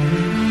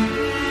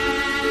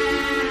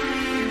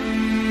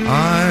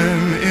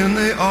 I'm in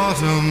the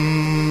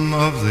autumn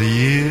of the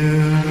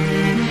year,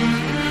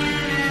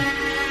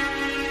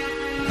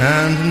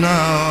 and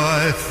now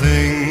I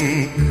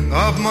think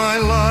of my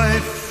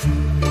life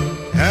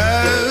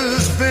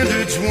as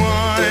vintage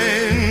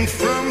wine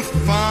from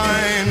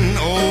fine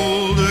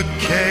old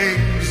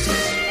kegs,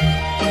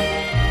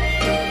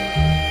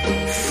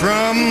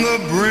 from the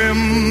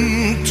brim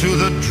to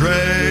the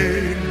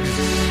dregs.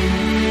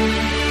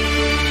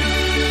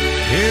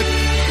 It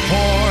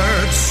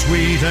poured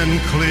sweet and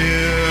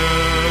clear.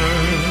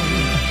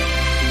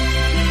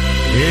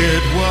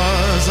 It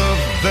was a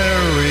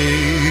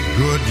very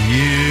good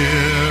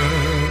year.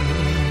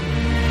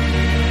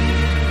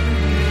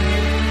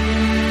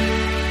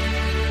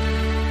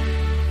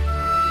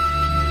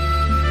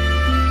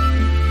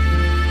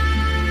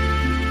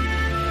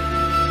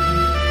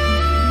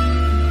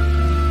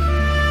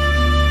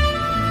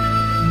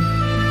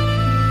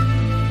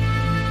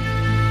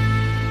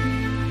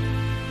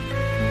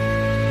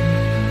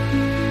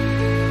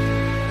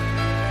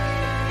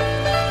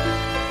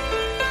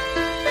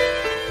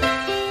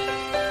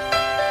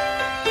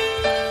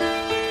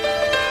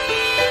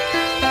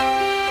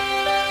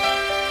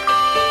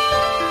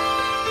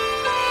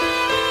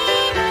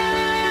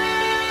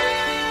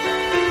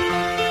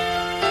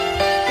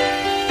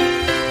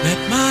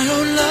 Met my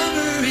old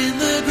lover in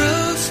the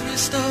grocery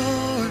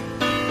store.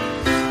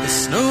 The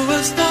snow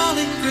was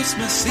falling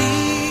Christmas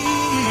Eve.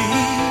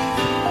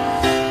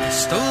 I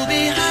stole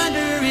behind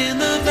her in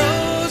the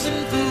frozen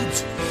foods,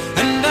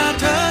 and I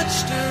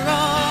touched her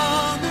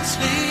on the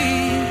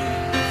sleeve.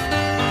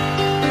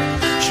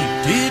 She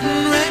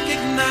didn't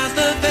recognize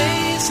the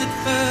face at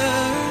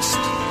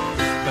first,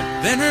 but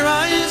then her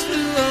eyes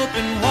flew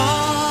open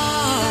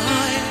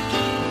wide.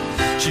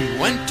 She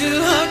went to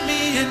hug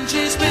me and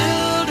she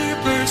spilled her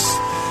purse,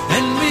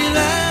 and we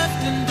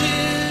laughed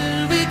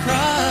until we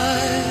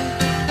cried.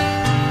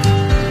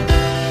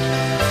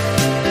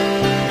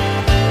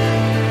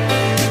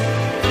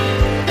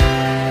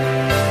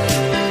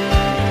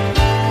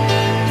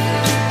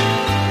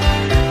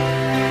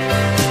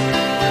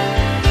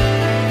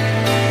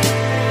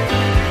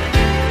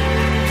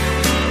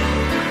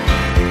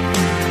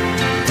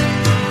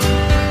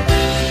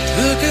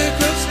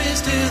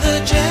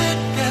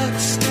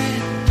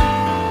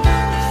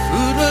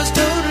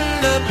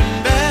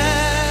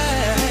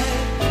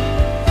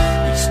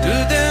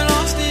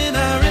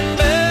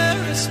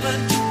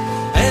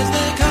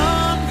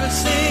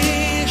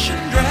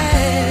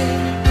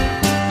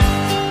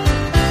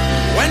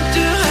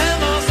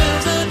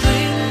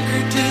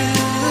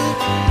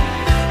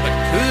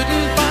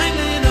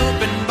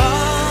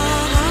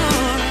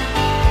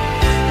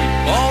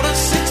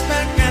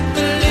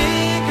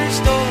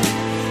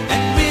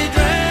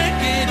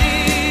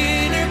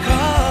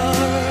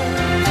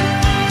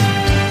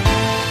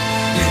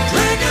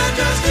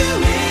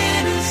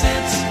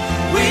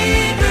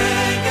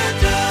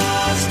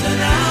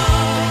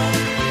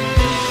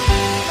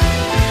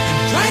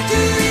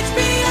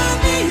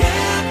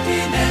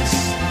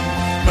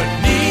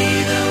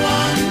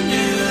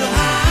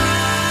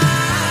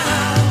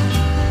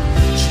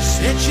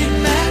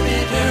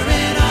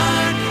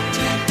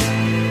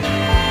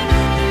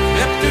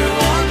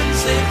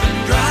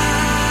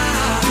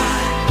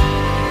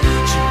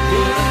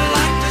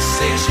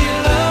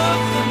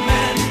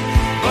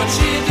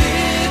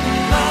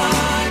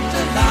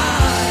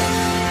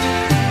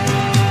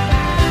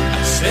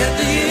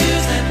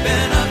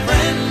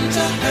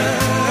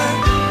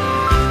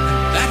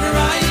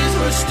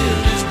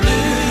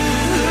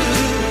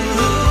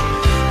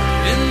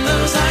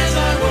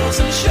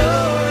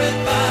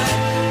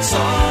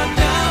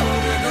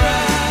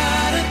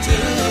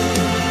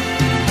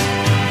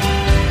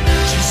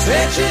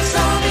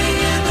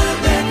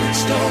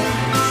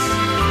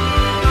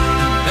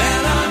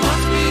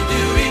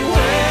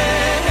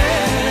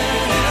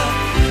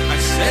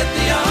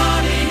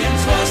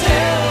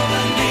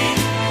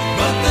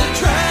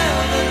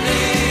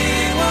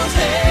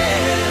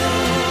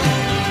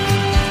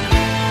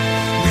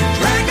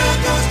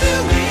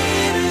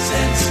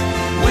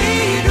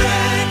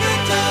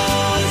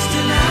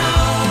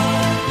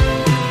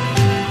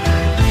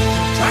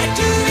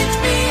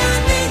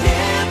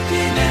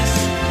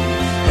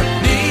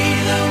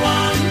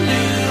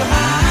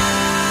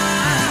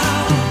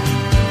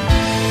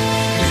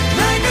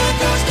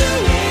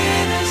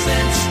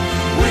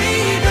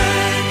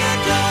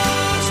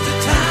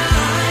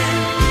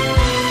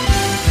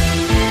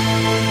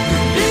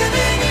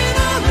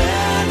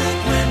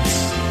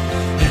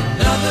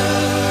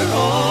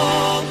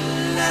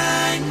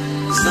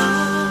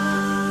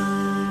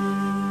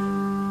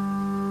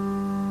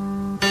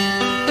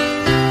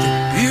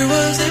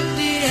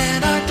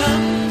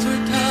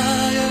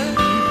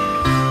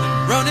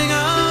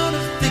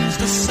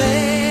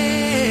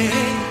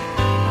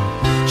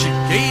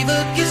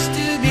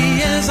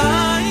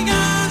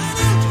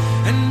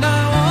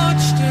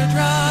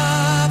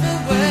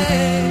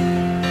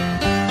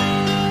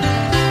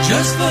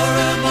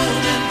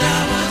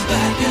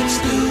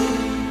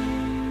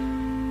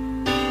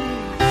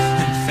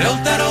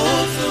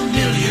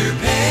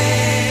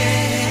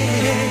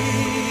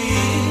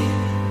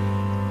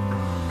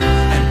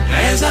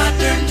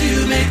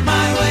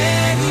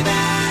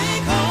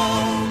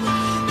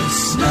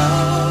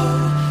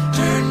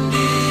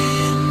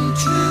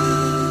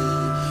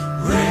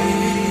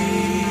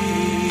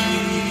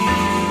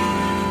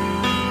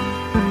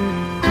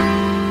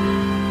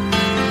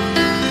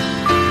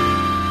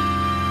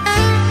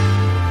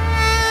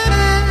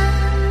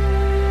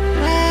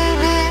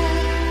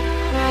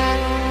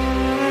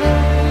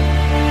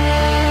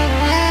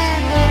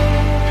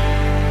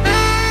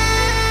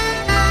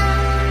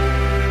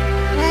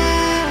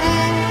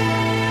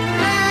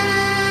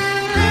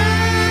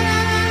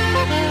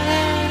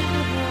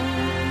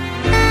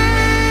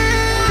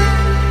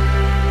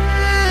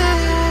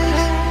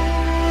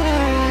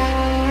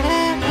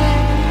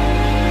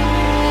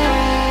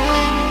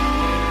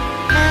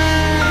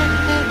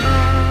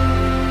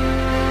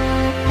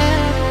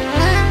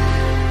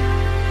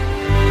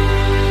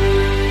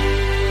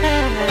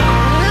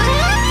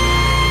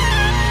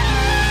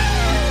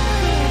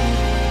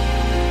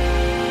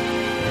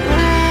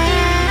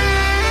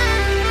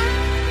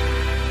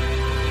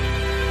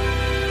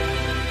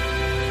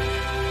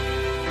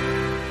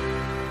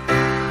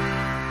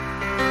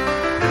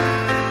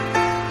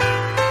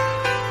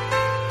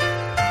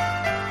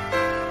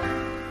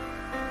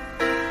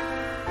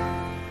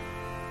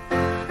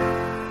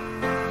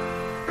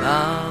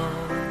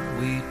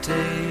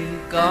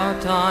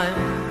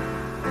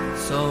 time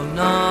so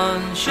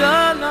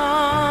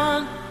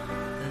nonchalant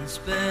and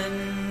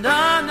spend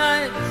our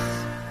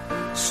nights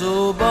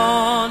so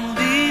bon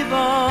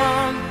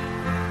vivant.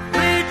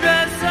 We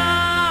dress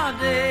our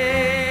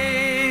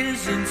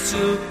days in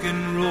silk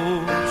and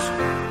rose.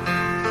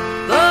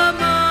 The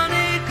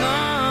money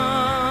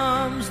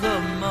comes, the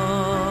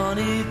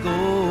money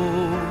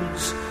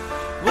goes.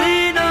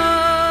 We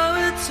know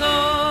it's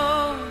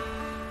all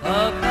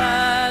a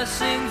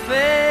passing phase.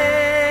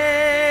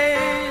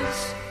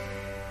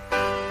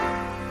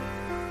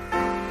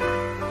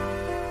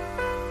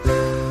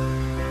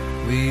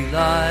 We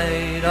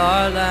light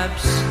our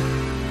lamps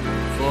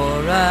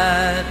for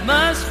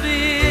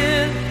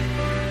atmosphere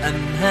and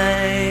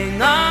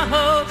hang our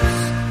hopes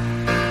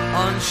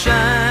on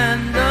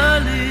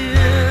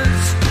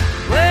chandeliers.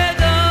 We're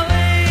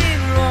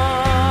going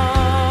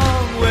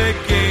wrong, we're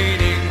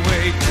gaining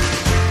weight.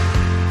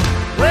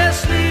 We're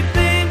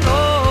sleeping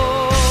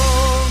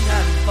long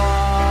and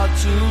far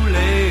too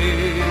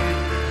late.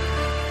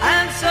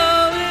 And so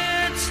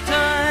it's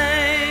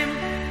time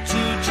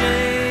to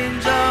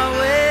change our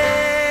ways.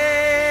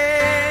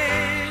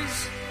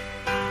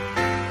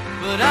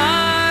 But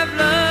I've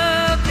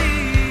loved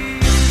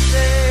these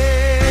days.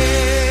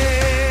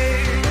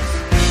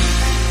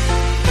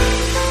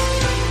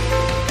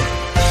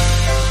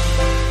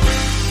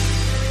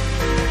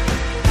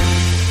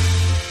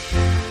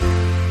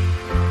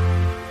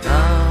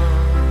 Now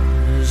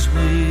as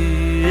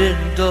we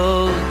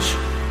indulge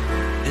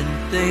in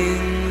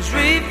things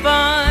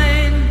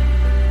refined,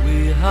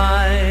 we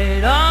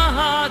hide our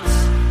hearts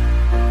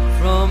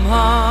from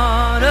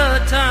harder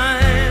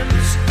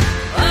times.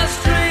 A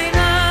string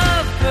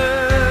of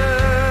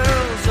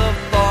pearls, a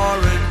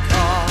foreign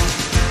car,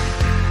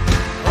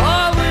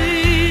 or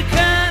we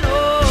can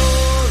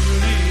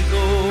only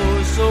go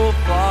so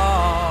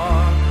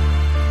far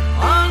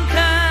on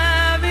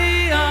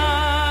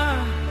caviar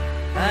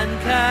and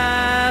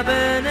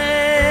Cabernet.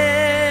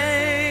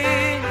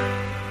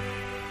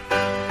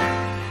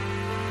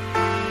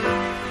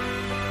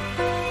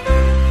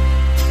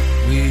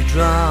 We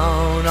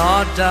drown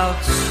our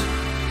doubts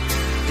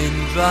in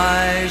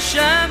dry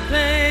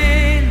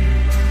champagne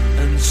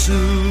and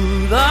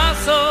soothe our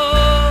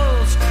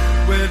souls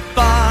with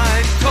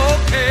fine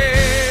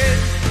cocaine.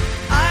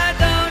 I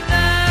don't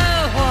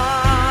know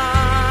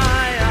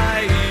why I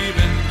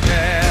even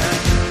care.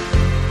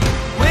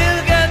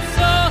 We'll get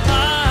so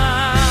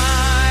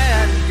high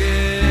and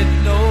get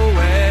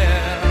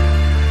nowhere.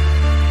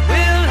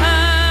 We'll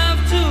have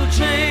to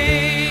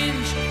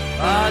change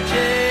our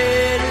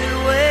jaded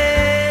ways.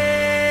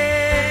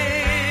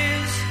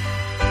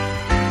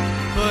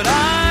 But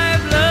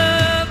I've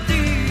loved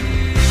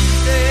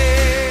these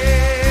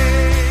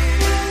days.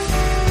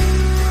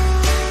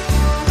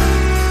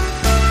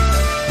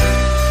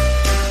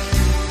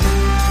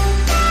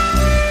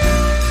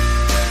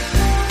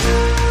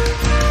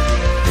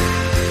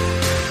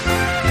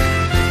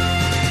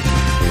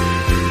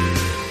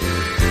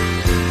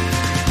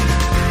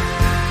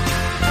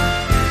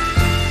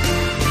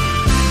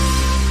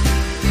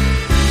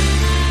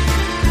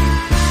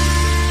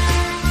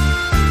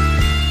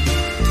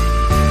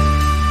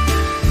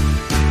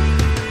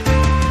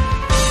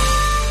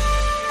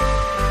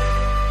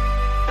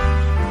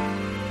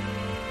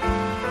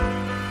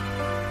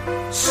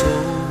 So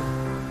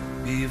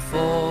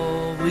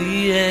before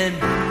we end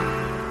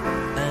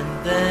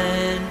and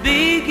then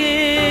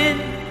begin,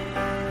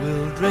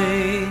 we'll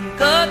drink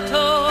a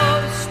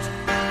toast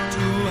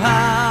to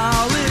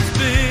how it's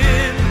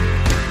been.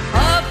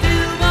 A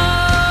few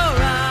more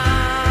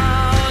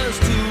hours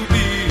to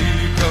be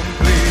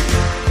complete.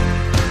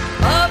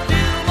 A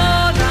few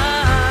more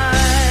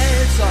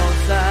nights on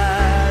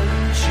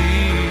silent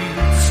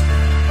sheets.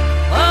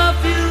 A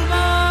few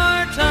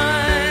more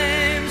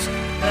times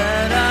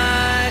that I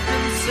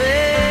can say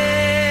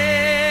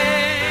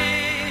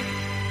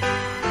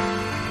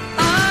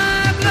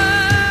I've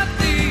loved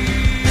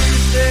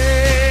these days.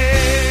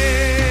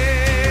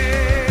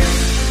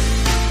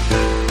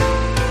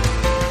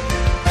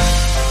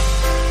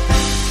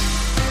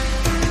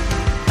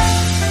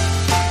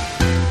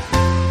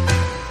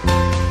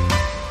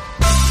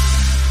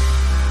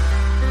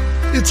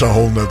 It's a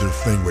whole nother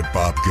thing with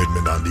Bob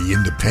Goodman on the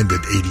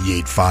independent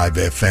 88.5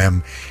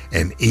 FM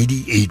and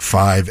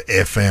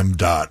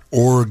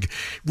 88.5fm.org.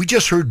 We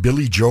just heard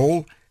Billy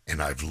Joel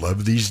and I've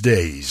Loved These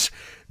Days.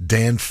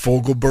 Dan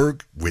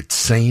Fogelberg with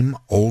Same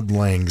Old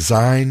Lang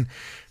Syne.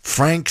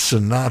 Frank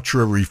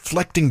Sinatra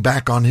reflecting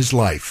back on his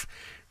life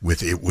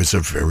with It Was a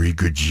Very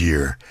Good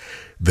Year.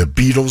 The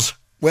Beatles,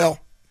 well,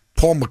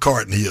 Paul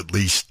McCartney at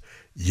least,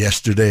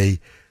 Yesterday.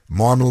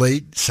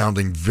 Marmalade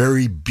sounding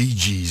very Bee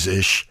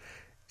Gees-ish,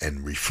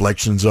 and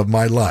Reflections of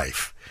My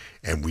Life.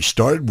 And we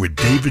started with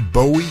David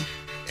Bowie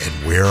and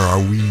Where Are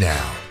We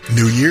Now?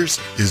 New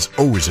Year's is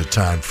always a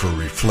time for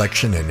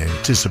reflection and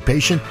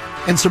anticipation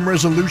and some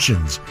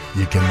resolutions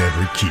you can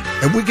never keep.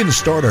 And we're going to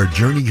start our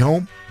journey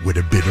home with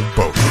a bit of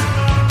both.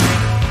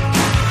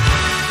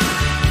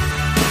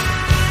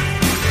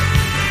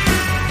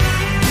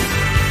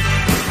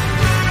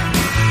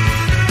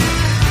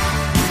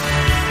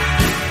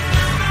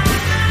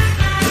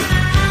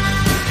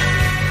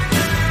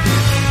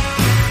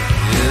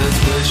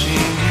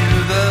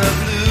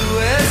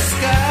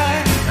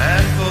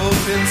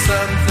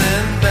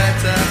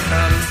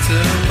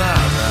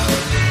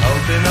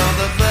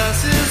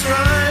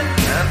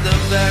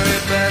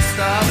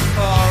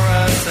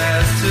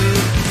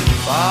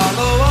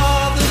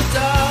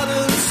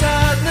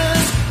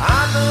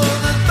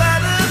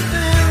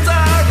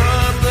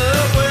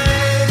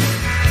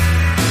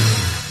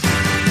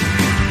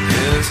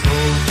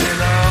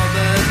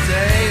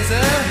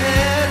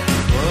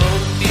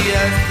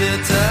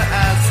 bitter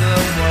as the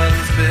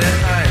ones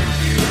behind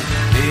you.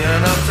 Be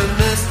an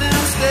optimist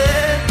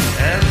instead,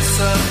 and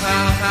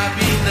somehow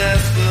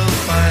happiness will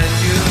find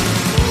you.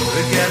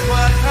 Forget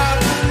what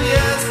happened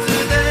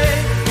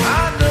yesterday.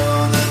 I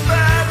know the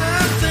better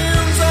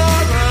things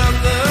are on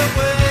the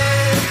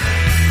way.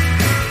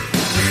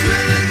 It's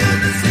really good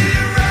to see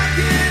you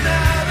rocking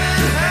out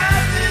and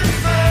having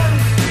fun,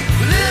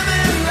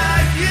 living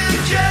like you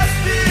just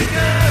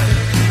begun.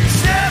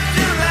 Accept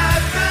your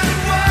life and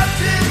what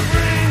it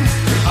brings.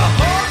 I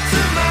hope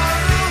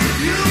tomorrow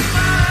you'll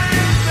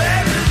find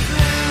better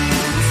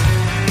things.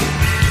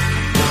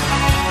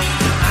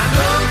 I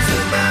know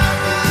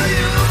tomorrow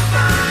you'll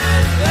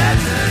find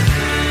better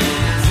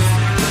things.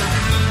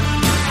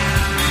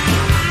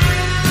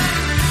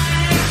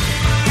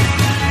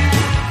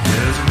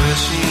 There's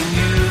wishing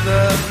you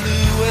the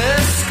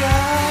bluest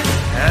sky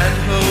and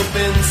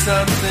hoping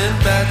something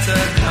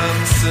better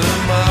comes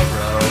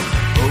tomorrow.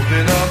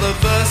 Hoping all the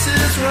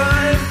verses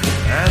rhyme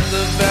and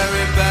the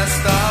very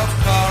best of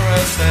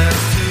choruses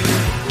too.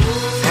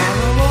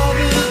 Follow all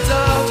the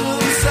doubt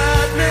and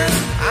sadness.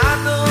 I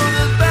know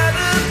that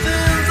better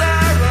things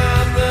are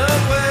on the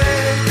way.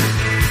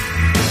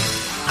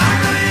 I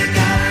know you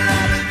got a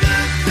lot of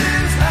good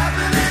things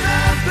happening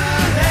up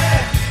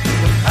ahead.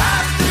 The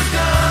past is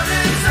gone,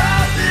 it's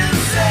all been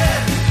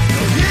said.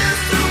 So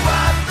here's to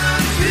what the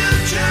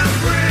future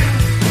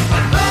brings. I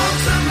know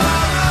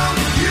tomorrow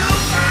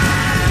you'll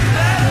find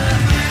better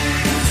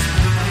things.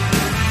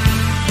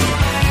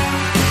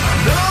 I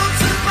know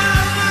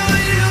tomorrow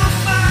you'll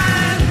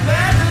find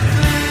better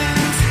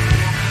things.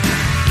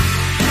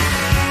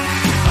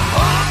 I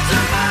hope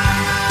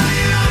tomorrow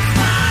you'll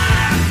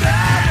find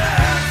better things.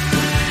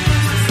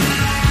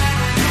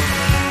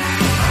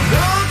 I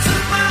know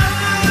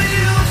tomorrow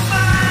you'll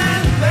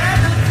find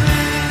better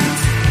things.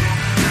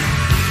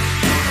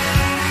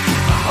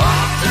 I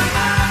hope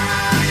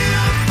tomorrow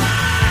you'll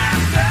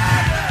find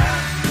better.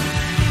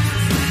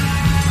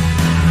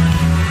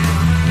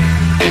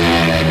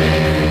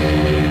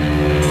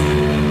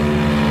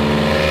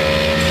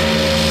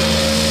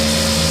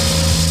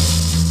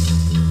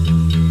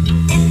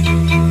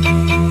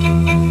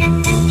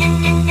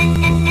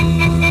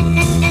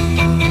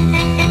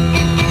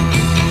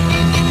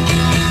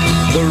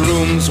 The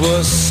rooms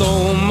were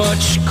so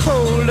much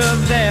colder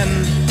then.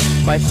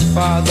 My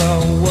father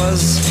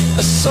was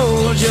a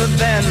soldier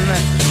then,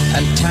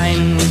 and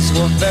times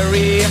were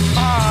very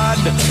hard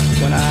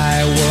when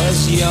I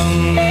was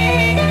young.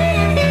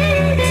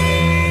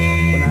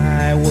 When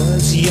I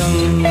was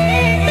young,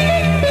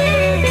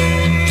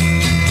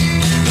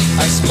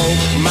 I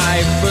smoked my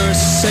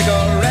first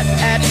cigarette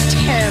at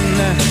 10,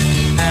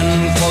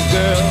 and for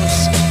girls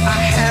I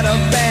had a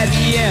bad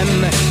yen,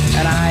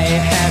 and I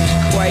had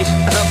quite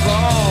a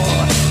ball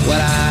when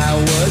I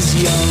was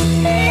young.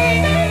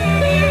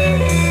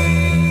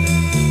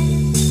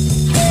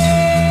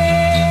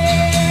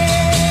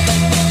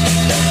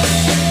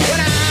 When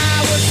I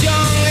was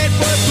young, it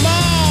was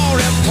more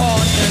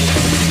important.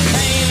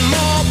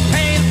 More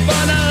pain,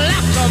 but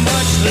laughter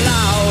much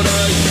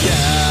louder,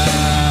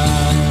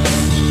 yeah.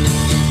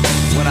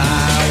 When I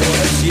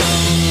was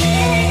young,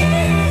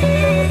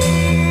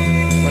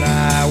 when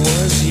I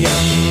was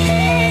young,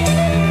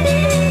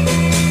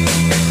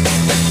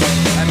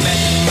 I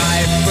met my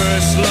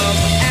first love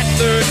at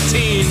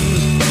 13.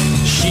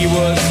 She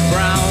was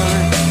brown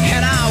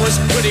and I was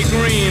pretty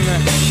green,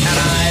 and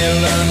I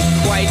learned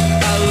quite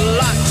a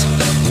lot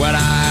when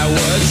I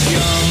was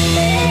young.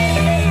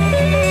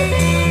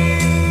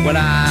 When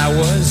I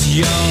was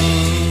young.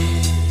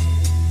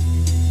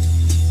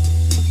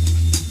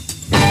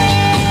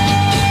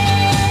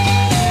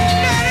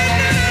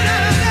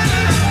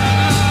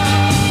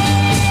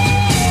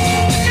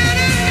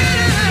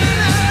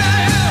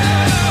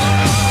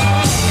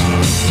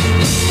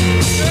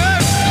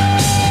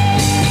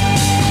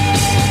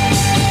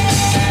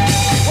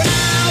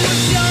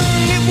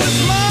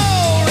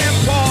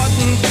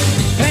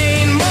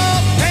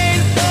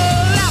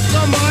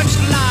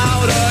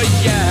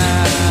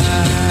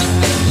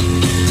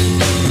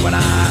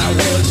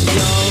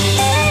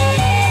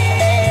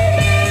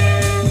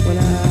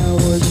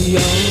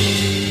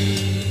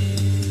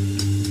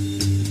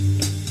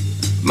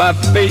 My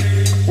faith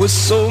was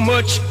so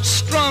much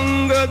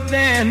stronger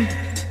then.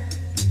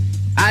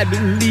 I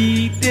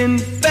believed in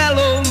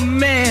fellow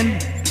men,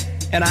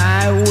 and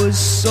I was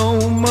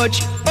so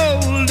much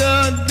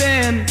older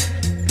then.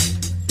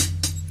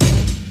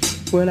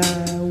 When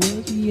I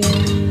was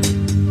young,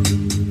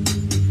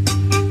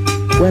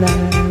 when I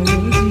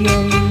was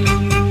young.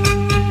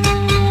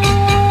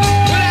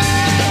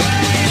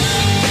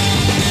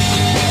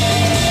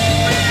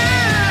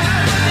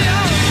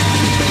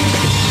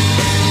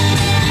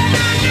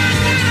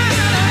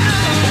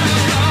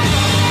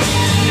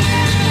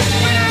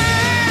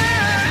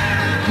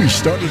 We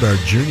started our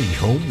journey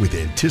home with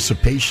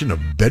anticipation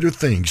of better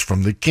things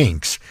from the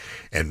Kinks,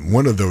 and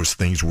one of those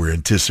things we're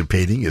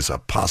anticipating is a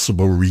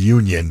possible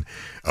reunion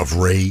of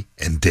Ray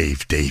and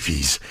Dave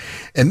Davies.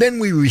 And then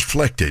we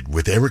reflected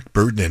with Eric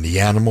Burdon and the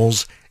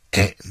Animals,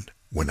 and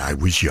when I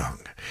was young.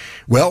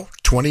 Well,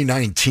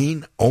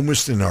 2019,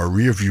 almost in our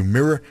rearview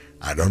mirror.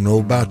 I don't know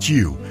about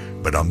you,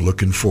 but I'm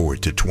looking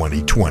forward to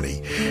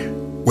 2020.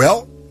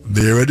 Well,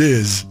 there it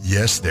is.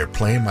 Yes, they're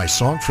playing my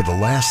song for the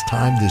last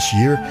time this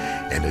year,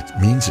 and it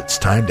means it's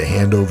time to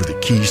hand over the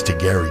keys to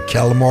Gary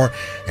Calamar,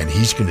 and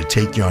he's going to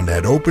take you on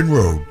that open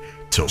road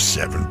till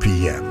 7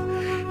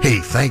 p.m. Hey,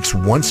 thanks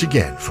once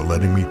again for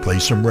letting me play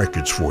some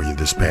records for you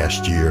this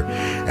past year,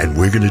 and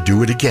we're going to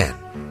do it again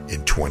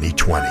in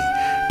 2020.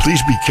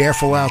 Please be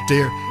careful out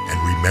there,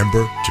 and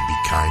remember to be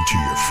kind to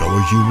your fellow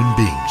human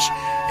beings.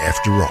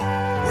 After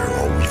all, we're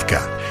all we've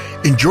got.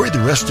 Enjoy the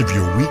rest of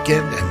your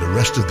weekend and the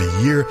rest of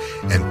the year,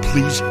 and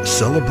please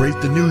celebrate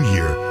the new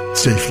year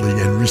safely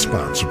and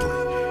responsibly.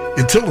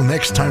 Until the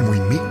next time we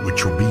meet,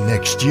 which will be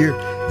next year,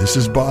 this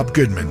is Bob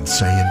Goodman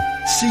saying,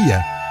 see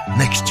ya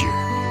next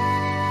year.